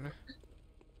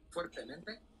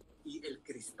 fuertemente, y el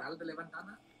cristal de la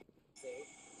ventana se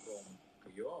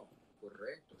rompió,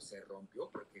 correcto, se rompió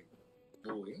porque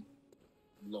Bui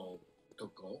lo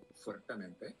tocó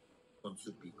fuertemente con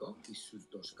su pico y sus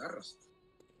dos garras.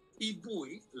 Y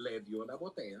Bui le dio la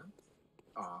botella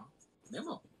a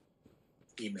Memo.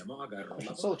 Y Memo agarró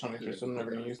la botella. I'm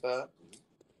never gonna use that.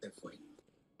 Se fue.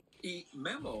 Y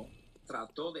Memo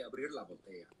trató de abrir la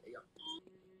botella. Ella...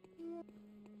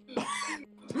 What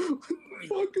the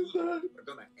fuck is that?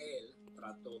 Perdona, él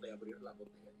trató de abrir la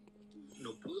botella.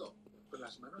 No pudo. Con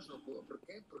las manos no pudo. ¿Por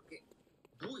qué? Porque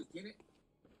Bui tiene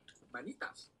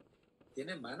manitas.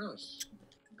 Tiene manos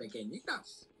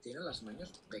pequeñitas. Tiene las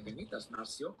manos pequeñitas.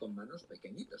 Nació con manos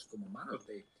pequeñitas, como manos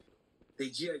de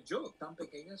G.I. Joe, tan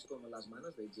pequeñas como las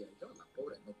manos de G.I. Joe. La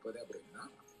pobre no puede abrir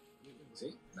nada.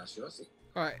 Sí, nació así.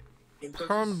 Alright. Entonces,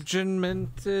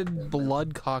 Permanented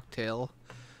blood cocktail.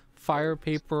 Fire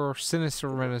paper, sinister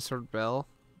renaissance bell.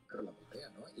 la botella,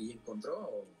 ¿no? Y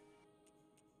encontró...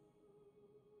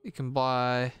 You can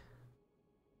buy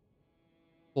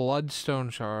bloodstone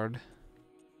shard.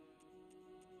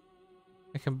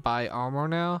 I can buy armor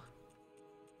now.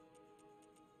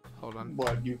 Hold on.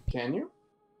 What, can you?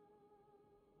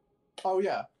 Oh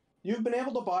yeah. You've been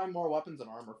able to buy more weapons and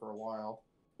armor for a while.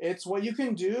 It's what you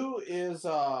can do is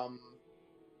go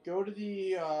to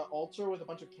the altar with a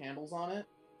bunch of candles on it,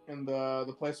 and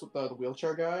the place with the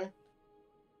wheelchair guy.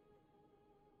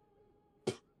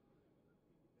 You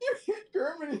hit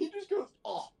German and he just goes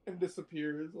oh and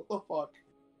disappears. What the fuck?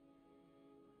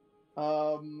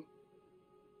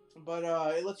 But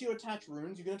it lets you attach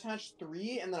runes. You can attach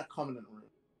 3 and then a covenant rune.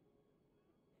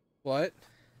 What?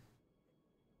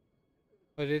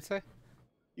 What did it say?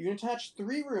 You can attach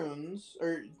 3 runes,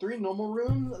 or 3 normal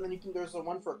runes, and then there's a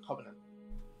one for a covenant.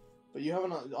 But you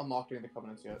haven't unlocked any of the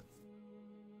covenants yet.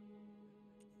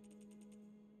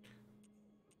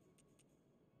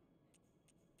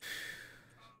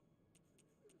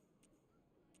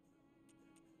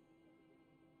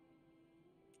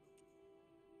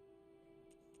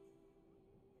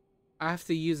 I have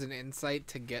to use an insight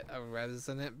to get a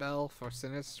resonant bell for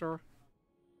Sinister.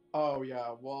 Oh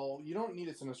yeah, well, you don't need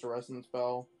a Sinister Resonance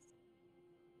Bell.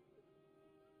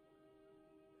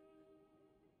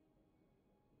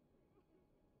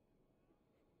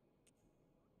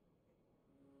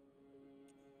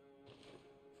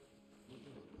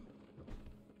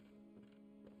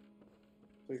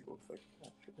 It looks like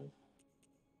actually.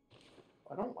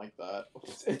 I don't like that.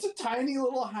 It's a tiny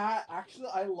little hat. Actually,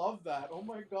 I love that. Oh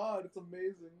my god, it's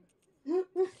amazing.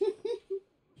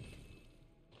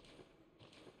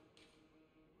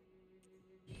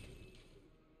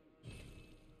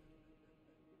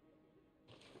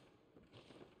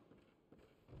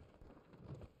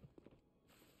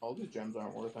 All these gems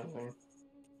aren't worth anything.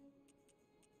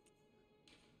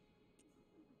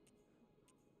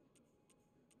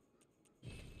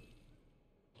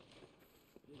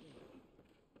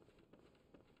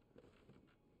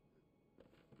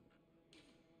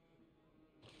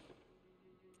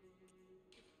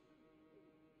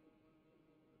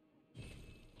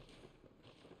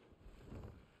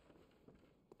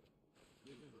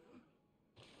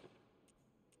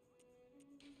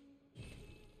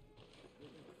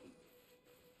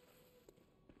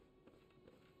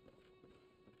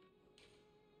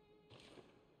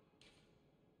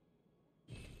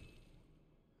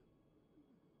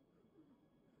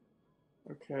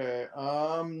 Okay,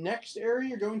 next area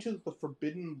you're going to the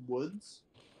Forbidden Woods,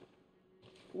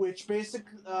 which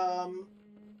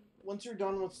once you're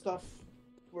done with stuff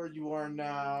where you are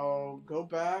now, go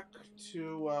back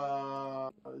to,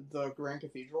 the Grand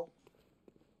Cathedral.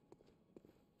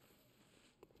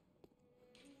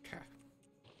 Okay.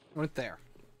 Right there.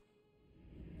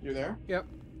 You're there? Yep.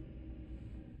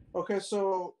 Okay,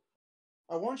 so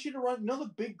I want you to run, you know the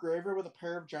big graveyard with a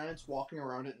pair of giants walking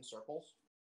around it in circles?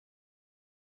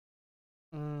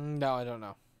 No, I don't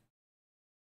know.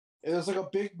 There's like a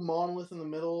big monolith in the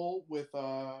middle with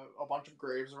a bunch of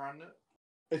graves around it.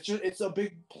 It's a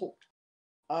big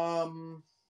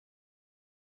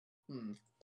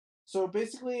So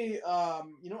basically,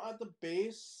 you know, at the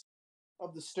base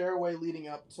of the stairway leading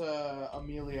up to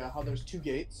Amelia, how there's two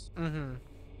gates. Mm-hmm.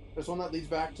 There's one that leads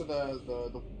back to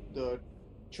the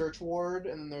church ward,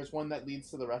 and then there's one that leads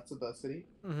to the rest of the city.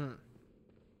 Mm-hmm.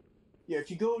 Yeah, if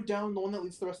you go down the one that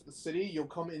leads to the rest of the city, you'll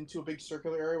come into a big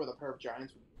circular area with a pair of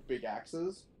giants with big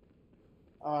axes.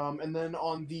 And then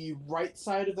on the right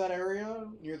side of that area,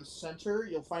 near the center,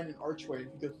 you'll find an archway. If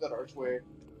you go through that archway,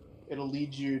 it'll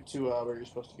lead you to where you're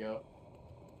supposed to go.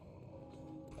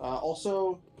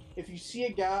 Also, if you see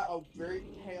a very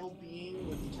pale being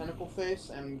with tentacle face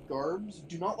and garbs,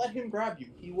 do not let him grab you.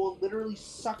 He will literally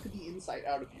suck the insight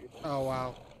out of you. Oh,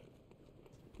 wow.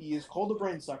 He is called a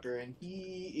brain sucker, and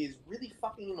he is really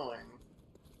fucking annoying.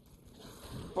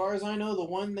 As far as I know, the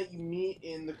one that you meet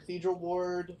in the Cathedral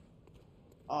Ward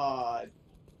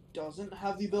doesn't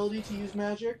have the ability to use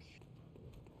magic.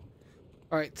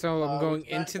 Alright, so I'm going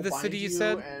That into will the bind city, you you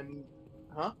said? And,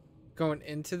 huh? Going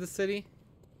into the city?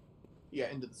 Yeah,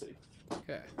 into the city.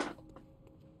 Okay.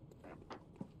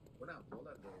 Una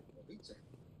bola de biche.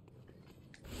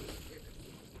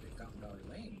 De Countdown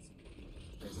Lanes.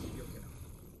 Decidió que no.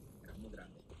 Era muy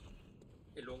grande.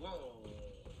 Y luego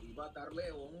iba a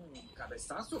darle un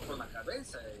cabezazo con la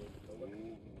cabeza.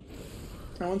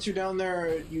 And once you're down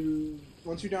there,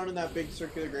 once you're down in that big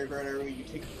circular graveyard area, you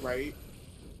take a right.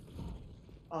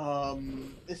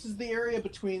 This is the area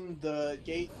between the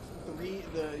gate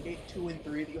 2 and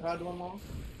 3 that you had to unlock,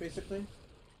 basically.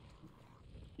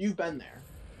 You've been there.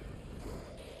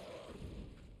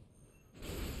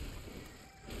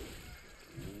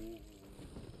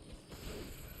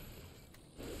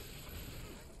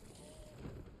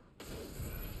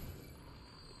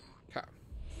 Okay.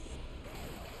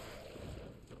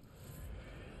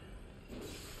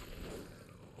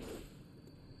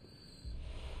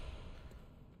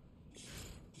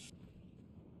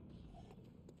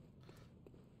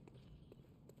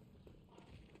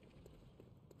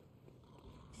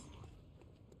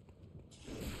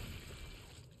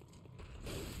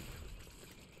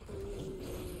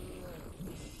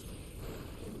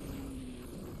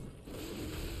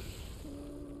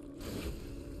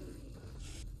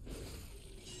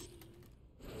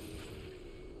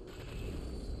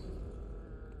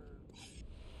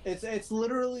 It's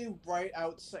literally right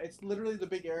outside. It's literally the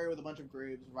big area with a bunch of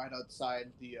graves right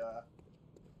outside the.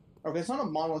 Okay, it's not a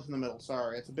monolith in the middle.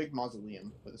 Sorry, it's a big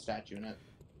mausoleum with a statue in it.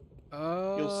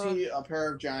 You'll see a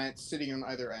pair of giants sitting on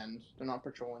either end. They're not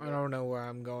patrolling. I don't know where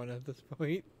I'm going at this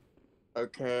point.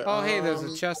 Okay. Oh, hey, there's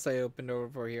a chest I opened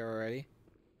over here already.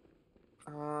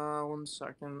 1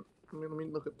 second. Let me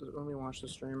look at the. Let me watch the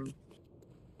stream.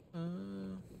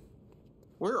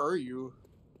 Where are you?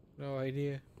 No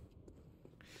idea.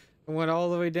 I went all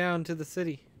the way down to the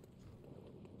city.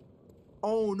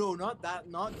 Oh no, not that,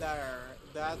 not there.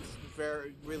 That's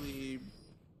really.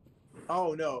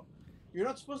 Oh no, you're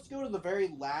not supposed to go to the very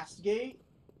last gate.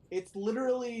 It's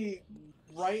literally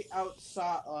right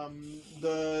outside.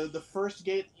 The first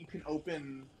gate that you can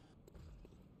open.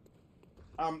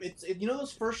 You know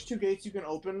those first 2 gates you can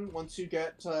open once you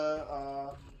get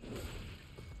to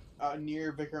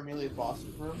near Vicar Amelia's boss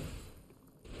room.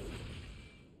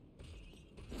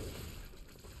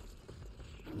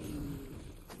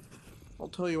 I'll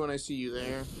tell you when I see you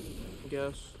there, I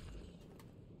guess.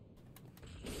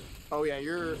 Oh yeah,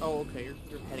 you're. Oh okay,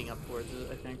 you're heading up towards it,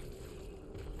 I think.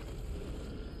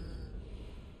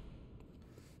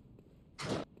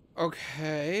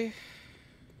 Okay.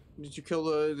 Did you kill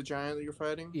the giant that you're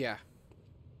fighting? Yeah.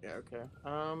 Yeah. Okay.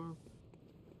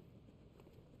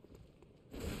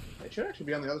 It should actually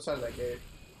be on the other side of that gate.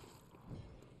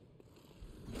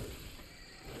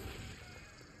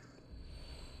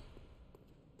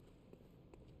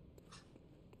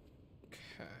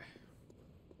 Okay.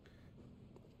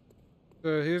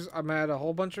 So here's I'm at a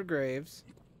whole bunch of graves.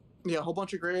 Yeah, a whole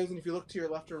bunch of graves, and if you look to your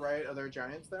left or right, are there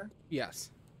giants there? Yes.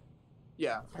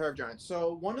 Yeah, a pair of giants.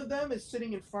 So one of them is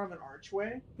sitting in front of an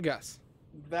archway. Yes.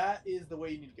 That is the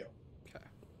way you need to go. Okay.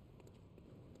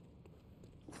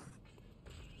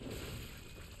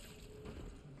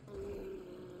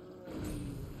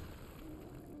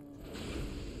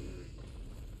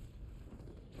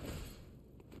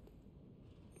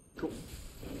 Cool.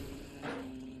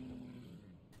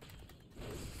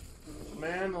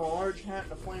 Man in a large hat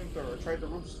and a flamethrower tried to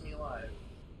roast me alive.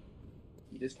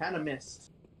 He just kind of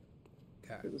missed.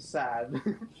 Okay. It was sad.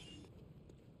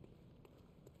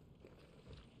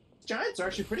 Giants are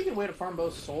actually a pretty good way to farm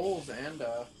both souls and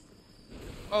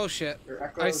Oh shit.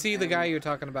 echoes. I see the guy you're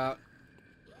talking about.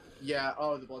 Yeah.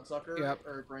 Oh, the bloodsucker. Yep.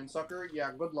 Or brain sucker.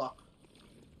 Yeah. Good luck.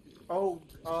 Oh.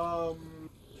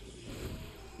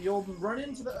 You'll run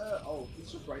into the. Oh,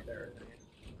 he's just right there. Isn't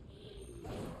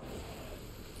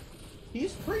he?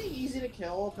 He's pretty easy to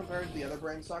kill compared to the other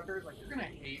brain suckers. Like, you're gonna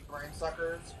hate brain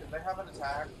suckers because they have an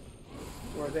attack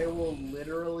where they will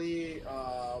literally,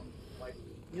 like,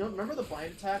 you know, remember the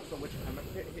blind attack the witch hammock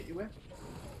hit you with?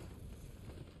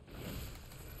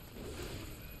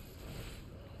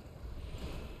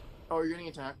 Oh, you're getting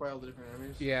attacked by all the different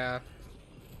enemies? Yeah.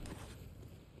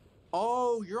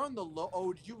 Oh, you're on the low.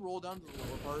 Oh, did you roll down to the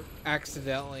lower part?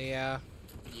 Accidentally, yeah.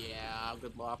 Yeah,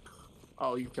 good luck.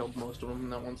 Oh, you killed most of them in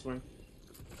that one swing.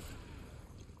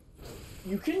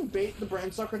 You can bait the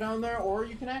brain sucker down there, or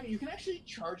you can actually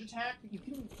charge attack. You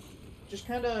can just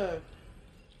kind of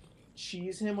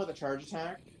cheese him with a charge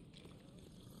attack.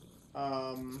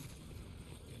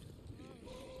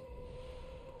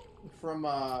 From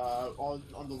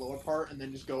on the lower part, and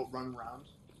then just go run around.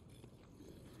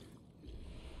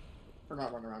 Or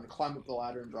not run around, climb up the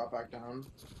ladder and drop back down.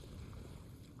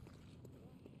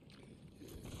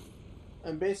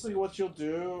 And basically what you'll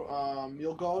do,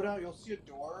 you'll go down, you'll see a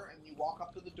door, and you walk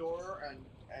up to the door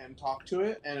and talk to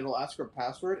it, and it'll ask for a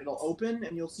password. It'll open,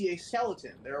 and you'll see a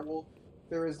skeleton.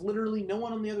 There is literally no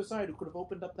one on the other side who could have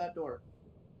opened up that door.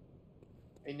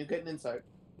 And you get an insight.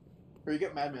 Or you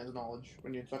get Madman's knowledge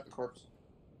when you infect the corpse.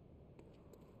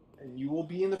 And you will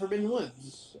be in the Forbidden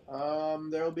Woods.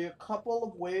 There will be a couple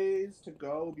of ways to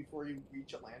go before you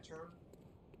reach a lantern.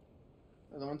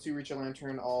 And then once you reach a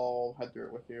lantern, I'll head through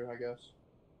it with you, I guess.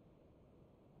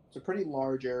 It's a pretty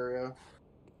large area.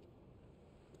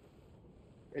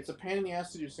 It's a pain in the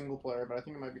ass to do single player, but I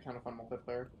think it might be kind of fun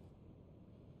multiplayer.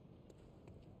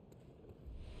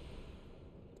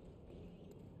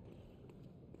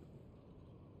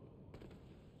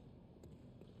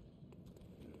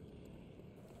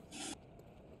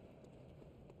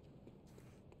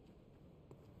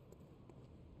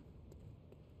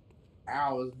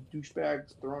 Ow, this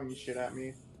douchebag's throwing shit at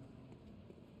me.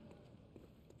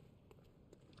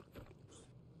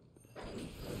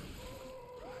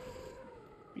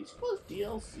 Beast Plus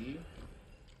DLC?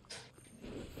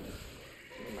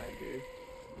 It might be.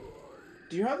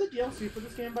 Do you have the DLC for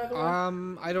this game, by the way?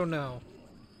 I don't know.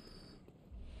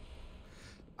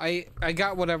 I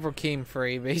got whatever came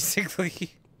free,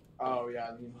 basically. Oh yeah,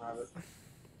 I didn't have it.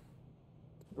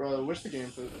 Bro, I wish the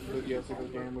DLC for the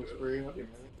game was free. That'd be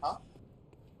amazing. Huh?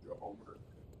 Your homework.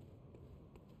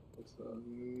 What's that?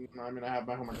 I mean, I have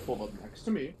my homework pulled up next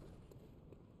to me.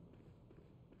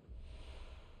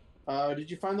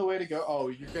 Did you find the way to go? Oh,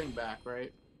 you're getting back,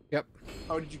 right? Yep.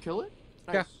 Oh, did you kill it?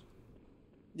 Nice. Yeah.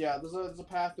 Yeah, there's a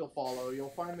path you'll follow. You'll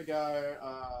find the guy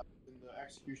in the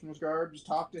executioner's garb. Just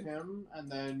talk to him,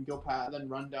 and then then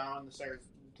run down the stairs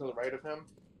to the right of him.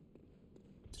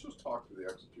 Just talk to the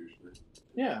executioner.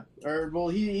 Yeah, or well,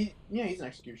 he's an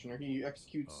executioner. He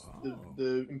executes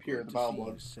the impure, the vile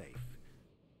blood. Safe.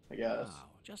 I guess. Now,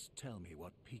 just tell me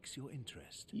what piques your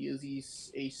interest. He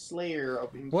is a slayer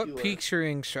of impure. What piques your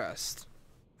interest?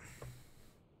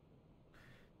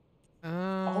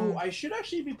 Oh, I should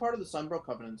actually be part of the Sunbro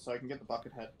Covenant so I can get the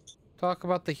bucket head. Talk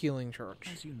about the healing church.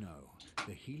 As you know,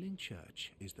 the Healing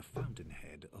Church is the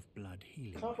fountainhead of blood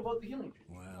healing. Talk about the healing.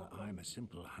 Well, I'm a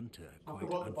simple hunter, Talk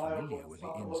quite about the unfamiliar Bible. with the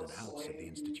Talk ins about and outs of the slaying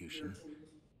institution.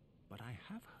 but I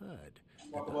have heard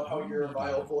Talk that about the how holy you're a medium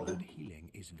vile of blood. blood healing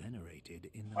is venerated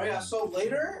in the Oh yeah, main so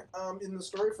later, cathedral, in the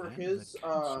story for and his the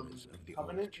councillors of the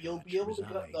covenant, old you'll church be able to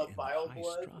get reside the in vile the high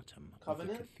blood stratum of the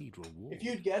covenant. cathedral wall. If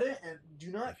you'd get it, and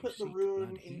do not If you put the seek rune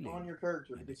blood healing on your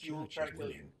character and the because he will church try is to kill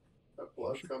you. willing, That you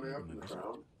blood's should coming pay up them from a the visit.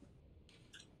 crown.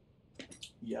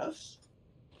 Yes?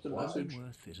 It's a message.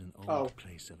 Burnworth is an old Oh.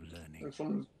 place of learning, There's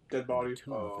someone's dead and the body.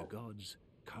 tomb of the gods,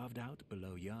 carved out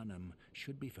below Yharnam,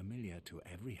 should be familiar to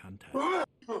every hunter.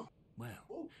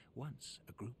 Well, once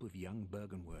a group of young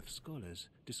Burnworth scholars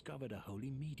discovered a holy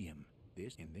medium.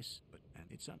 There's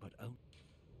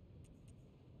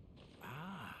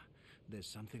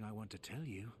something I want to tell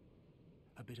you.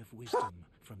 A bit of wisdom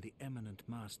from the eminent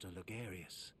master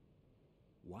Logarius.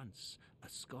 Once, a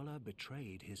scholar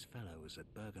betrayed his fellows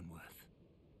at Burnworth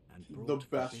and The brought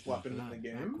best forbidden weapon in blood the back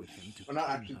game. with him to Well, not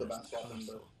actually the Kinehurst best weapon, but...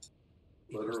 Castle.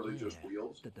 It was Literally just there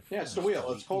wheels. that the Yeah, it's the first wheel.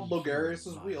 of It's the called inhuman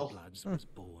Logarius's wheel. Vilebloods was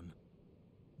born.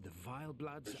 The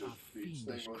Vilebloods It are just beats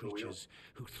fiendish things with a wheel. creatures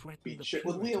who threaten Beat the shit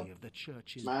with purity wheel. of the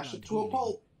church's Smash blood it to a healing.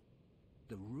 pulp.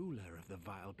 The ruler of the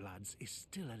Vilebloods is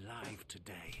still alive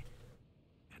today.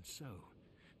 And so,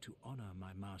 to honor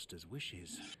my master's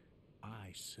wishes,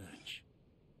 I search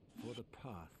for the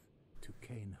path to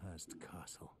Kinehurst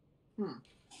Castle.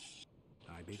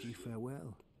 I bid you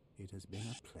farewell. It has been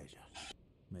a pleasure.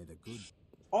 May the good...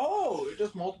 Oh, it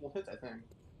does multiple hits, I think.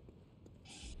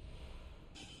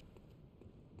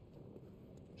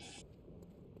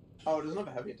 Oh, it doesn't have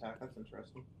a heavy attack. That's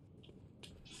interesting.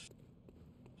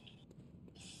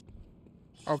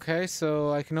 Okay,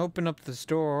 so I can open up this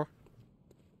door.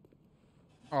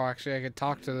 Oh, actually, I could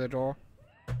talk to the door.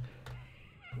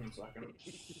 1 second.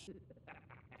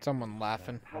 Someone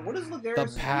laughing. What is The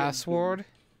Logarius' password?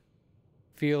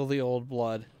 Feel the old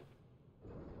blood.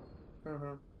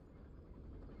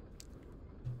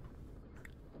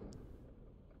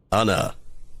 Anna.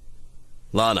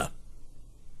 Lana.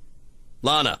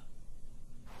 Lana.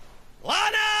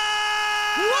 Lana!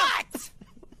 What?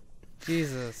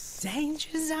 Jesus.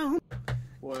 Danger zone.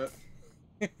 What?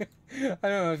 I don't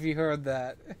know if you heard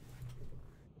that.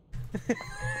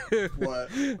 What?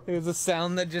 It was a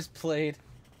sound that just played.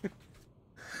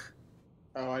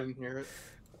 Oh, I didn't hear it.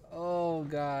 Oh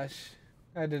gosh.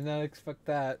 I did not expect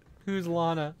that. Who's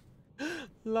Lana?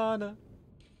 Lana.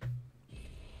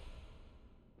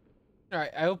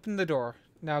 Alright, I opened the door.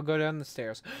 Now go down the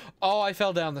stairs. Oh, I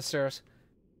fell down the stairs.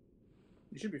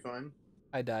 You should be fine.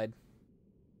 I died.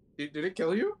 Did it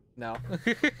kill you? No.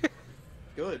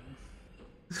 Good.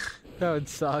 That would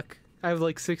suck. I have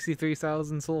like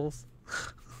 63,000 souls.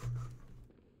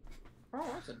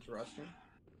 Oh, that's interesting.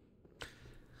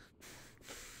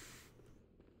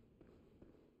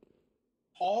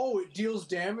 Oh, it deals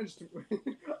damage to me.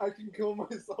 I can kill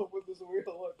myself with this wheel.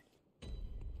 Look.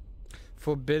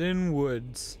 Forbidden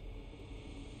Woods.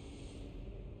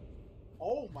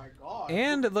 Oh my god.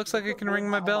 And it looks like I can ring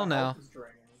my bell now.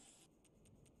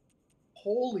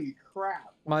 Holy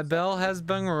crap. My bell has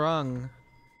been rung.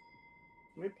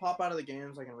 Let me pop out of the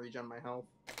game so I can regen my health.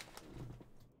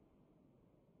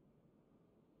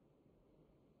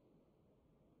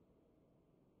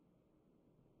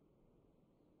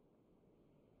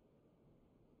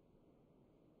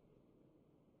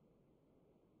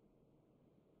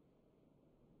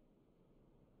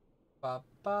 Ba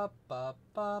ba ba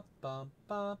ba ba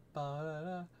ba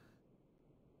ba.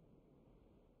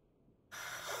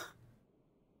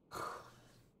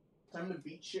 Time to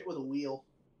beat shit with a wheel.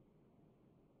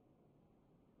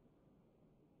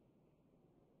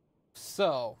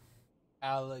 So,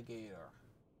 alligator.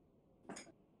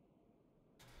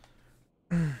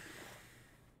 Give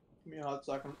me a hot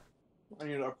second. I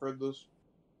need to upgrade this.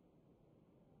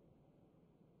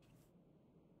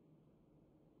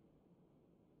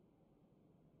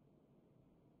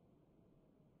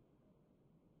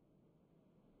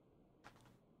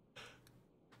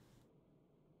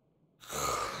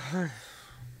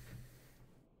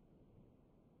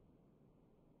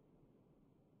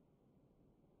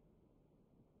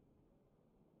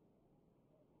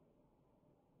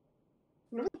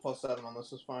 +7 on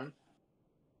this is fine.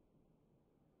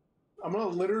 I'm gonna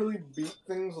literally beat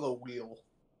things with a wheel.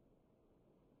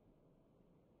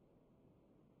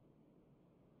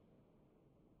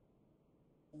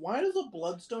 Why does a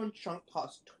bloodstone chunk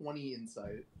cost 20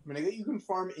 insight? I mean, I get you can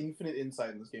farm infinite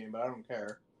insight in this game, but I don't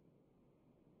care.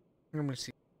 I'm gonna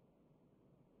see.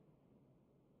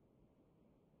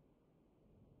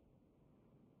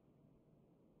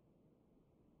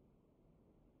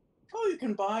 Oh, you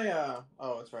can buy a...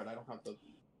 Oh, that's right, I don't have the...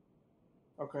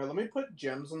 Okay, let me put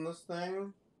gems in this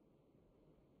thing.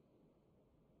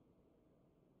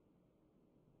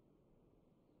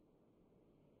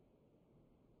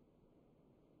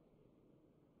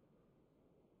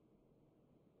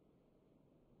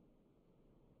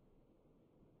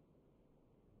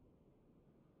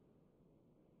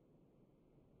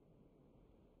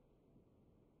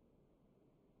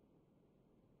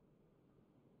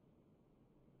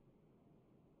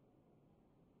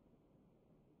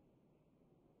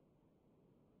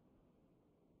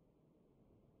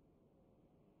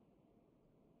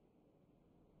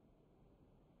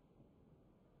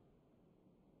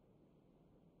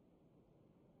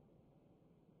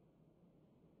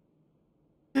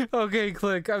 Okay,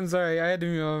 click. I'm sorry. I had to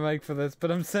mute my mic for this,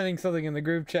 but I'm sending something in the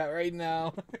group chat right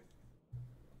now.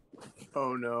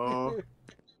 Oh no.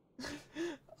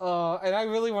 And I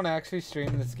really want to actually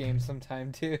stream this game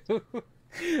sometime too.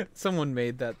 Someone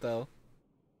made that though.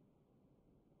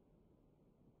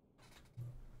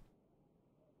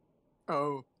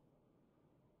 Oh.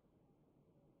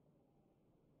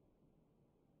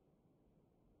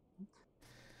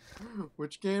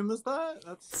 Which game is that?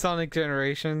 That's Sonic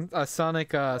Generation.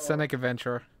 Sonic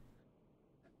Adventure.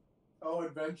 Oh,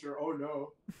 Adventure. Oh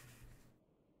no.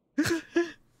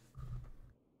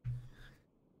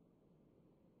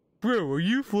 Bro, are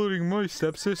you floating my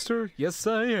stepsister? Yes,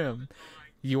 I am.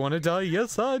 You want to die?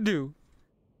 Yes, I do.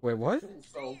 Wait, what?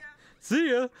 So,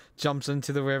 See ya! Jumps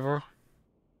into the river.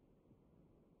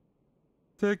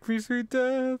 Take me, sweet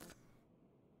death.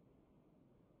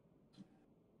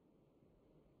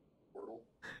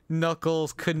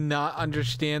 Knuckles could not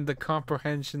understand the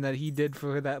comprehension that he did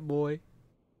for that boy.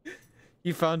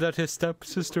 He found out his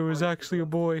stepsister was actually a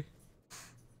boy.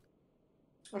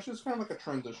 actually, it's kind of like a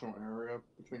transitional area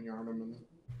between Yharnam and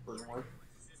Bergenworth.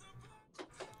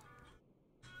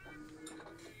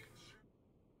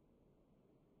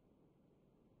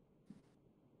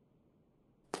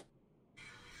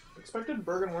 Expected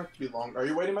Bergenworth to be long. Are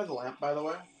you waiting by the lamp, by the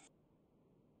way?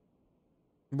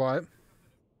 What?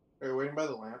 Are you waiting by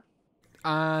the lamp?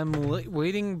 I'm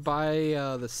waiting by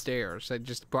the stairs. That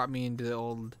just brought me into the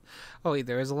old... Oh wait,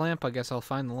 there is a lamp. I guess I'll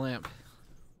find the lamp.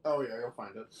 Oh yeah, you'll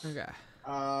find it. Okay.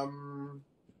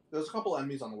 There's a couple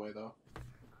enemies on the way though.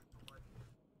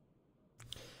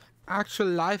 Actual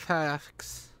life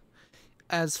hacks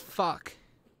as fuck.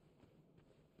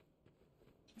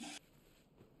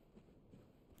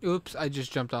 Oops, I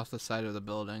just jumped off the side of the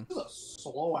building. This is a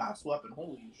slow ass weapon.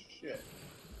 Holy shit.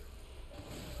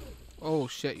 Oh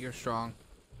shit, you're strong.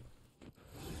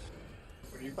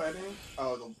 What are you fighting?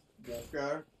 Oh, the wolf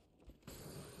guy.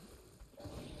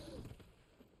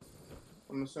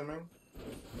 I'm assuming.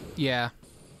 Yeah.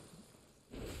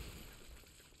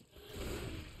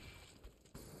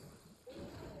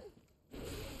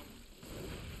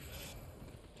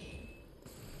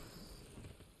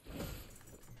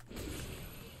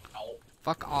 Ow.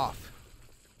 Fuck off.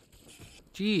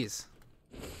 Jeez.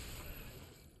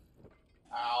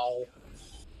 Ow.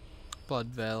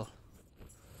 Bloodvale.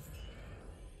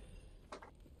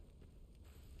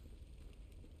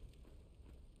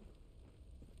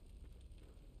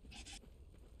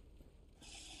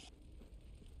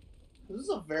 This is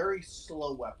a very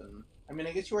slow weapon. I mean,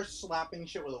 I guess you are slapping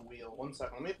shit with a wheel. One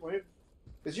second. Let me...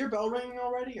 Is your bell ringing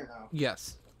already or no?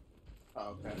 Yes.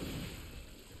 Oh, okay.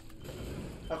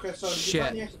 Okay, so did you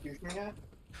find the executioner yet?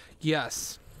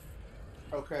 Yes.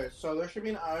 Okay, so there should be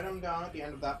an item down at the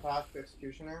end of that path to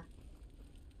executioner.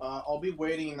 I'll be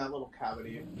waiting in that little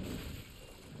cavity.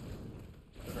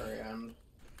 At the very end.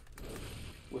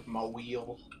 With my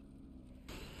wheel.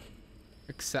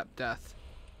 Accept death.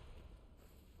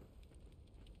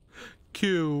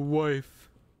 Kill wife.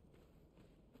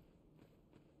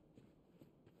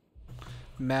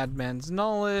 Madman's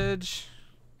knowledge.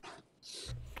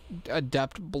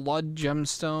 Adept blood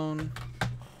gemstone.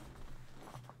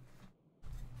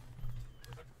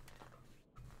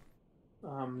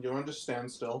 Do you want to just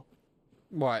stand still?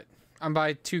 What? I'm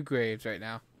by 2 graves right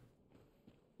now.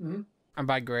 Hmm? I'm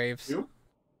by graves. You?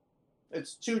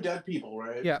 It's 2 dead people,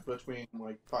 right? Yeah. Between,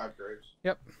 like, 5 graves.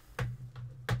 Yep.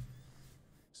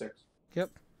 6. Yep.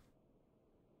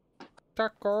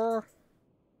 Tucker.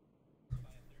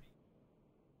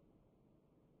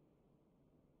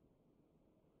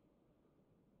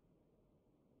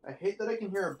 I hate that I can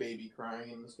hear a baby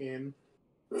crying in this game.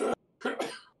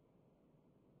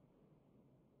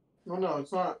 Well, no,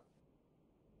 it's not.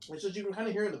 It's just you can kind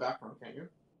of hear it in the background, can't you?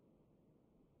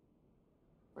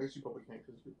 I guess you probably can't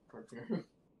because you can't hear.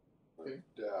 I'm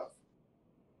deaf.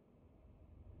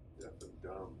 Deaf and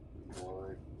dumb and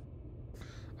blind.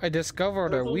 I discovered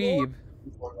a There's a weeb. lord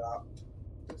before that.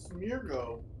 It's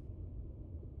Murgo.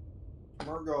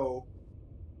 Murgo.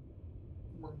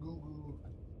 Murgoo.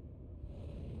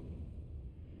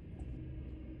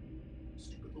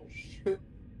 Stupid little shit.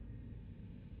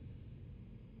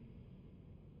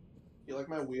 You like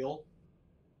my wheel?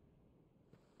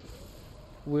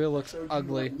 Wheel looks Showed you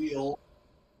ugly. my wheel.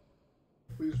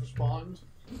 Please respond.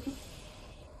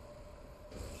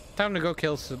 Time to go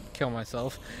kill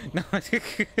myself. No.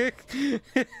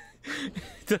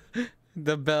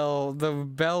 the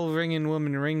bell ringing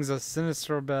woman rings a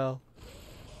sinister bell.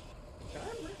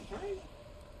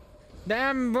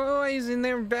 Damn boys and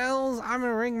their bells! I'm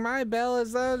gonna ring my bell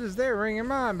as loud as they're ringing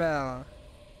my bell.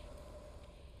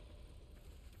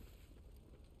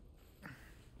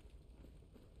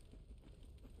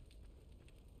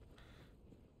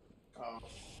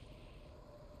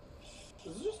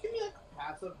 Does it just give me like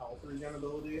passive health regen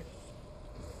ability?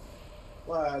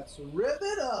 Let's rip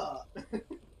it up!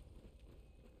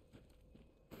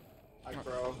 I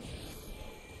crow.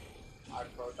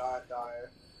 Die.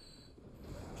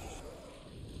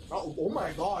 Oh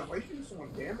my god, why are you doing so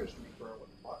much damage to me, bro? What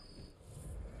the fuck?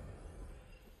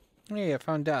 Hey, I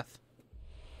found death.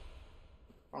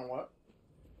 On what?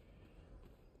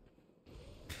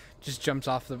 Just jumps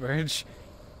off the bridge.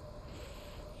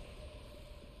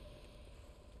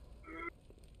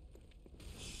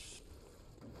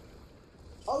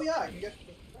 Oh yeah, I can get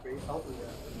base health again.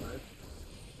 Nice.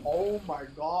 Oh my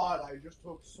god, I just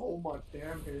took so much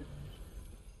damage.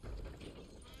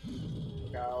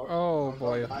 Look out. Oh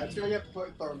boy. It's gonna get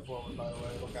thrown forward, by the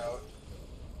way. Look out.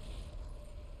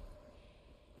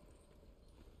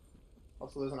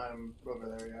 Also, there's an item over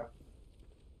there, yeah.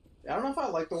 I don't know if I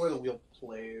like the way the wheel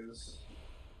plays.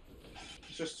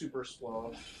 It's just super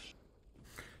slow.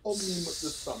 I'll meme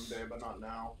this someday, but not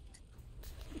now.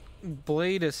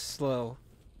 Blade is slow.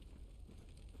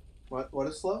 What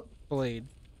is slow? Blade.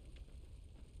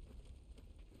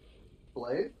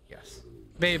 Blade? Yes.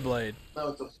 Beyblade. No,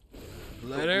 it's a...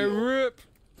 Let it rip!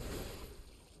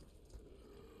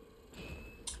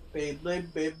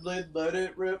 Beyblade, let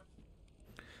it rip.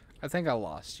 I think I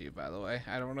lost you, by the way.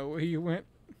 I don't know where you went.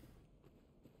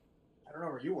 I don't know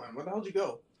where you went. Where the hell did you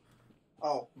go?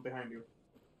 Oh, I'm behind you.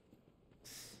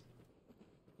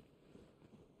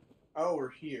 Oh,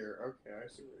 we're here. Okay, I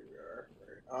see where you are.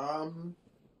 Right.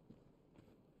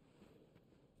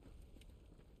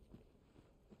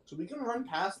 So we can run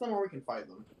past them or we can fight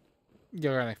them.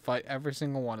 You're gonna fight every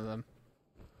single one of them.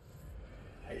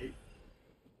 Hey.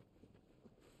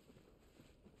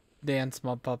 Dance,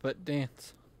 my puppet,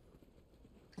 dance.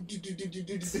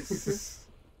 There's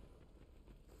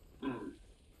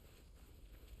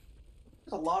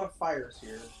a lot of fires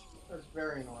here. That's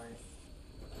very annoying.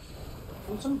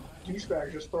 And some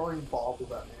douchebag just throwing balls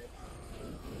at me.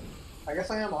 I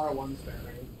guess I am R1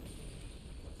 spamming.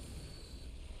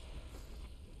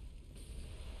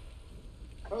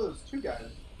 Oh, there's two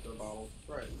guys with bottles.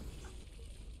 Right.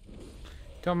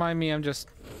 Don't mind me, I'm just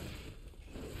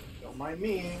Don't mind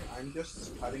me. I'm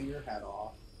just cutting your head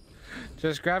off.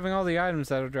 Just grabbing all the items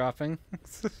that are dropping.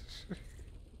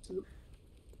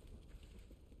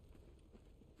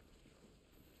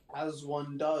 As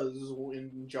one does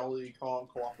in jolly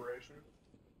cooperation.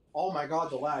 Oh my god,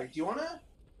 the lag. Do you wanna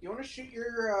shoot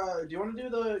your do you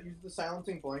wanna use the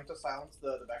silencing blink to silence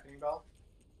the beckoning bell?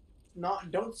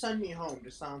 Don't send me home,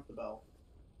 just silence the bell.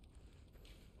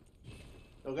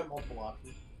 You'll get multiple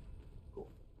options. Cool.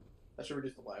 That should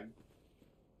reduce the lag.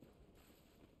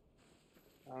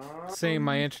 Saying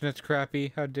my internet's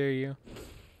crappy, how dare you?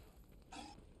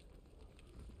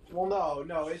 Well,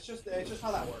 no, it's just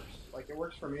how that works. Like, it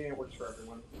works for me, it works for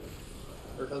everyone.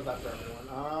 Or it does that for everyone.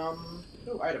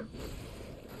 Ooh, item.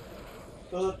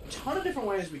 There's a ton of different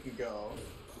ways we can go.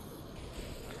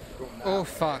 Oh,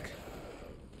 fuck.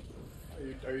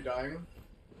 Are you dying?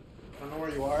 I don't know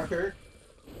where you are.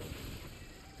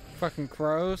 Fucking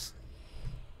crows.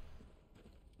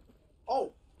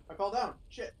 Oh! I fell down.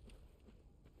 Shit.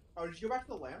 Oh, did you go back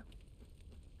to the lamp?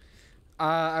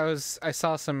 I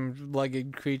saw some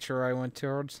legged creature I went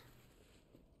towards.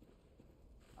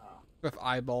 With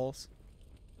eyeballs.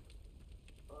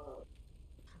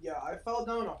 Yeah, I fell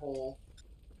down a hole.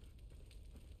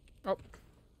 Oh.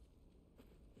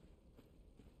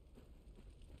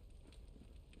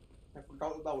 I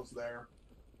forgot that was there.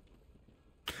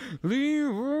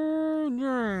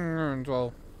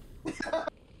 Well.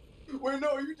 Wait, no,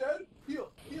 are you dead?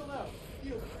 Heal now.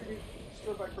 Heal. You're getting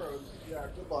destroyed by crows. Yeah,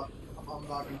 good luck. I'm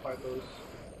not gonna fight those.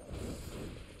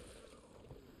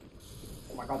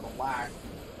 Oh my god, the lag.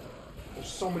 There's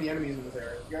so many enemies in this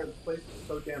area. You guys, this place is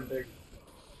so damn big.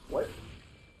 What?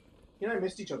 He and I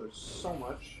missed each other so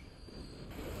much.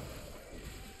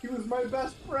 He was my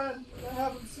best friend. I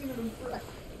haven't seen him in forever.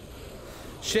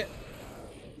 Shit.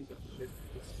 Piece of shit.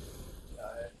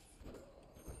 Guy.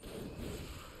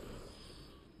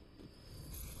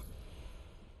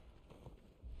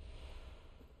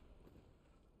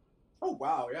 Oh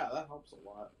wow, yeah, that helps a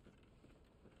lot.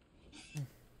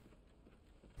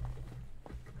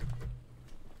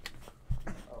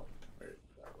 Oh, wait,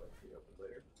 that way be open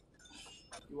later.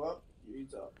 You up?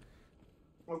 He's up.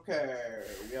 Okay,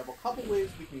 we have a couple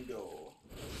ways we can go.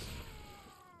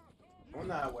 Going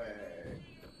that way.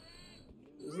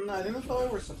 Isn't that? I think that's the way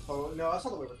we're supposed. No, that's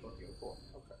not the way we're supposed to go. Cool.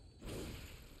 Okay.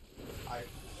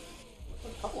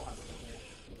 A couple hundred in here.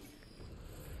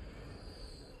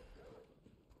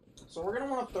 So we're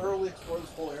gonna want to thoroughly explore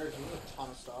this whole area. There's a ton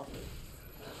of stuff.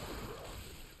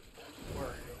 Where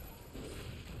are you?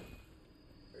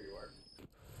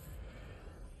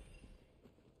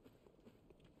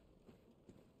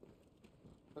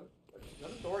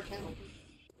 can't open.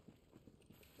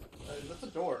 That's a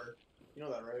door. You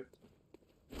know that, right?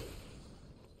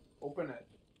 Open it.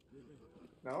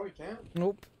 No, you can't.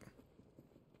 Nope.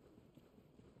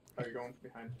 Oh, you're going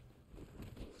behind.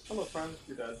 Hello, friend.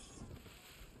 You're dead.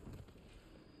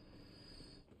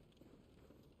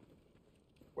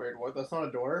 Wait, what? That's not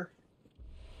a door?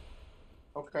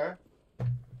 Okay.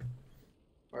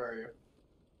 Where are you?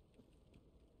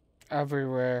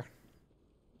 Everywhere.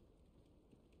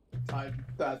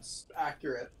 That's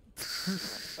accurate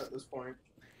at this point.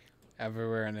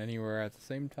 Everywhere and anywhere at the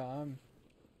same time.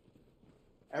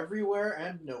 Everywhere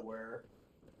and nowhere.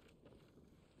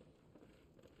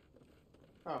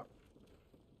 Oh.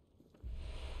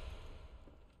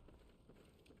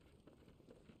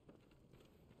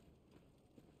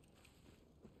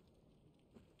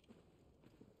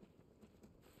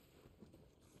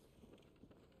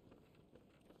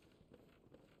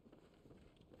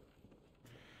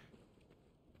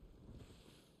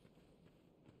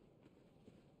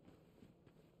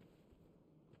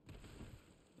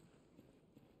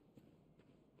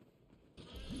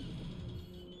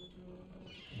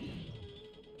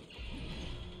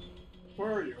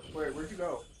 Where are you? Wait, where'd you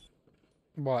go?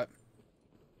 What?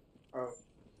 Oh.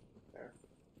 There.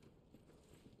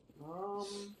 I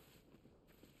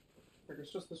think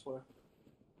it's just this way.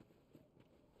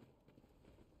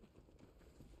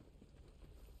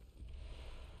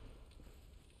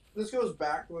 This goes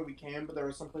back the way we came, but there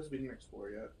was some places we didn't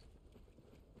explore yet.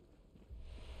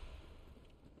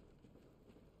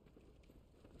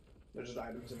 There's just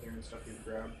items in here and stuff you can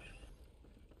grab.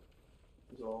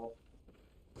 Is all.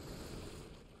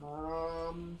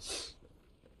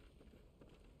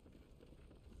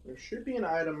 There should be an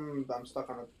item that I'm stuck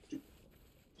on.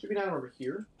 Should be an item over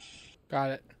here.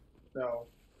 Got it. No.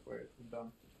 Wait,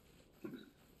 I'm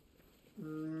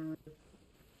done.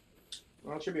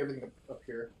 Well, it should be everything up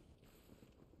here.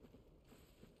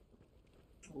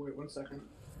 Oh, wait, 1 second.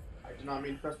 I did not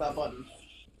mean to press that button.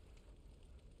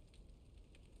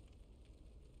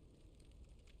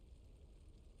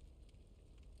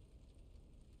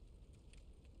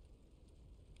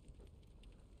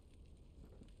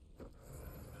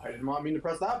 I did not mean to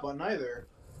press that button either.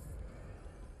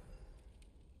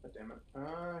 God damn it.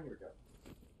 Here we go.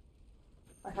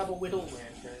 I have a whittle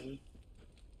lantern.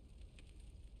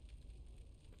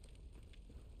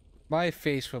 My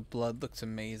face with blood looks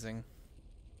amazing.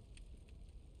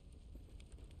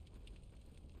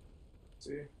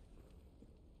 See?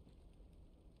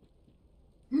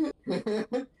 Hey,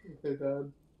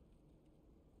 Dad.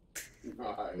 Nice.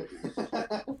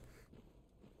 Oh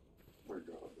my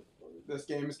god. This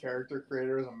game's character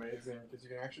creator is amazing because you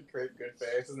can actually create good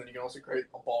faces and then you can also create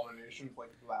abominations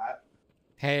like that.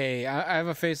 Hey, I have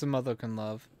a face a mother can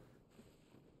love.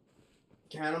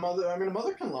 Can a mother? I mean, a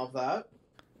mother can love that,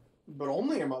 but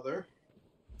only a mother.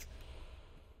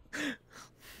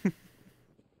 The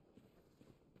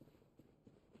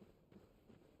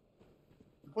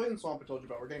poison swamp I told you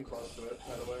about, we're getting close to it,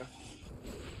 by the way.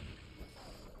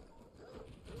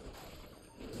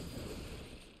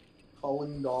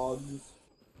 Culling dogs.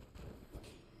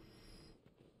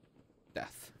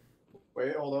 Death.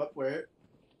 Wait, hold up, wait.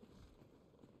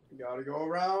 You gotta go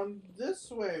around this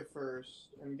way first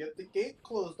and get the gate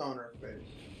closed on her face.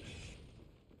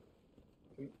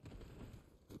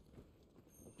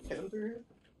 Hit him through here?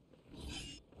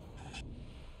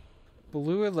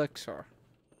 Blue elixir.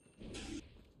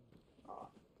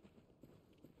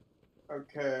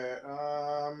 Okay,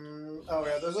 oh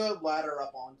yeah, there's a ladder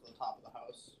up onto the top of the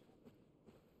house.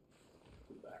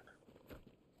 To the back.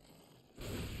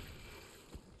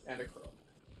 And a crow.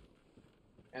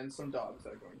 And some dogs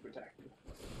that are going to attack you.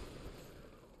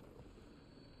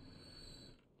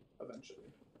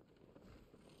 Eventually.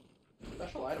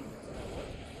 Special item.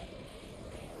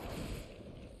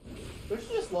 Don't you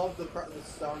just love the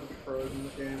sound of the crows in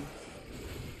this game?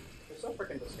 They're so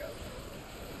freaking disgusting.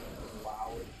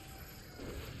 Loud.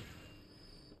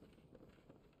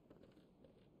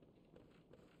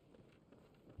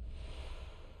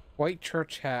 White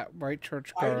church hat, white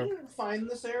church I garb. didn't find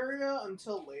this area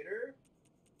until later,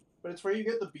 but it's where you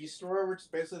get the beast roar, which is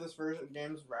basically this version of the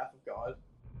game's Wrath of God.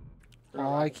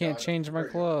 Oh, I can't change my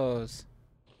clothes.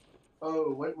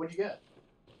 Oh, what'd you get?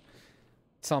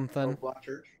 Something. Oh, Black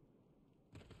Church.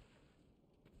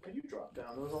 Could you drop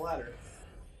down? There was a ladder.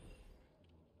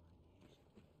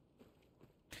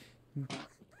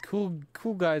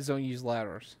 Cool guys don't use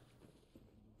ladders.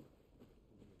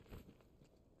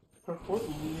 What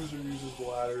loser uses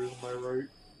ladders, am I right?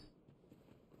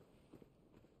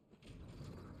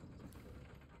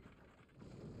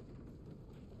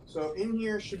 So in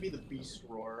here should be the beast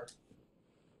roar.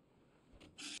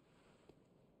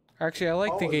 Actually, I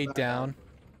like Oh, the is gate that down.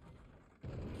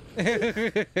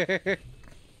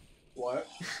 What?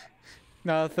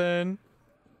 Nothing.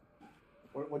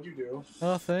 What'd you do?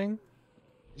 Nothing.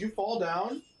 Did you fall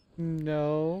down?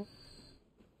 No.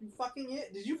 You fucking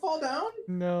it? Did you fall down?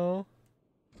 No.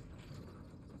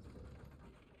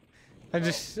 I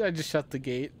just shut the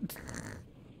gate.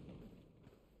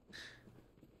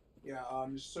 Yeah,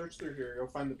 just search through here. You'll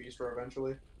find the beast roar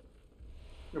eventually.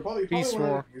 You'll probably Beast want to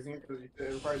end roar. up using it because it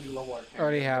requires you to level like.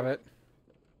 Already have it.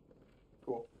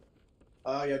 Cool.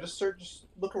 Yeah, just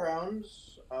look around,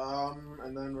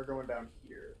 and then we're going down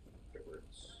here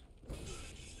afterwards.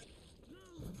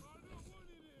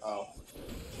 Oh,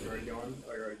 you already going?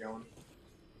 Oh, you're already going.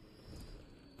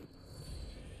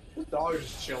 This dog is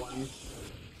just chilling.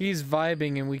 He's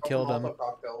vibing and we killed him. Molotov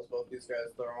cocktails, both these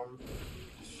guys throw them.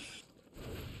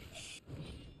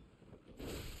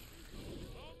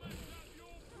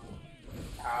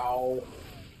 Ow.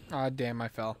 Ah, damn, I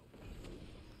fell.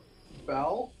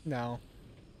 Fell? No.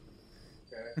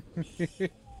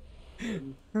 Okay.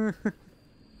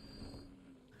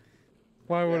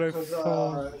 Why would I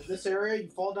fall? This area, you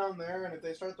fall down there, and if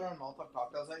they start throwing Molotov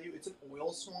cocktails at you, it's an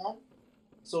oil swamp,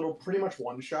 so it'll pretty much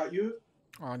one-shot you.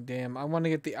 Oh, damn. I want to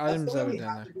get the items that are down there.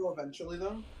 We have to go eventually,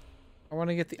 though. I want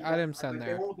to get the items down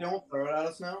there. They won't throw it at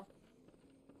us now.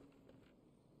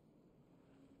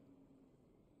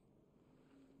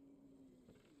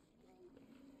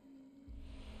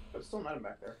 There's still an item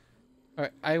back there.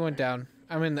 Alright, I went down.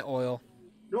 I'm in the oil.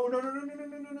 No.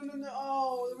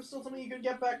 Oh, there was still something you could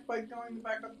get back by going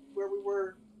back up where we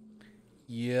were.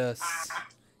 Yes.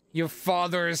 Your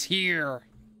father is here.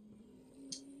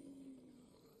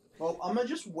 Well, I'm gonna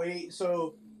just wait,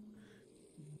 so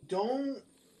don't...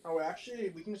 Oh, actually,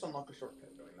 we can just unlock a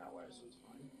shortcut going that way, so it's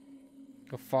fine.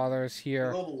 Your father is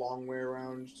here. I'll go the long way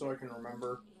around so I can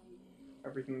remember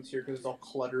everything's here, because it's all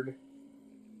cluttered.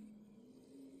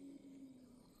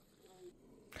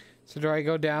 So do I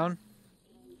go down?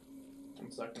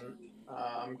 1 second.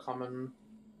 I'm coming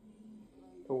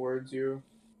towards you.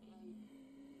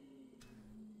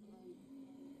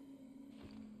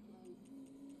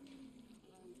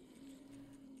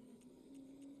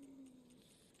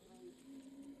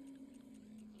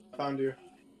 Found you.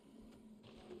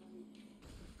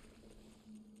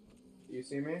 Do you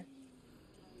see me?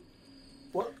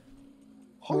 What?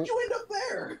 How'd you end up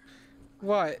there?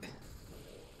 What?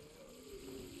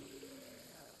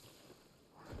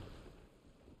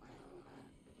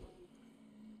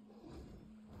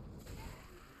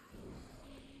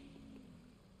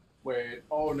 Wait,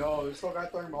 oh no, there's still a guy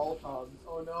throwing Molotovs.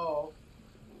 Oh no.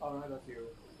 Oh no, that's you.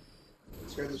 It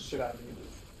scared the shit out of me.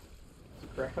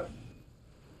 Crap. Are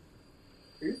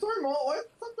you throwing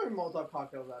what? Stop throwing Molotov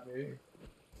cocktails at me.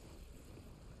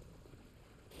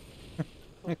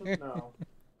 No.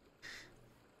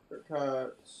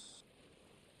 Shortcuts.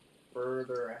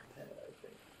 Further ahead, I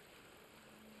think.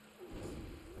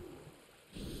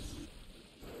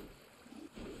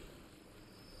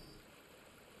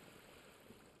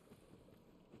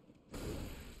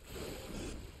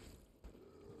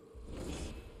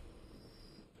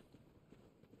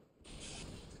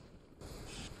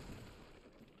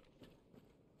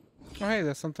 Oh, hey,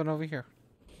 there's something over here.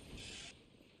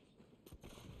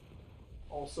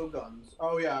 Also guns.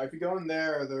 Oh yeah, if you go in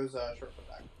there, there's a shortcut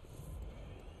back.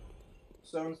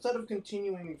 So instead of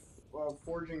continuing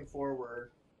forging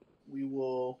forward, we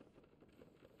will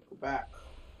go back.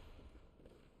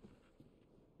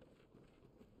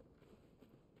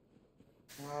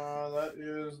 That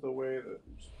is the way that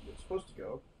you're supposed to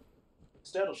go.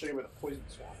 Instead, I'll show you where the poison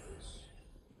swamp is.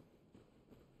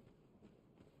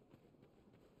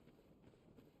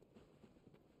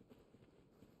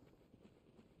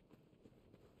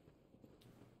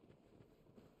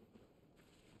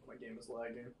 My game is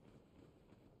lagging.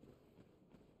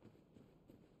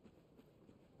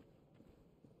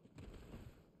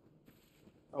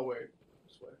 Oh wait,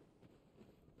 this way.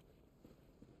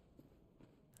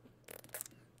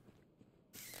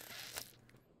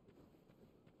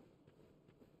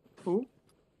 Who?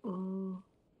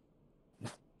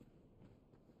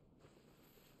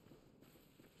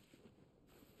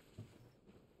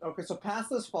 Okay, so past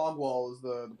this fog wall is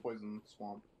the poison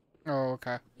swamp. Oh,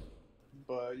 okay.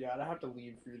 But yeah, I'd have to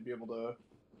leave for you to be able to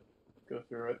go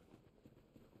through it.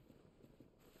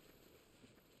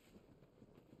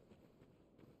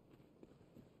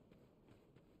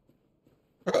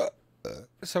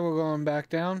 So we're going back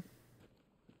down?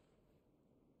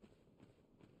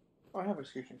 Oh, I have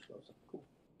execution explosive. Cool.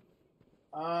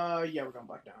 Yeah, we're going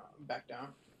back down. Back down.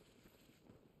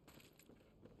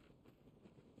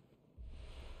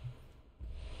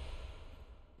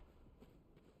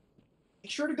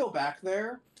 sure to go back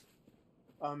there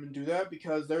and do that,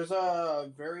 because there's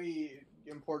a very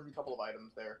important couple of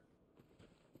items there.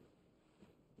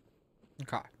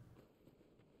 Okay.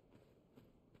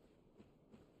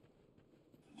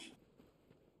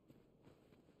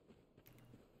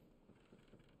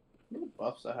 What are the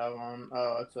buffs I have on?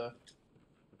 Oh, it's a...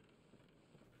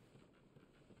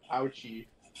 Ouchie.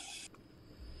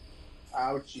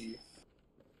 Ouchie.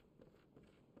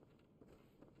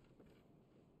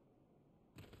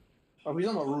 Oh, he's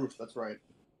on the roof, that's right.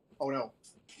 Oh no.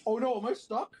 Oh no, am I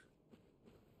stuck?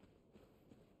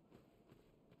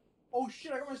 Oh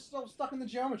shit, I got myself stuck in the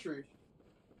geometry.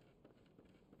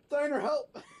 Diner,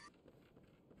 help!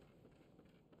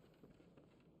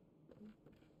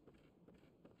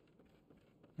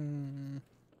 Hmm.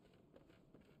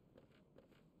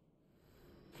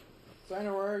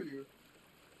 Diner, where are you?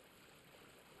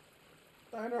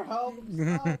 Diner, help!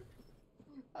 I'm stuck!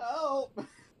 Help! Can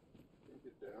you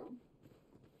get down?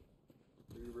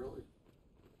 Are you really?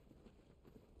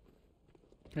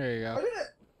 There you I go. did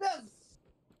it! Yes!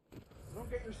 Don't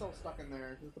get yourself stuck in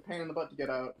there. It's a pain in the butt to get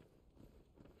out.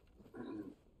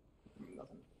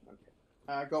 Nothing.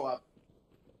 Okay. Go up.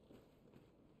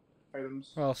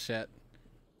 Items. Well, shit.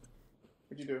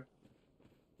 What'd you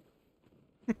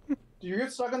do? Do you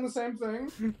get stuck on the same thing?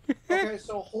 Okay,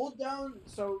 so hold down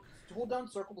circle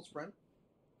to sprint.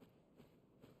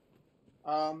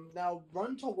 Now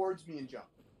run towards me and jump.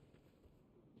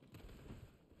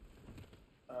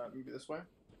 Maybe this way.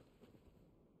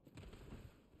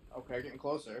 Okay, getting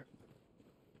closer.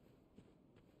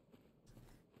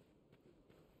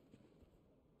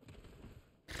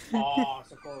 Oh,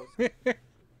 so close.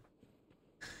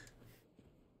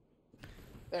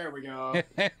 There we go.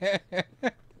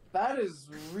 That is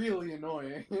really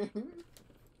annoying.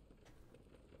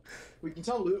 We can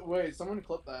tell wait, someone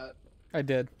clip that. I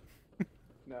did.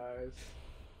 Nice.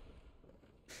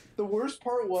 The worst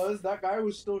part was that guy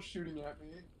was still shooting at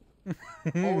me.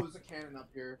 Oh, there's a cannon up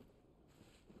here.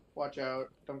 Watch out.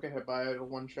 Don't get hit by it. A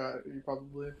one shot, you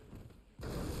probably.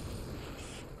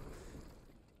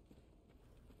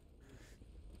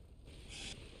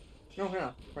 No,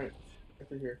 yeah. Right. Right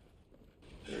through here.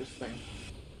 There's the thing.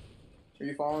 Are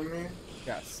you following me?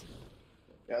 Yes.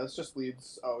 Yeah, this just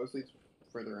leads... Oh, this leads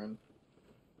further in.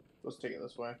 Let's take it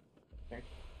this way, I think.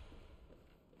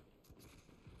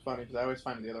 It's funny, because I always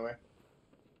find it the other way.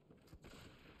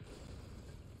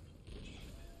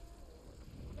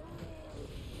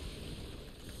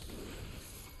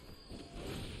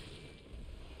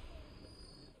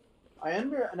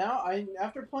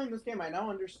 After playing this game, I now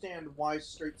understand why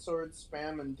straight sword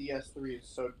spam and DS3 is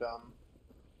so dumb.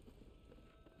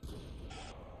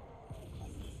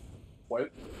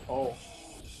 What? Oh.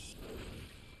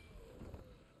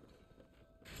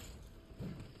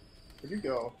 Where'd you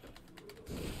go?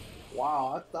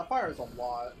 Wow, that fires a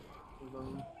lot.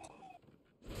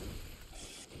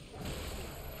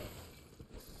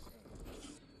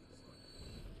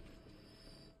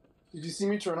 Did you see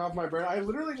me turn off my brain? I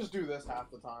literally just do this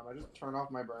half the time. I just turn off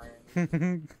my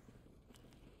brain.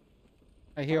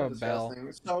 I hear a bell.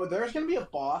 So there's gonna be a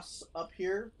boss up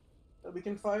here that we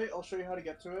can fight. I'll show you how to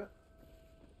get to it.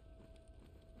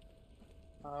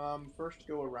 First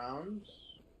go around.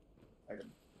 Item.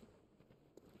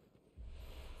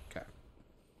 Okay.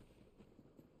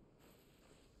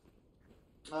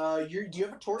 Do you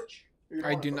have a torch?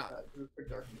 I do not.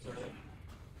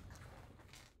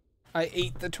 I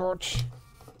ate the torch.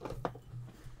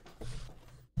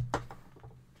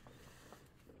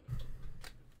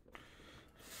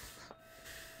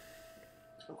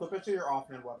 Equip it to your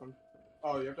offhand weapon.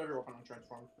 Oh, you have to have your weapon on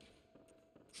transform.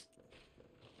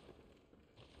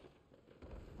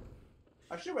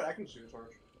 Actually, wait, I can just do the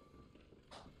torch.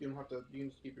 You don't have to. You can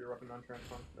just keep your weapon on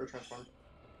transform or transform.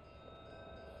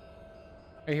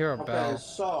 I hear a bell. Okay,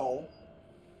 so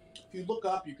if you look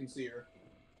up, you can see her.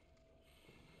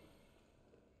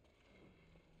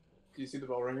 Do you see the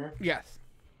bell ringer? Yes.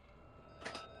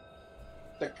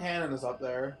 The cannon is up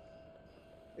there.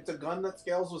 It's a gun that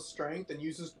scales with strength and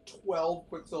uses 12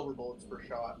 quicksilver bullets per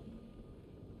shot.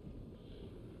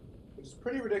 Which is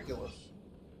pretty ridiculous.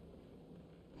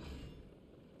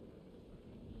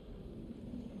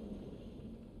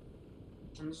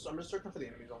 I'm just searching for the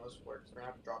enemies on this floor, because we're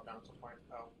gonna have to drop down at some point.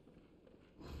 Oh.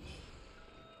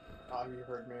 Ah, you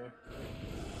heard me.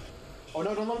 Oh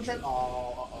no, don't let him try.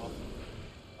 Oh, uh-oh.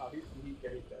 Oh, he's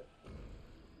dead.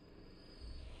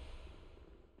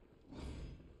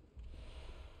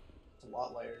 It's a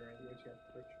lot lighter than anything here,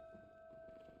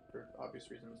 for obvious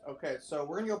reasons. Okay, so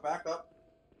we're gonna go back up.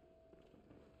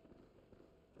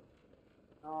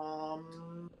 Not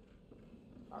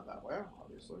that way,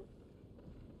 obviously.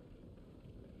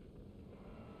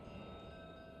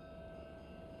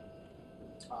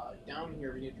 Down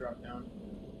here, we need to drop down.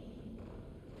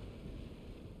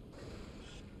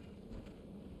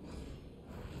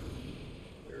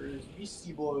 There's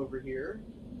Beastie Boy over here.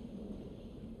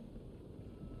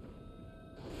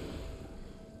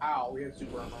 Ow, we had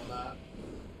super armor on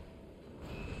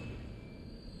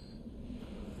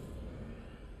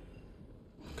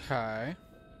that. Okay.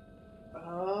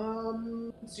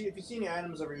 See if you see any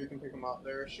items over here, you can pick them up.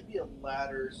 There should be a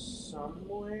ladder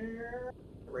somewhere.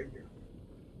 Right here.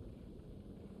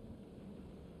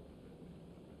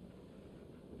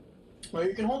 Well,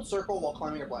 you can hold circle while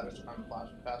climbing up ladders to climb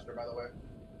faster, by the way.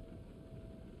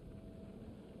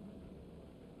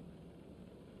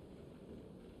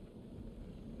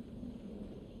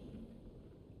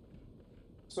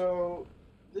 So,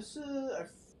 this is... I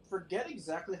forget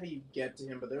exactly how you get to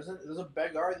him, but there's a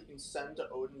beggar that you can send to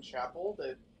Odin Chapel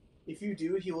that, if you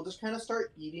do, he will just kind of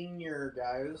start eating your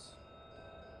guys.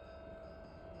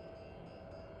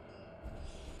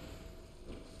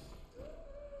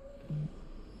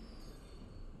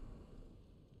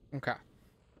 Okay.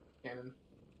 Cannon.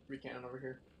 Cannon over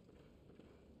here.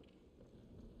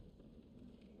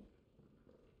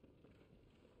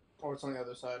 Or it's on the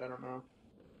other side, I don't know.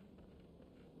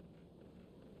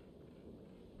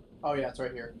 Oh yeah, it's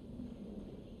right here.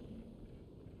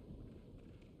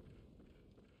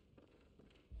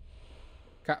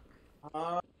 Okay.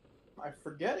 I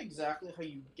forget exactly how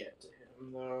you get to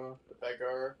him, though, the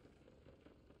beggar.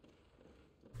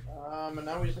 And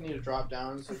now we just need to drop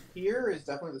down. So here is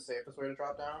definitely the safest way to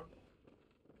drop down.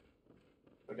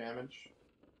 No damage.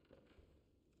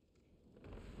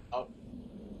 Oh.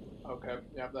 Okay,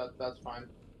 yeah, that's fine.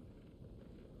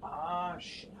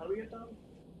 Shit, how do we get down?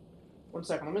 1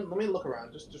 second, let me look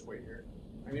around. Just wait here.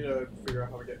 I need to figure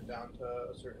out how to get down to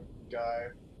a certain guy.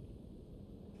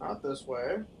 Not this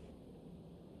way.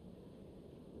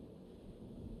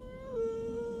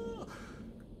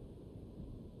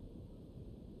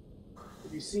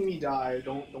 If you see me die,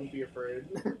 don't be afraid.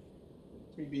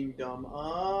 It's me being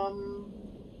dumb.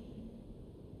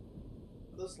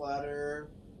 This ladder.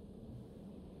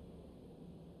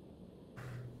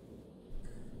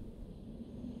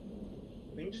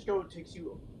 I think just go. It takes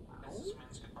you out or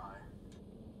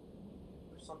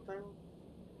something.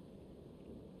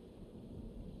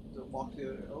 Does it walk the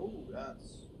other? Oh,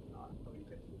 that's not how you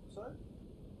get to the side.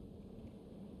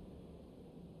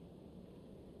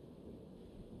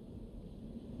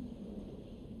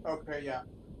 Okay, yeah.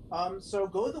 So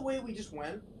go the way we just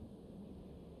went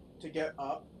to get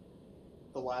up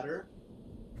the ladder,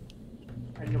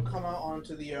 and you'll come out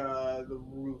onto the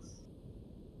roof.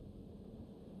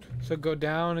 So go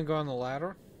down and go on the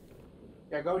ladder?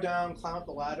 Yeah, go down, climb up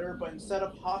the ladder, but instead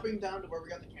of hopping down to where we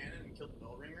got the cannon and killed the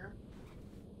bell ringer,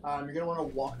 you're gonna want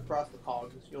to walk across the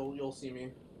cogs. You'll see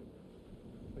me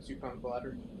as you climb up the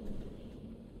ladder.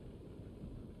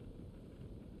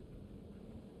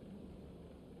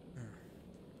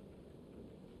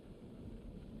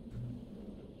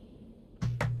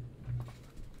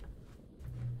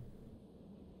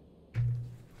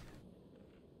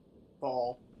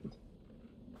 Fall.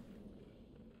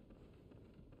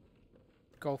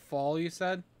 Go fall, you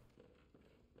said?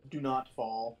 Do not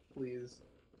fall, please.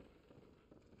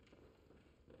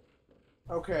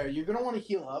 Okay, you're gonna want to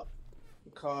heal up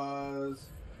because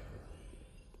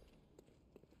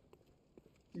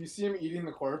you see him eating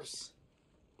the corpse.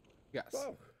 Yes.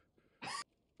 Oh,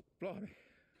 blimey!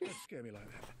 Don't scare me like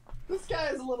that. This guy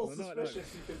is a little On a night suspicious, like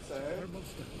you could say. You're a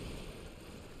monster.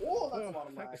 Oh, that's a lot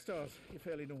of thank lag. the stars. You're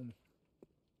fairly normal.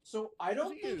 So I don't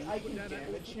Was it think you I who put can down that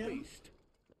damage awful him. beast?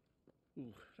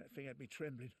 Ooh, that thing had me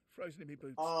trembling, frozen in my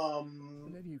boots.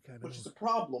 And then you came Which along. is a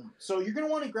problem. So you're gonna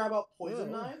want to grab out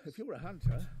poison Well, knives. if you're a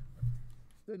hunter,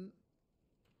 then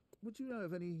would you know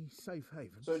of any safe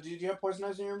havens? So do you have poison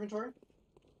knives in your inventory?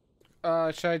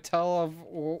 Should I tell of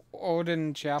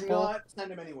Odin Chapel? Do not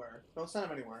send him anywhere. Don't send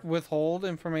him anywhere. Withhold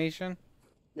information?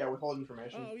 Yeah, withhold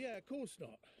information. Oh yeah, of course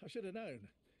not. I should have known.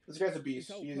 This guy's a beast.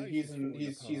 This whole He's place he's is falling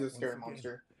he's apart a once scary again.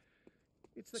 monster.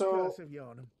 It's the So- curse of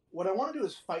Yarnum. What I want to do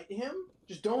is fight him.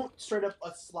 Just don't straight up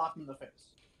slap him in the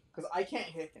face, because I can't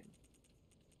hit him.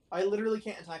 I literally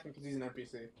can't attack him because he's an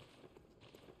NPC.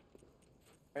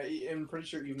 I'm pretty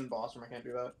sure even in boss room I can't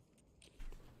do that.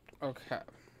 Okay.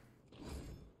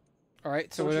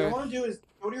 Alright, So so what you what want to do is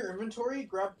go to your inventory,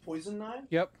 grab poison knife.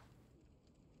 Yep.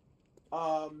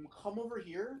 Come over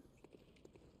here.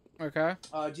 Okay.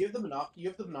 Do you have the you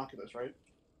have the binoculars, right?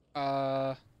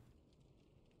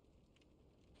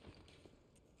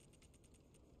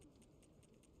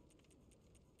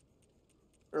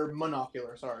 Or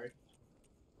monocular, sorry.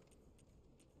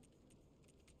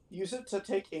 Use it to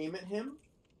take aim at him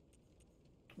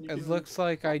It looks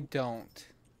like I don't.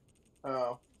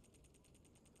 Oh.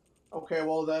 Okay,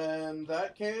 well then, in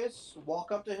that case,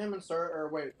 walk up to him and start, or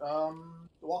wait,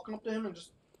 walk up to him and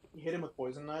just hit him with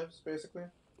poison knives, basically.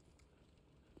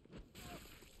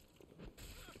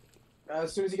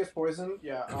 As soon as he gets poisoned,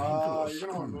 yeah, you're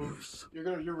gonna want to move.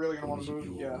 You're really gonna want to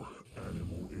move, yeah.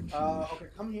 Okay,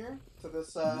 come here to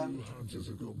this,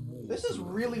 this is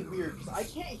really weird, because I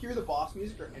can't hear the boss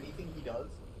music or anything he does.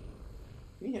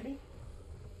 Can you hit me?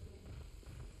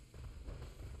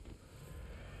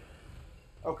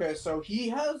 Okay, so he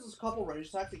has a couple range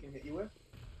attacks he can hit you with.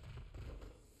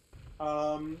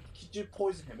 You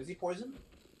poison him. Is he poisoned?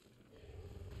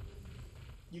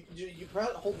 You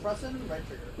hold press in, right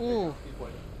trigger. Ooh. He's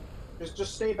poisoned.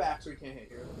 Just stay back so he can't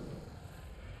hit you.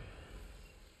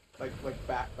 Like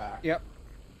back. Yep.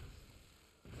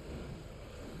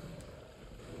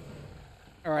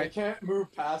 All right. I can't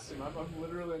move past him. I'm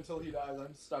literally, until he dies,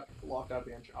 I'm stuck, locked out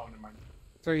the entrance. Oh, never mind.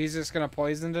 So he's just gonna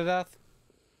poison to death?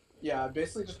 Yeah,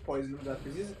 basically just poison him to death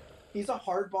because he's a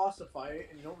hard boss to fight,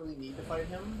 and you don't really need to fight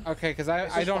him. Okay, because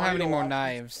I don't have any more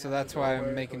knives, so that's why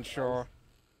I'm making sure.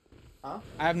 Huh?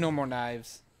 I have no more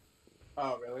knives.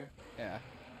 Oh, really? Yeah.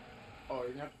 Oh, you're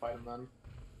gonna have to fight him then.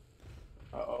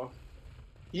 Uh-oh.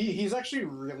 He's actually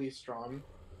really strong.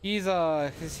 He's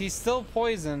still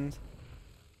poisoned.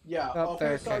 Yeah, Oh, okay,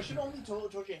 there, so I okay. should only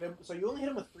told you hit him, so you only hit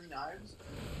him with 3 knives,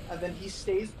 and then he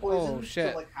stays poisoned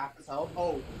to like half his health.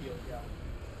 Oh, heal, yeah.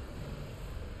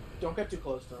 Don't get too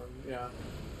close to him, yeah.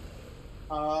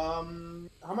 How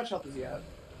much health does he have?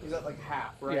 He's at like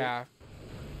half, right? Yeah.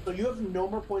 So you have no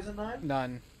more poison knives?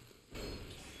 None.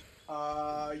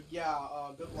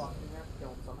 Yeah, good luck. You're gonna have to kill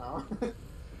him somehow.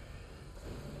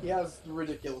 He has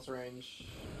ridiculous range.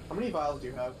 How many vials do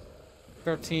you have?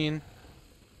 13.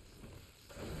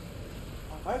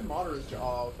 If I have moderate,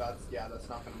 oh, that's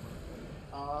not gonna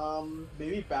work.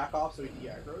 Maybe back off so he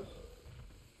de-aggroes.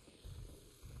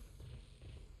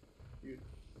 You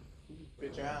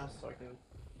bitch ass, so I can.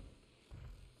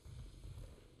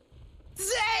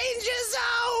 Danger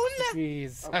zone!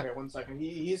 Jeez. Okay, 1 second.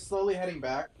 He's slowly heading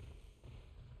back.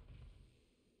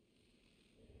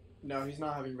 No, he's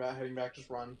not heading back. Just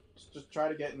run. Just try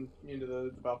to get into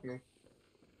the balcony.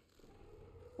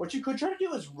 What you could try to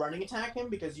do is running attack him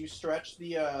because you stretch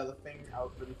the thing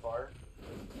out really far.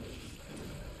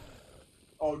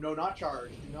 Oh no, not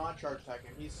charge. Do not charge attack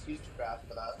him. He's too fast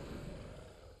for that.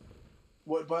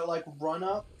 What? But like run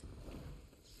up.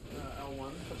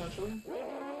 L1 potentially.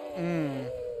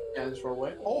 Yeah, just roll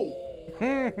away. Oh.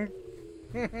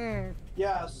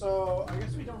 Yeah. So I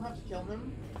guess we don't have to kill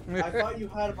him. I thought you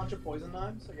had a bunch of poison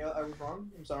knives. I was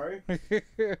wrong. I'm sorry.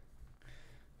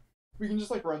 We can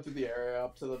just like run through the area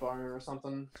up to the barn or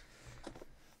something.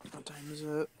 What time is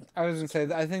it? I was gonna say,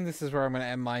 I think this is where I'm gonna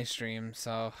end my stream.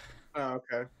 So. Oh,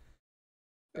 okay.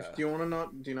 Do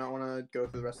you not want to go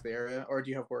through the rest of the area, or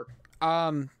do you have work?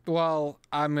 Well,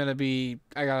 I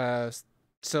gotta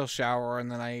still shower, and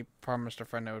then I promised a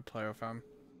friend I would play with him.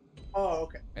 Oh,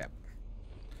 okay. Yep.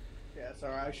 Yeah,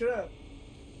 sorry. I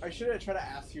should have tried to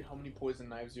ask you how many poison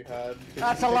knives you had.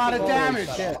 That's a lot of damage.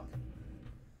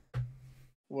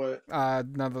 What?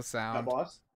 Another sound. That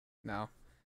boss? No.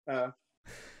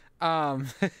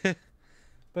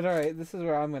 But alright, this is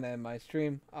where I'm gonna end my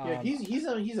stream. Yeah,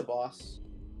 he's a boss.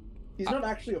 He's not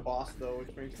actually a boss though,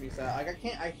 which makes me sad. Like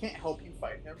I can't help you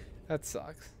fight him. That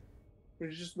sucks.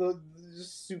 Which is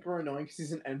just super annoying because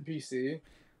he's an NPC.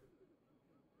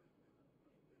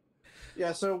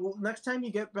 Yeah, so next time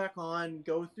you get back on,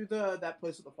 go through that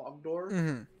place with the fog door.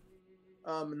 Mm-hmm.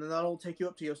 And then that'll take you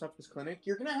up to Yosefka's clinic.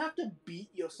 You're gonna have to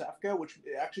beat Yosefka, which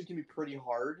actually can be pretty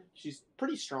hard. She's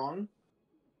pretty strong.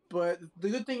 But the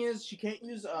good thing is she can't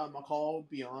use a call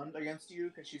beyond against you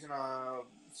because she's in a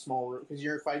small room. Because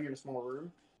you're fighting in a small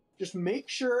room. Just make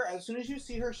sure as soon as you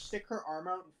see her stick her arm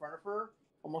out in front of her,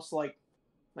 almost like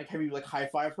have you like high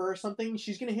five her or something.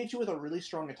 She's gonna hit you with a really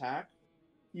strong attack.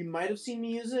 You might have seen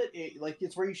me use it.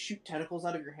 It's where you shoot tentacles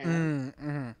out of your hand.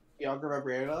 Mm-hmm. The Algra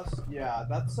Vibratus. Yeah,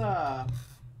 that's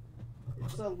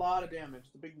it's a lot of damage.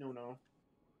 It's a big no-no.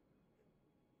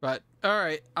 But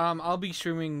alright, I'll be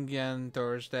streaming again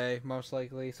Thursday, most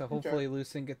likely, so hopefully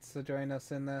Lucen gets to join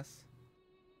us in this.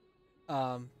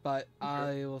 But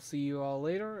I will see you all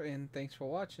later, and thanks for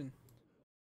watching.